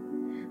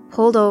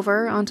 Pulled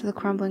over onto the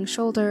crumbling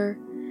shoulder,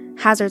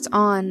 hazards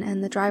on,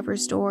 and the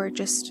driver's door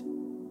just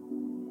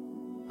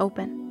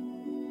open.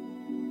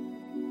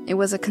 It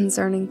was a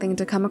concerning thing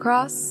to come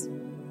across.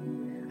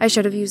 I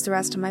should have used the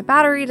rest of my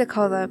battery to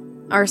call the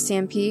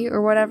RCMP or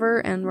whatever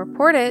and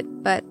report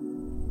it, but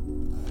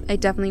I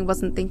definitely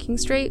wasn't thinking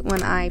straight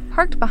when I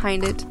parked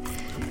behind it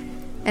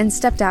and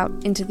stepped out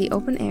into the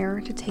open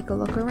air to take a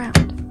look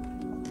around.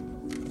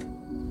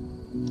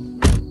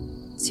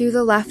 To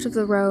the left of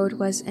the road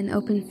was an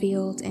open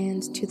field,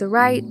 and to the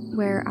right,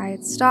 where I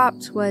had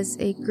stopped, was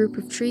a group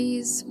of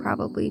trees,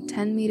 probably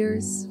 10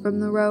 meters from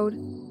the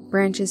road,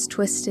 branches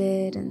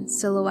twisted and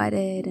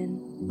silhouetted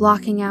and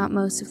blocking out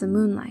most of the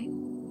moonlight.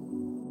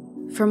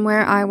 From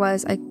where I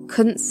was, I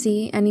couldn't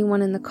see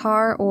anyone in the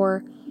car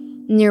or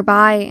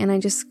nearby, and I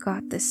just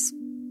got this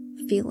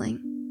feeling.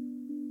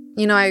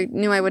 I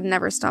knew I would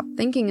never stop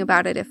thinking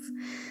about it if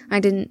I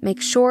didn't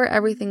make sure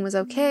everything was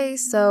okay,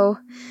 so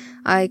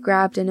I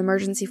grabbed an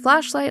emergency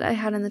flashlight I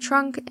had in the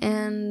trunk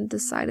and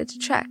decided to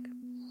check.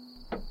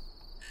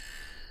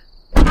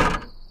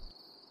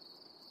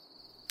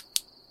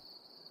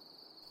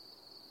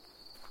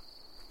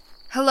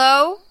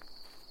 Hello?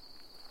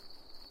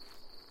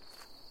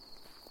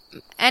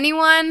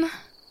 Anyone?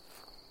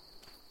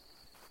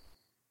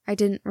 I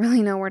didn't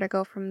really know where to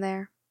go from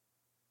there.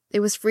 It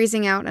was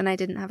freezing out and I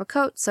didn't have a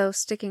coat, so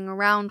sticking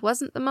around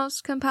wasn't the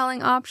most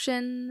compelling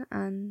option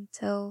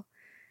until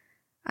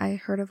I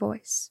heard a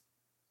voice.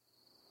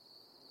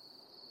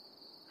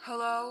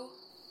 Hello?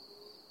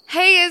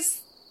 Hey,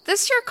 is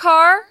this your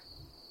car?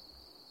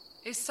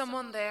 Is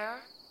someone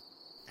there?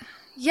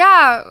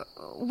 Yeah,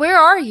 where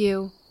are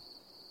you?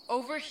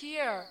 Over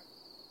here.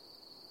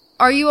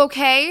 Are you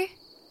okay?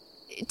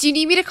 Do you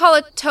need me to call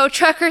a tow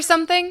truck or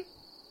something?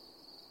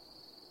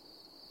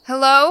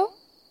 Hello?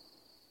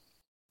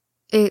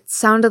 It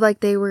sounded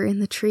like they were in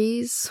the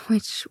trees,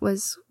 which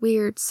was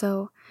weird,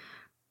 so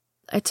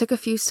I took a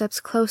few steps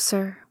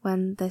closer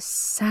when the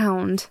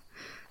sound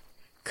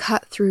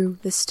cut through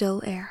the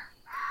still air.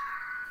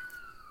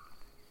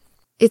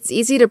 It's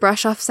easy to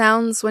brush off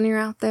sounds when you're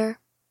out there.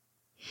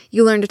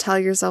 You learn to tell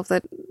yourself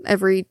that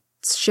every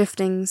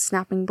shifting,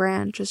 snapping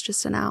branch is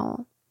just an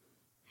owl.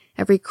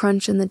 Every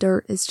crunch in the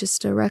dirt is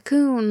just a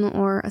raccoon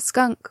or a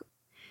skunk.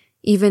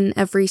 Even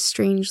every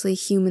strangely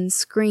human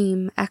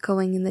scream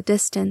echoing in the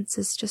distance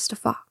is just a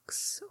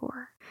fox,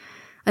 or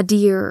a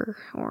deer,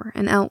 or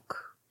an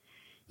elk.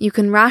 You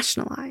can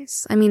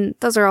rationalize.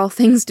 Those are all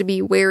things to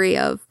be wary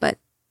of, but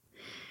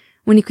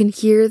when you can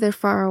hear they're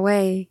far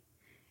away...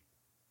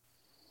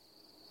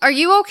 Are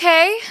you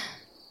okay?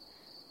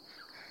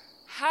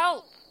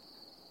 Help!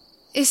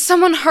 Is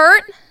someone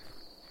hurt?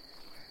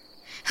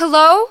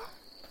 Hello?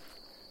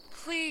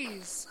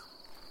 Please.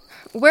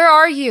 Where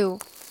are you?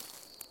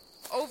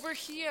 Over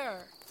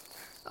here.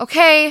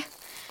 Okay,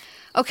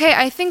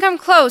 I think I'm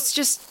close.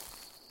 Just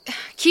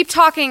keep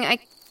talking. I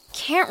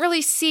can't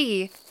really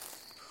see.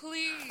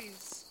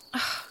 Please.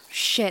 Oh,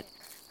 shit.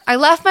 I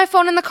left my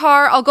phone in the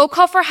car. I'll go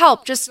call for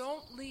help. Just...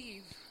 Don't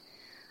leave.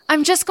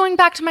 I'm just going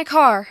back to my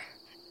car.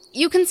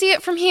 You can see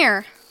it from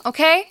here,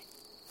 okay?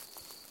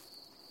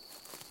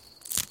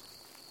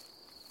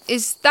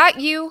 Is that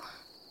you?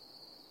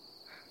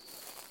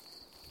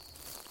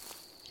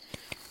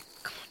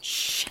 Come on,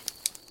 shit.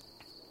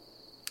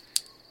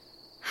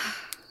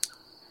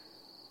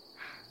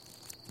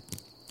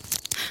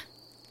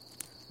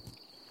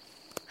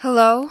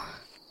 Hello?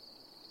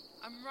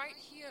 I'm right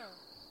here.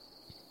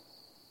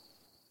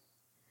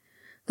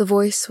 The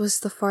voice was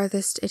the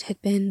farthest it had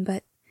been,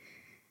 but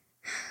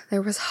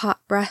there was hot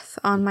breath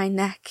on my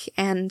neck,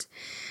 and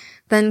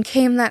then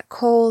came that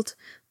cold,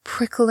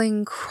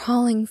 prickling,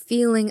 crawling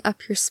feeling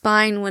up your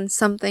spine when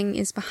something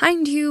is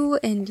behind you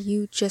and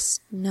you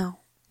just know.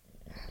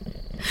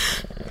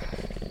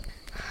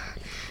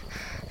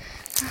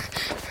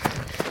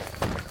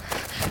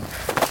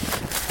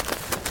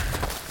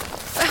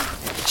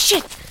 Oh,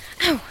 shit!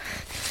 Ow!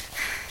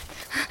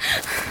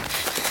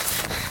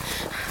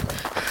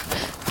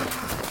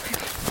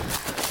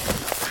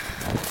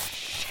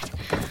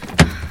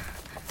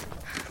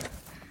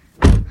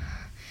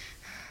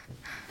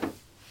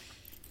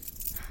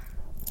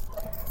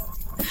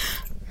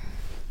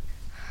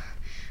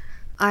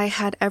 I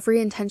had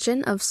every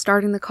intention of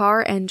starting the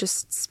car and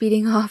just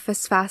speeding off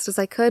as fast as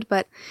I could,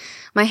 but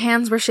my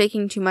hands were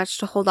shaking too much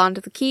to hold on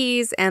to the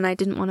keys, and I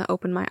didn't want to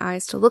open my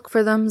eyes to look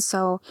for them,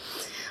 so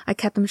I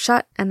kept them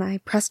shut, and I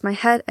pressed my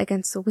head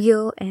against the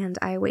wheel, and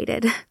I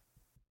waited.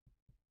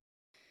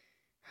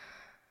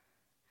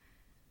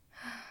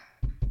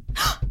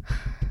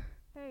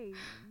 Hey,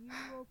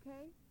 you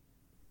okay?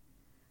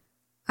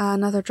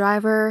 Another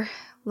driver,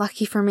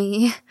 lucky for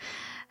me,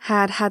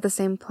 had the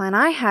same plan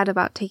I had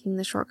about taking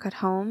the shortcut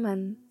home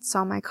and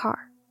saw my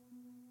car.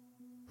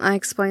 I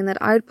explained that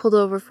I'd pulled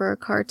over for a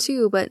car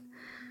too, but,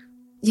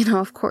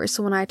 of course,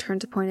 when I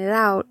turned to point it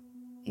out,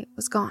 it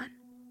was gone.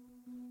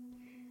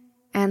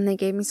 And they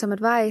gave me some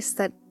advice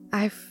that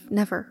I've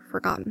never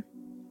forgotten.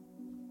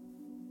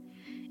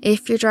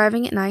 If you're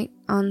driving at night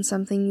on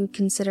something you'd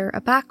consider a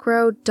back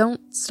road,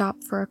 don't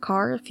stop for a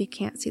car if you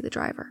can't see the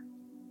driver.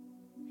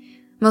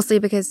 Mostly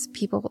because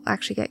people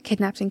actually get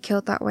kidnapped and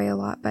killed that way a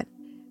lot, but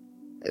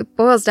it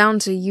boils down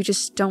to you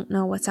just don't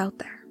know what's out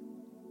there.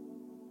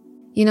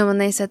 When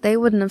they said they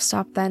wouldn't have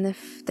stopped then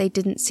if they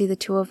didn't see the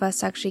two of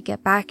us actually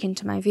get back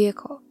into my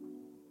vehicle.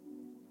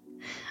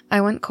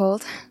 I went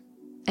cold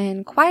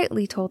and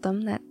quietly told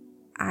them that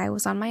I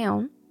was on my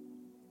own,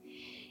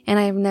 and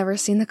I have never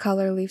seen the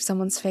color leave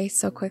someone's face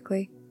so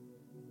quickly.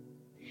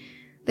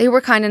 They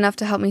were kind enough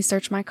to help me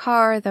search my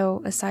car,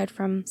 though aside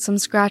from some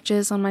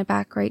scratches on my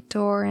back right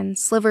door and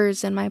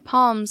slivers in my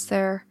palms,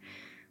 there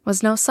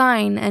was no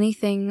sign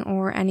anything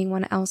or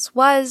anyone else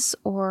was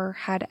or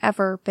had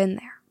ever been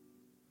there.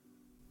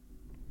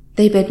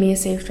 They bid me a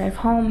safe drive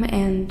home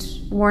and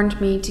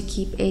warned me to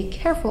keep a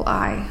careful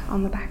eye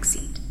on the back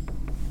seat.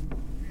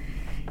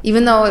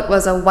 Even though it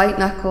was a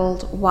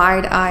white-knuckled,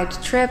 wide-eyed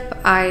trip,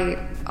 I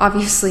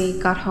obviously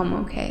got home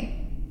okay.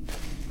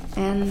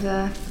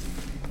 And,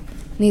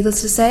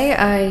 needless to say,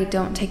 I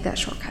don't take that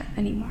shortcut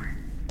anymore.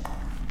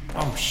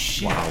 Oh,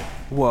 shit. Wow.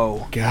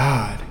 Whoa.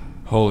 God.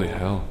 Holy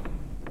hell.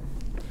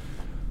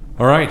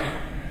 All right,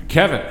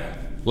 Kevin,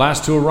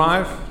 last to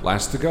arrive,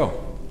 last to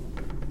go.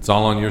 It's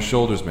all on your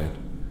shoulders, man.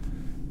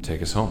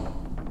 Take us home.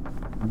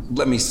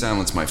 Let me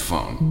silence my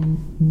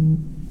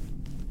phone.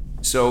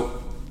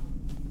 So,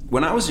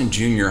 when I was in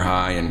junior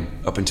high and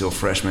up until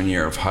freshman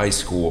year of high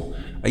school,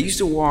 I used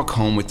to walk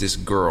home with this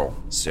girl,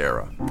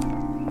 Sarah.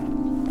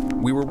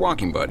 We were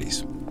walking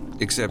buddies,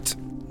 except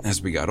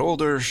as we got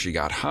older, she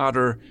got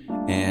hotter,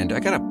 and I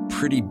got a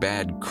pretty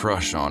bad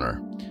crush on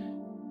her.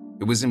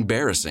 It was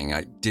embarrassing.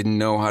 I didn't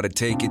know how to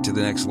take it to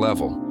the next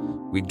level.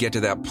 We'd get to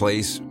that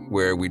place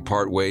where we'd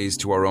part ways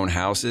to our own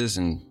houses,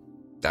 and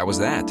that was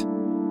that.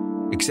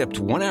 Except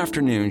one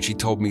afternoon, she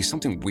told me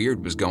something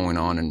weird was going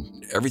on,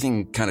 and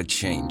everything kind of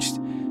changed.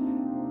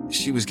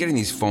 She was getting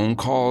these phone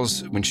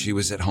calls when she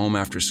was at home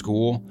after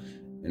school,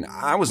 and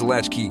I was a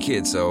latchkey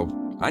kid, so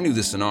I knew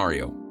the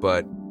scenario.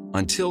 But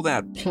until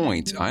that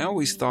point, I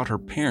always thought her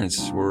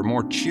parents were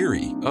more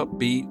cheery,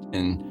 upbeat,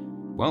 and,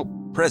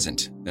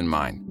 present than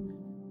mine.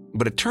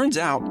 But it turns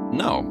out,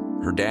 no.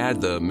 Her dad,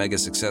 the mega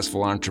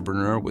successful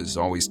entrepreneur, was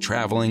always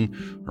traveling.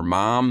 Her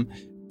mom,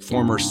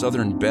 former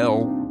Southern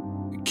belle,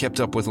 kept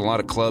up with a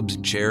lot of clubs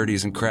and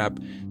charities and crap.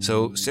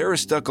 So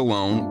Sarah's stuck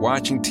alone,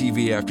 watching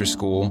TV after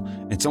school,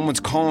 and someone's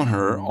calling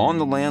her on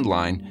the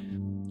landline.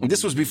 And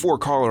this was before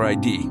caller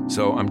ID,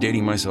 so I'm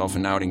dating myself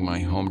and outing my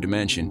home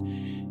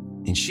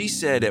dimension. And she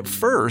said at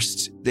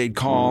first they'd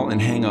call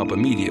and hang up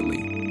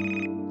immediately.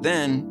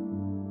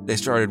 Then they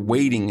started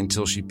waiting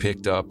until she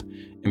picked up,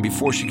 and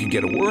before she could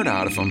get a word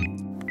out of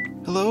them,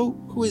 "Hello?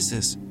 Who is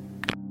this?"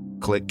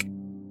 Click.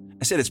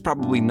 I said it's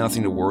probably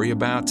nothing to worry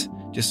about,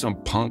 just some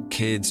punk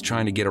kids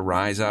trying to get a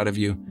rise out of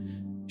you.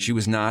 She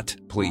was not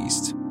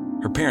pleased.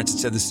 Her parents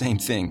had said the same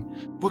thing.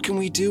 "What can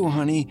we do,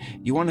 honey?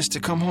 You want us to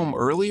come home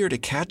earlier to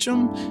catch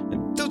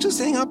them? They'll just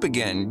hang up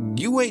again.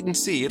 You wait and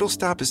see. It'll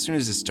stop as soon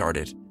as it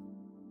started."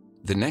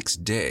 The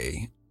next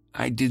day,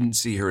 I didn't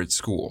see her at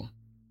school.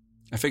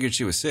 I figured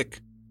she was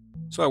sick,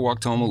 so I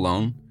walked home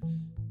alone.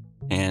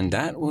 And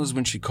that was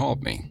when she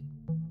called me.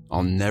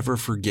 I'll never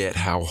forget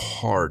how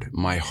hard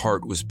my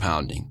heart was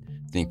pounding,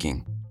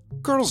 thinking,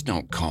 girls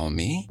don't call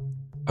me.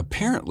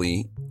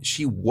 Apparently,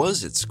 she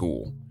was at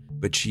school,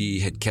 but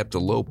she had kept a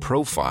low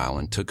profile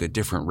and took a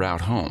different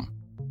route home.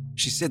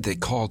 She said they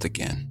called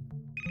again.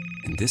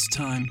 And this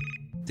time,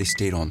 they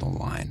stayed on the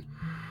line,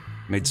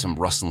 made some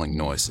rustling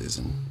noises,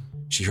 and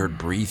she heard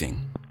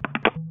breathing.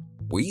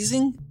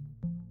 Wheezing?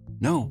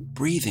 No,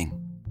 breathing.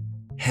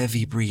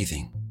 Heavy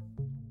breathing.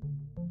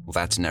 Well,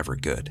 that's never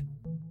good.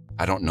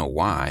 I don't know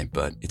why,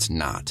 but it's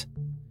not.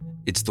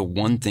 It's the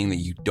one thing that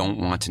you don't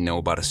want to know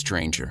about a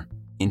stranger,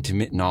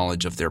 intimate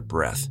knowledge of their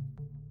breath.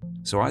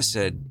 So I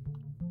said,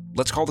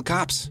 "Let's call the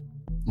cops."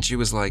 And she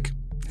was like,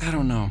 "I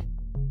don't know.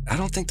 I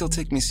don't think they'll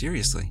take me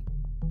seriously.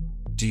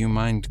 Do you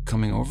mind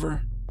coming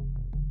over?"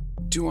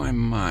 Do I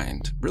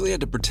mind? Really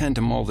had to pretend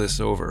to mull this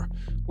over.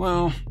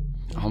 Well,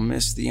 I'll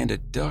miss the end of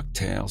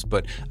DuckTales,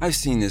 but I've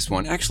seen this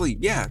one. Actually,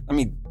 yeah,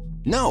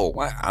 no,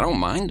 I don't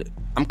mind.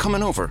 I'm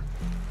coming over.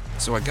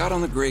 So I got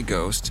on the Grey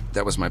Ghost.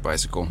 That was my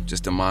bicycle,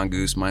 just a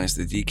mongoose minus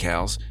the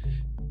decals.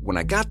 When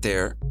I got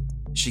there,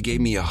 She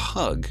gave me a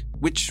hug,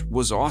 which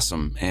was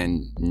awesome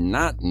and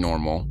not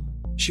normal.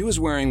 She was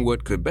wearing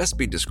what could best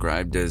be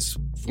described as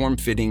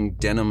form-fitting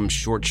denim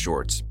short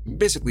shorts,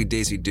 basically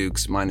Daisy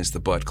Dukes minus the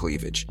butt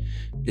cleavage.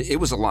 It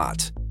was a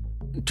lot.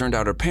 It turned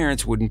out her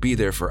parents wouldn't be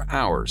there for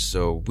hours,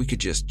 so we could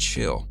just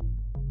chill.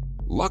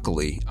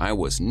 Luckily, I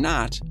was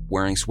not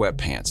wearing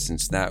sweatpants,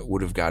 since that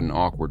would have gotten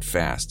awkward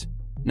fast.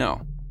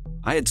 No,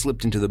 I had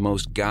slipped into the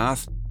most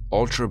goth,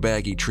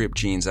 ultra-baggy trip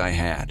jeans I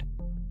had.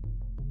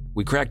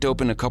 We cracked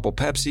open a couple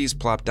Pepsis,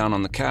 plopped down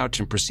on the couch,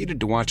 and proceeded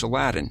to watch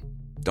Aladdin.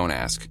 Don't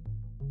ask.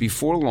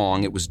 Before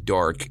long, it was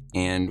dark,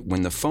 and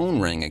when the phone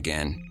rang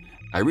again,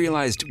 I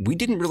realized we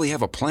didn't really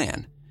have a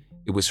plan.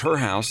 It was her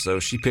house, so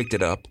she picked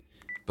it up,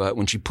 but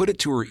when she put it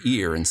to her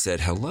ear and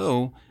said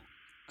hello,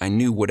 I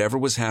knew whatever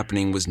was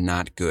happening was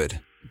not good,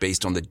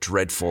 based on the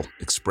dreadful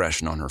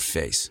expression on her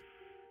face.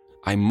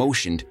 I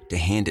motioned to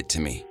hand it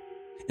to me,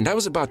 and I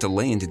was about to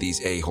lay into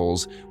these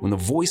a-holes when the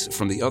voice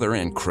from the other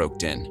end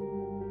croaked in.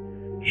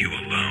 You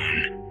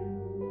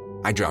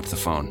alone? I dropped the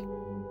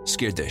phone.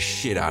 Scared the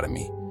shit out of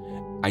me.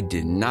 I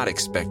did not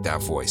expect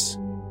that voice.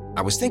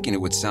 I was thinking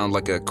it would sound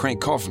like a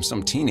crank call from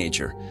some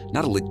teenager,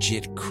 not a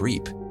legit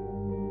creep.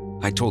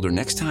 I told her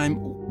next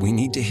time we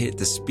need to hit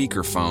the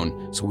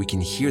speakerphone so we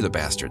can hear the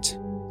bastards.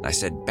 I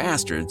said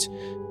bastards,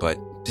 but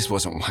this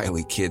wasn't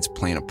wily kids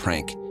playing a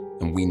prank,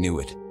 and we knew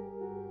it.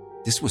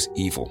 This was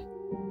evil.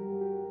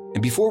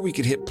 And before we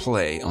could hit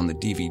play on the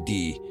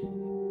DVD,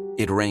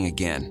 it rang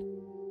again.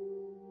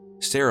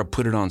 Sarah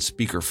put it on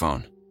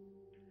speakerphone.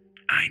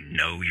 I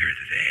know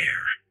you're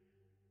there,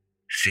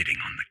 sitting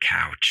on the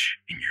couch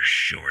in your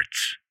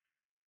shorts,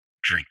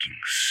 drinking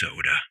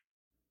soda.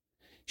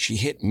 She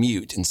hit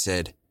mute and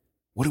said,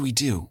 "What do we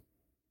do?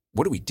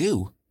 What do we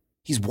do?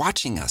 He's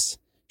watching us."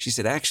 She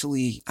said,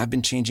 "Actually, I've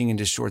been changing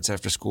into shorts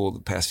after school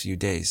the past few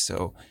days,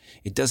 so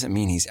it doesn't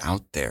mean he's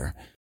out there."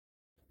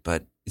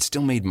 But it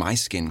still made my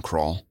skin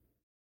crawl.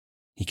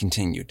 He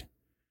continued.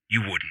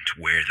 You wouldn't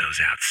wear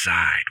those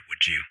outside,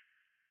 would you?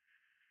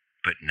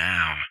 But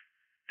now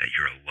that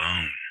you're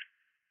alone,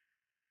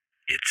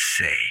 it's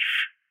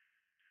safe.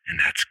 And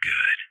that's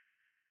good.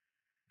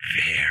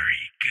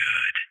 Very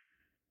good.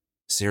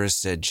 Sarah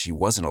said she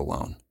wasn't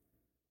alone.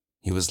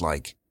 He was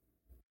like,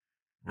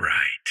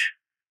 right.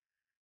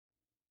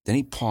 Then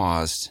he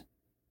paused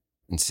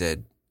and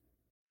said,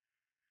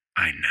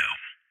 I know.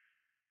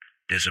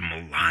 There's a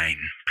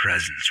malign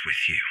presence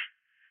with you.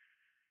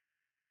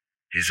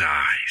 His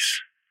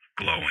eyes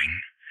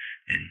glowing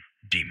and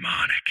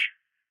demonic.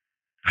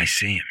 I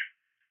see him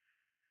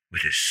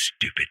with his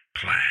stupid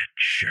plaid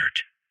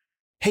shirt.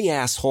 Hey,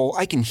 asshole,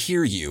 I can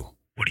hear you.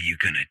 What are you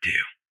gonna do?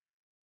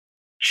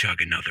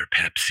 Chug another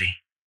Pepsi?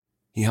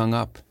 He hung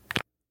up.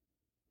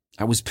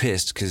 I was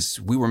pissed because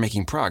we were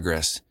making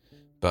progress,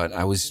 but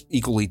I was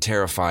equally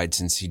terrified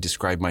since he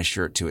described my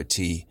shirt to a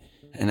T.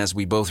 And as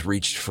we both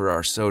reached for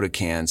our soda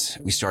cans,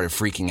 we started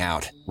freaking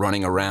out,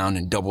 running around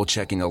and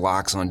double-checking the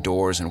locks on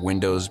doors and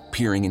windows,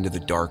 peering into the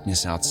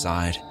darkness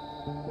outside,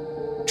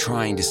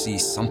 trying to see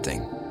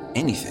something,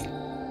 anything.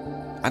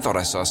 I thought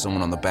I saw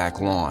someone on the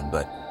back lawn,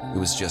 but it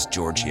was just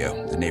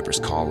Giorgio, the neighbor's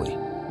collie.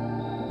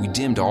 We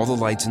dimmed all the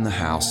lights in the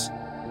house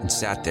and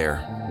sat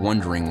there,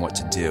 wondering what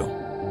to do.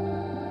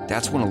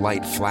 That's when a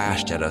light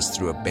flashed at us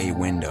through a bay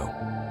window.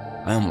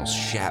 I almost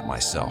shat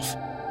myself.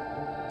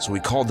 So we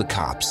called the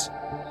cops,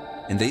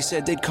 and they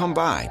said they'd come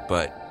by,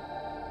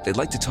 but they'd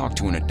like to talk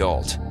to an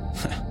adult.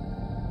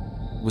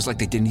 It was like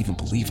they didn't even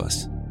believe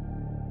us.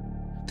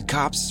 The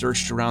cops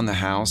searched around the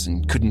house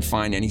and couldn't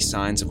find any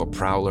signs of a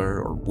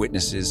prowler or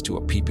witnesses to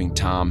a peeping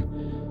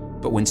Tom.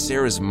 But when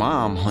Sarah's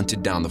mom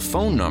hunted down the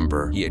phone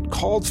number he had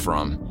called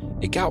from,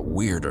 it got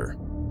weirder.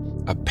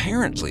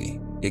 Apparently,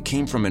 it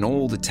came from an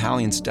old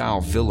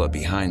Italian-style villa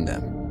behind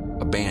them,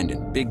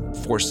 abandoned, big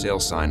for sale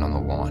sign on the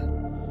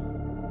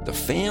lawn. The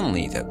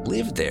family that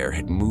lived there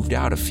had moved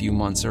out a few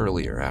months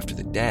earlier after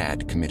the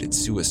dad committed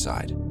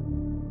suicide.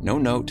 No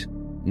note,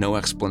 no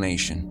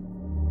explanation.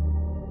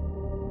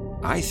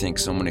 I think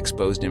someone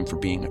exposed him for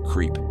being a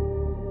creep,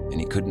 and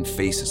he couldn't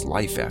face his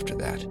life after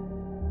that.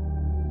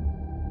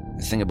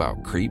 The thing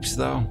about creeps,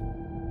 though,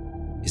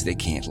 is they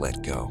can't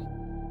let go.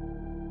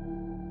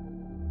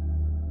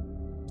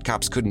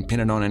 Cops couldn't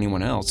pin it on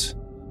anyone else.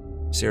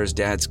 Sarah's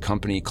dad's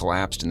company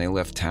collapsed and they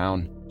left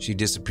town. She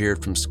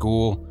disappeared from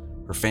school.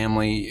 Her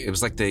family, it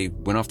was like they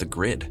went off the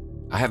grid.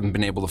 I haven't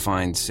been able to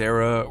find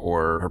Sarah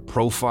or her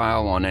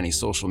profile on any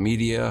social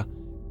media.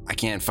 I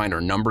can't find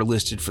her number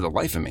listed for the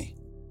life of me.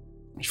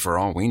 For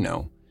all we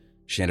know,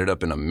 she ended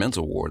up in a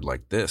mental ward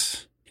like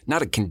this.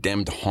 Not a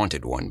condemned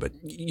haunted one, but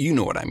you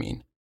know what I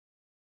mean.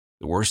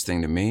 The worst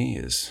thing to me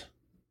is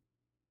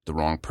the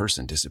wrong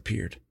person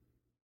disappeared.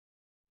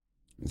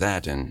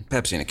 That and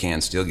Pepsi in a can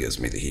still gives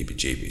me the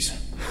heebie-jeebies.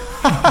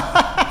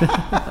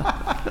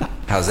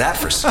 How's that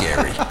for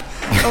scary?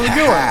 That was a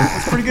good one.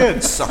 That's pretty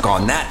good. Suck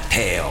on that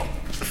tail.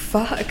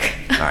 Fuck.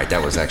 All right,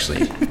 that was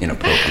actually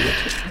inappropriate.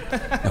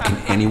 Now, can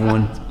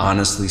anyone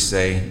honestly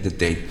say that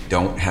they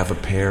don't have a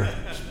pair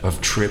of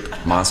Trip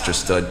Monster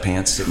Stud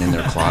pants sitting in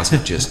their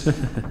closet just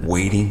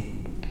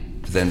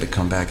waiting for for them to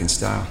come back in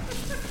style.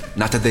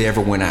 Not that they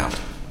ever went out.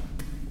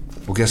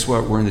 Well, guess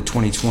what? We're in the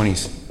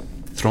 2020s.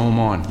 Throw them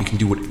on. You can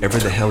do whatever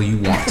the hell you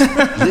want.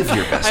 Live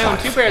your best I own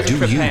life. 2 pairs of Do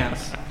trip you.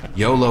 pants.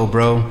 YOLO,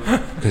 bro.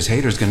 Because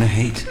haters gonna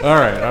hate. All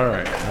right.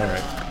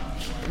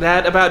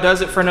 That about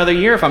does it for another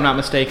year, if I'm not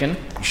mistaken.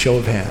 Show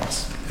of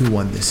hands. Who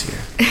won this year?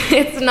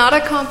 It's not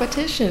a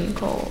competition,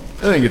 Cole.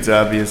 I think it's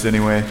obvious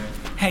anyway.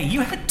 Hey,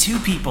 you had 2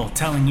 people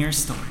telling your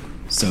story.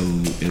 So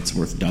it's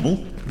worth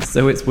double?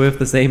 So it's worth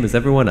the same as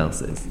everyone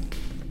else's.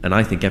 And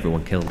I think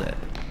everyone killed it.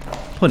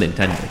 Pun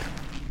intended.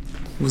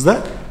 Was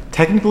that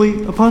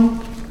technically a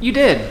pun? You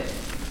did.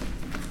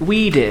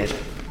 We did.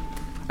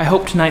 I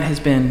hope tonight has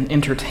been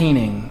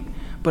entertaining,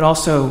 but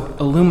also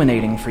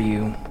illuminating for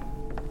you.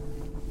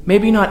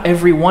 Maybe not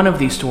every one of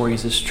these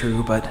stories is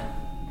true, but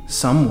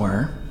some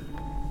were.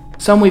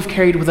 Some we've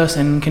carried with us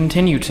and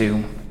continue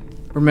to.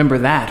 Remember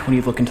that when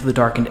you look into the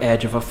darkened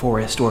edge of a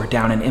forest or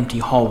down an empty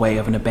hallway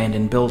of an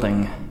abandoned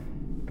building.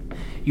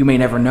 You may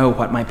never know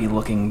what might be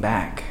looking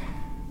back.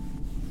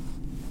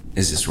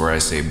 Is this where I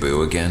say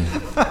boo again?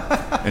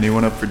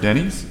 Anyone up for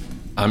Denny's?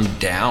 I'm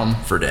down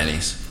for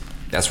Denny's.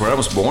 That's where I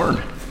was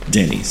born.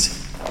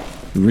 Denny's.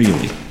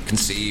 Really?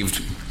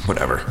 Conceived.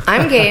 Whatever.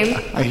 I'm game.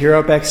 I hear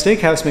Outback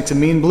Steakhouse makes a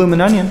mean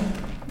bloomin' onion.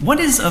 What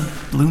is a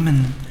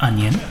bloomin'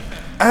 onion?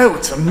 Oh,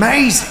 it's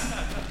amazing.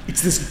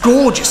 It's this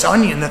gorgeous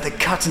onion that they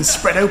cut and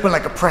spread open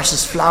like a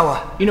precious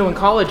flower. You know, in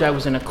college I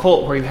was in a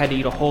cult where you had to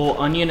eat a whole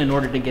onion in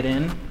order to get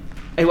in.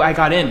 I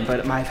got in,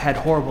 but I've had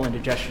horrible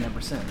indigestion ever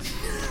since.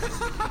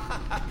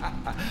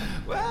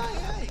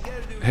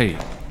 Hey,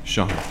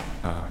 Sean.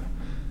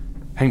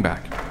 Hang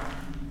back.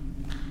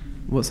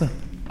 What's that?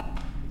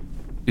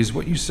 Is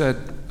what you said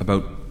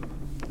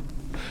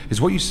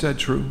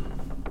true?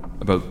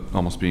 About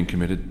almost being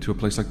committed to a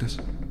place like this?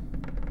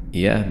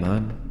 Yeah,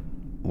 man.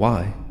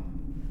 Why?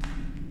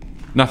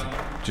 Nothing.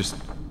 Just...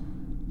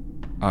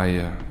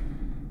 I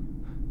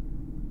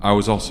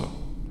was also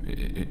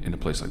in a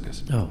place like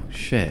this. Oh,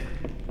 shit.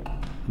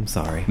 I'm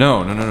sorry.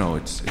 No.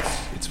 It's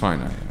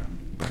fine.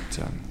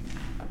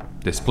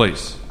 This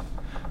place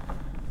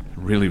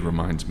really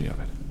reminds me of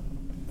it.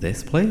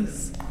 This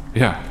place?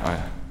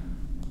 Yeah,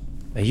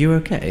 Are you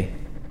okay?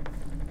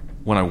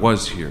 When I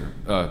was here,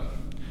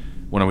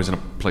 when I was in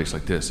a place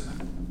like this,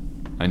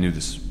 I knew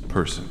this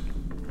person.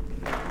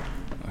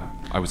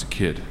 I was a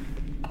kid.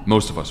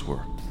 Most of us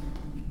were.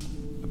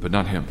 But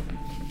not him.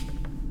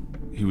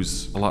 He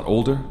was a lot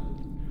older.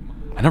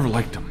 I never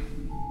liked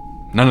him.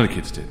 None of the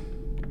kids did.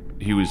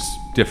 He was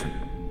different.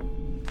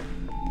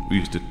 We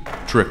used to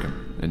trick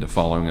him into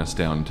following us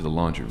down into the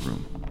laundry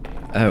room.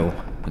 Oh.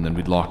 And then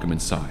we'd lock him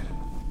inside.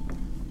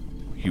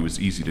 He was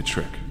easy to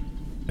trick.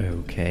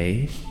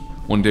 Okay.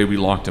 One day we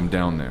locked him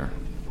down there,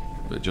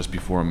 just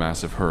before a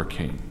massive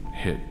hurricane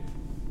hit.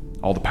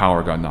 All the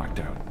power got knocked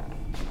out.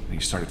 And he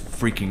started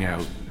freaking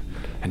out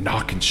and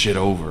knocking shit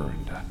over.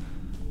 And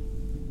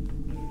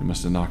he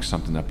must have knocked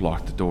something that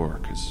blocked the door,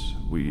 because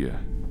we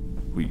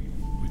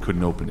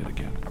couldn't open it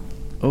again.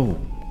 Oh,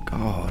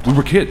 God. We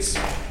were kids,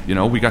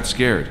 we got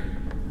scared.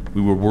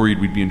 We were worried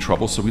we'd be in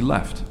trouble, so we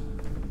left.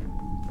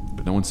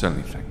 But no one said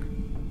anything.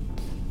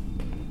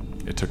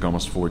 It took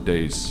almost 4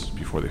 days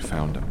before they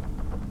found him.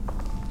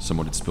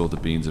 Someone had spilled the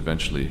beans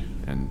eventually,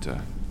 and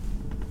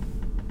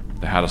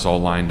they had us all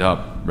lined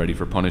up, ready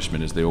for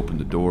punishment as they opened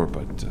the door,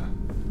 but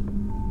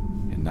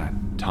in that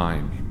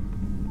time, he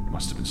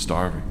must have been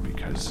starving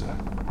because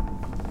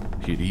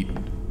he had eaten.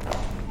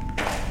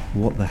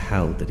 What the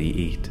hell did he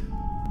eat?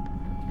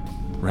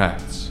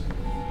 Rats.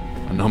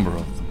 A number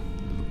of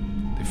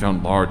them. They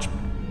found large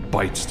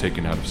bites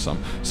taken out of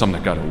some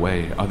that got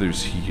away.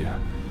 Others, he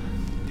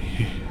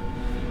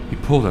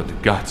pulled out the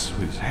guts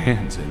with his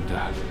hands,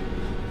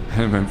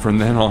 and from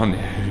then on,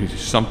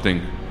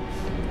 something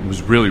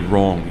was really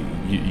wrong.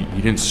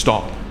 He didn't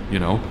stop,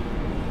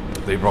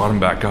 They brought him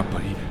back up,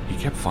 but he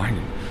kept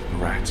finding the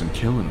rats and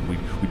killing them.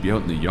 We'd be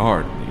out in the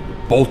yard, and he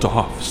would bolt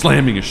off,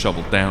 slamming his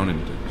shovel down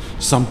into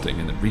something,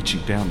 and then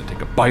reaching down to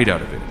take a bite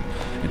out of it.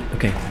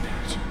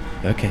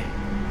 Okay.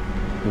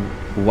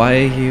 Why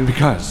are you...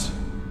 Because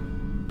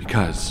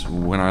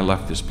when I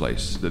left this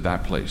place,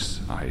 that place,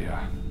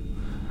 I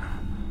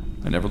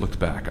never looked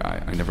back.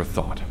 I never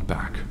thought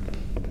back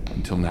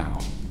until now.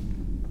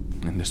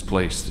 And this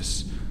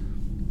place,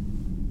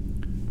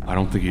 I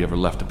don't think he ever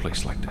left a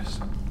place like this.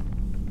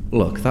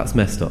 Look, that's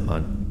messed up,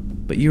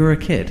 man. But you were a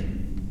kid,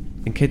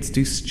 and kids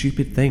do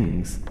stupid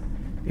things.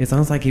 It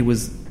sounds like he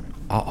was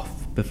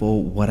off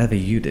before whatever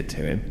you did to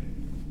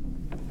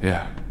him.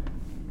 Yeah.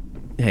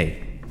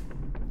 Hey,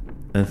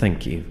 and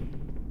thank you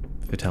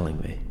for telling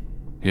me.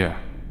 Yeah.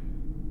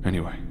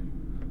 Anyway,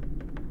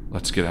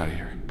 let's get out of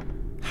here.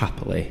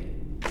 Happily.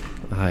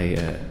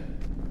 I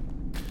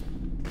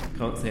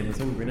can't say I was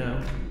hungry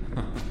now.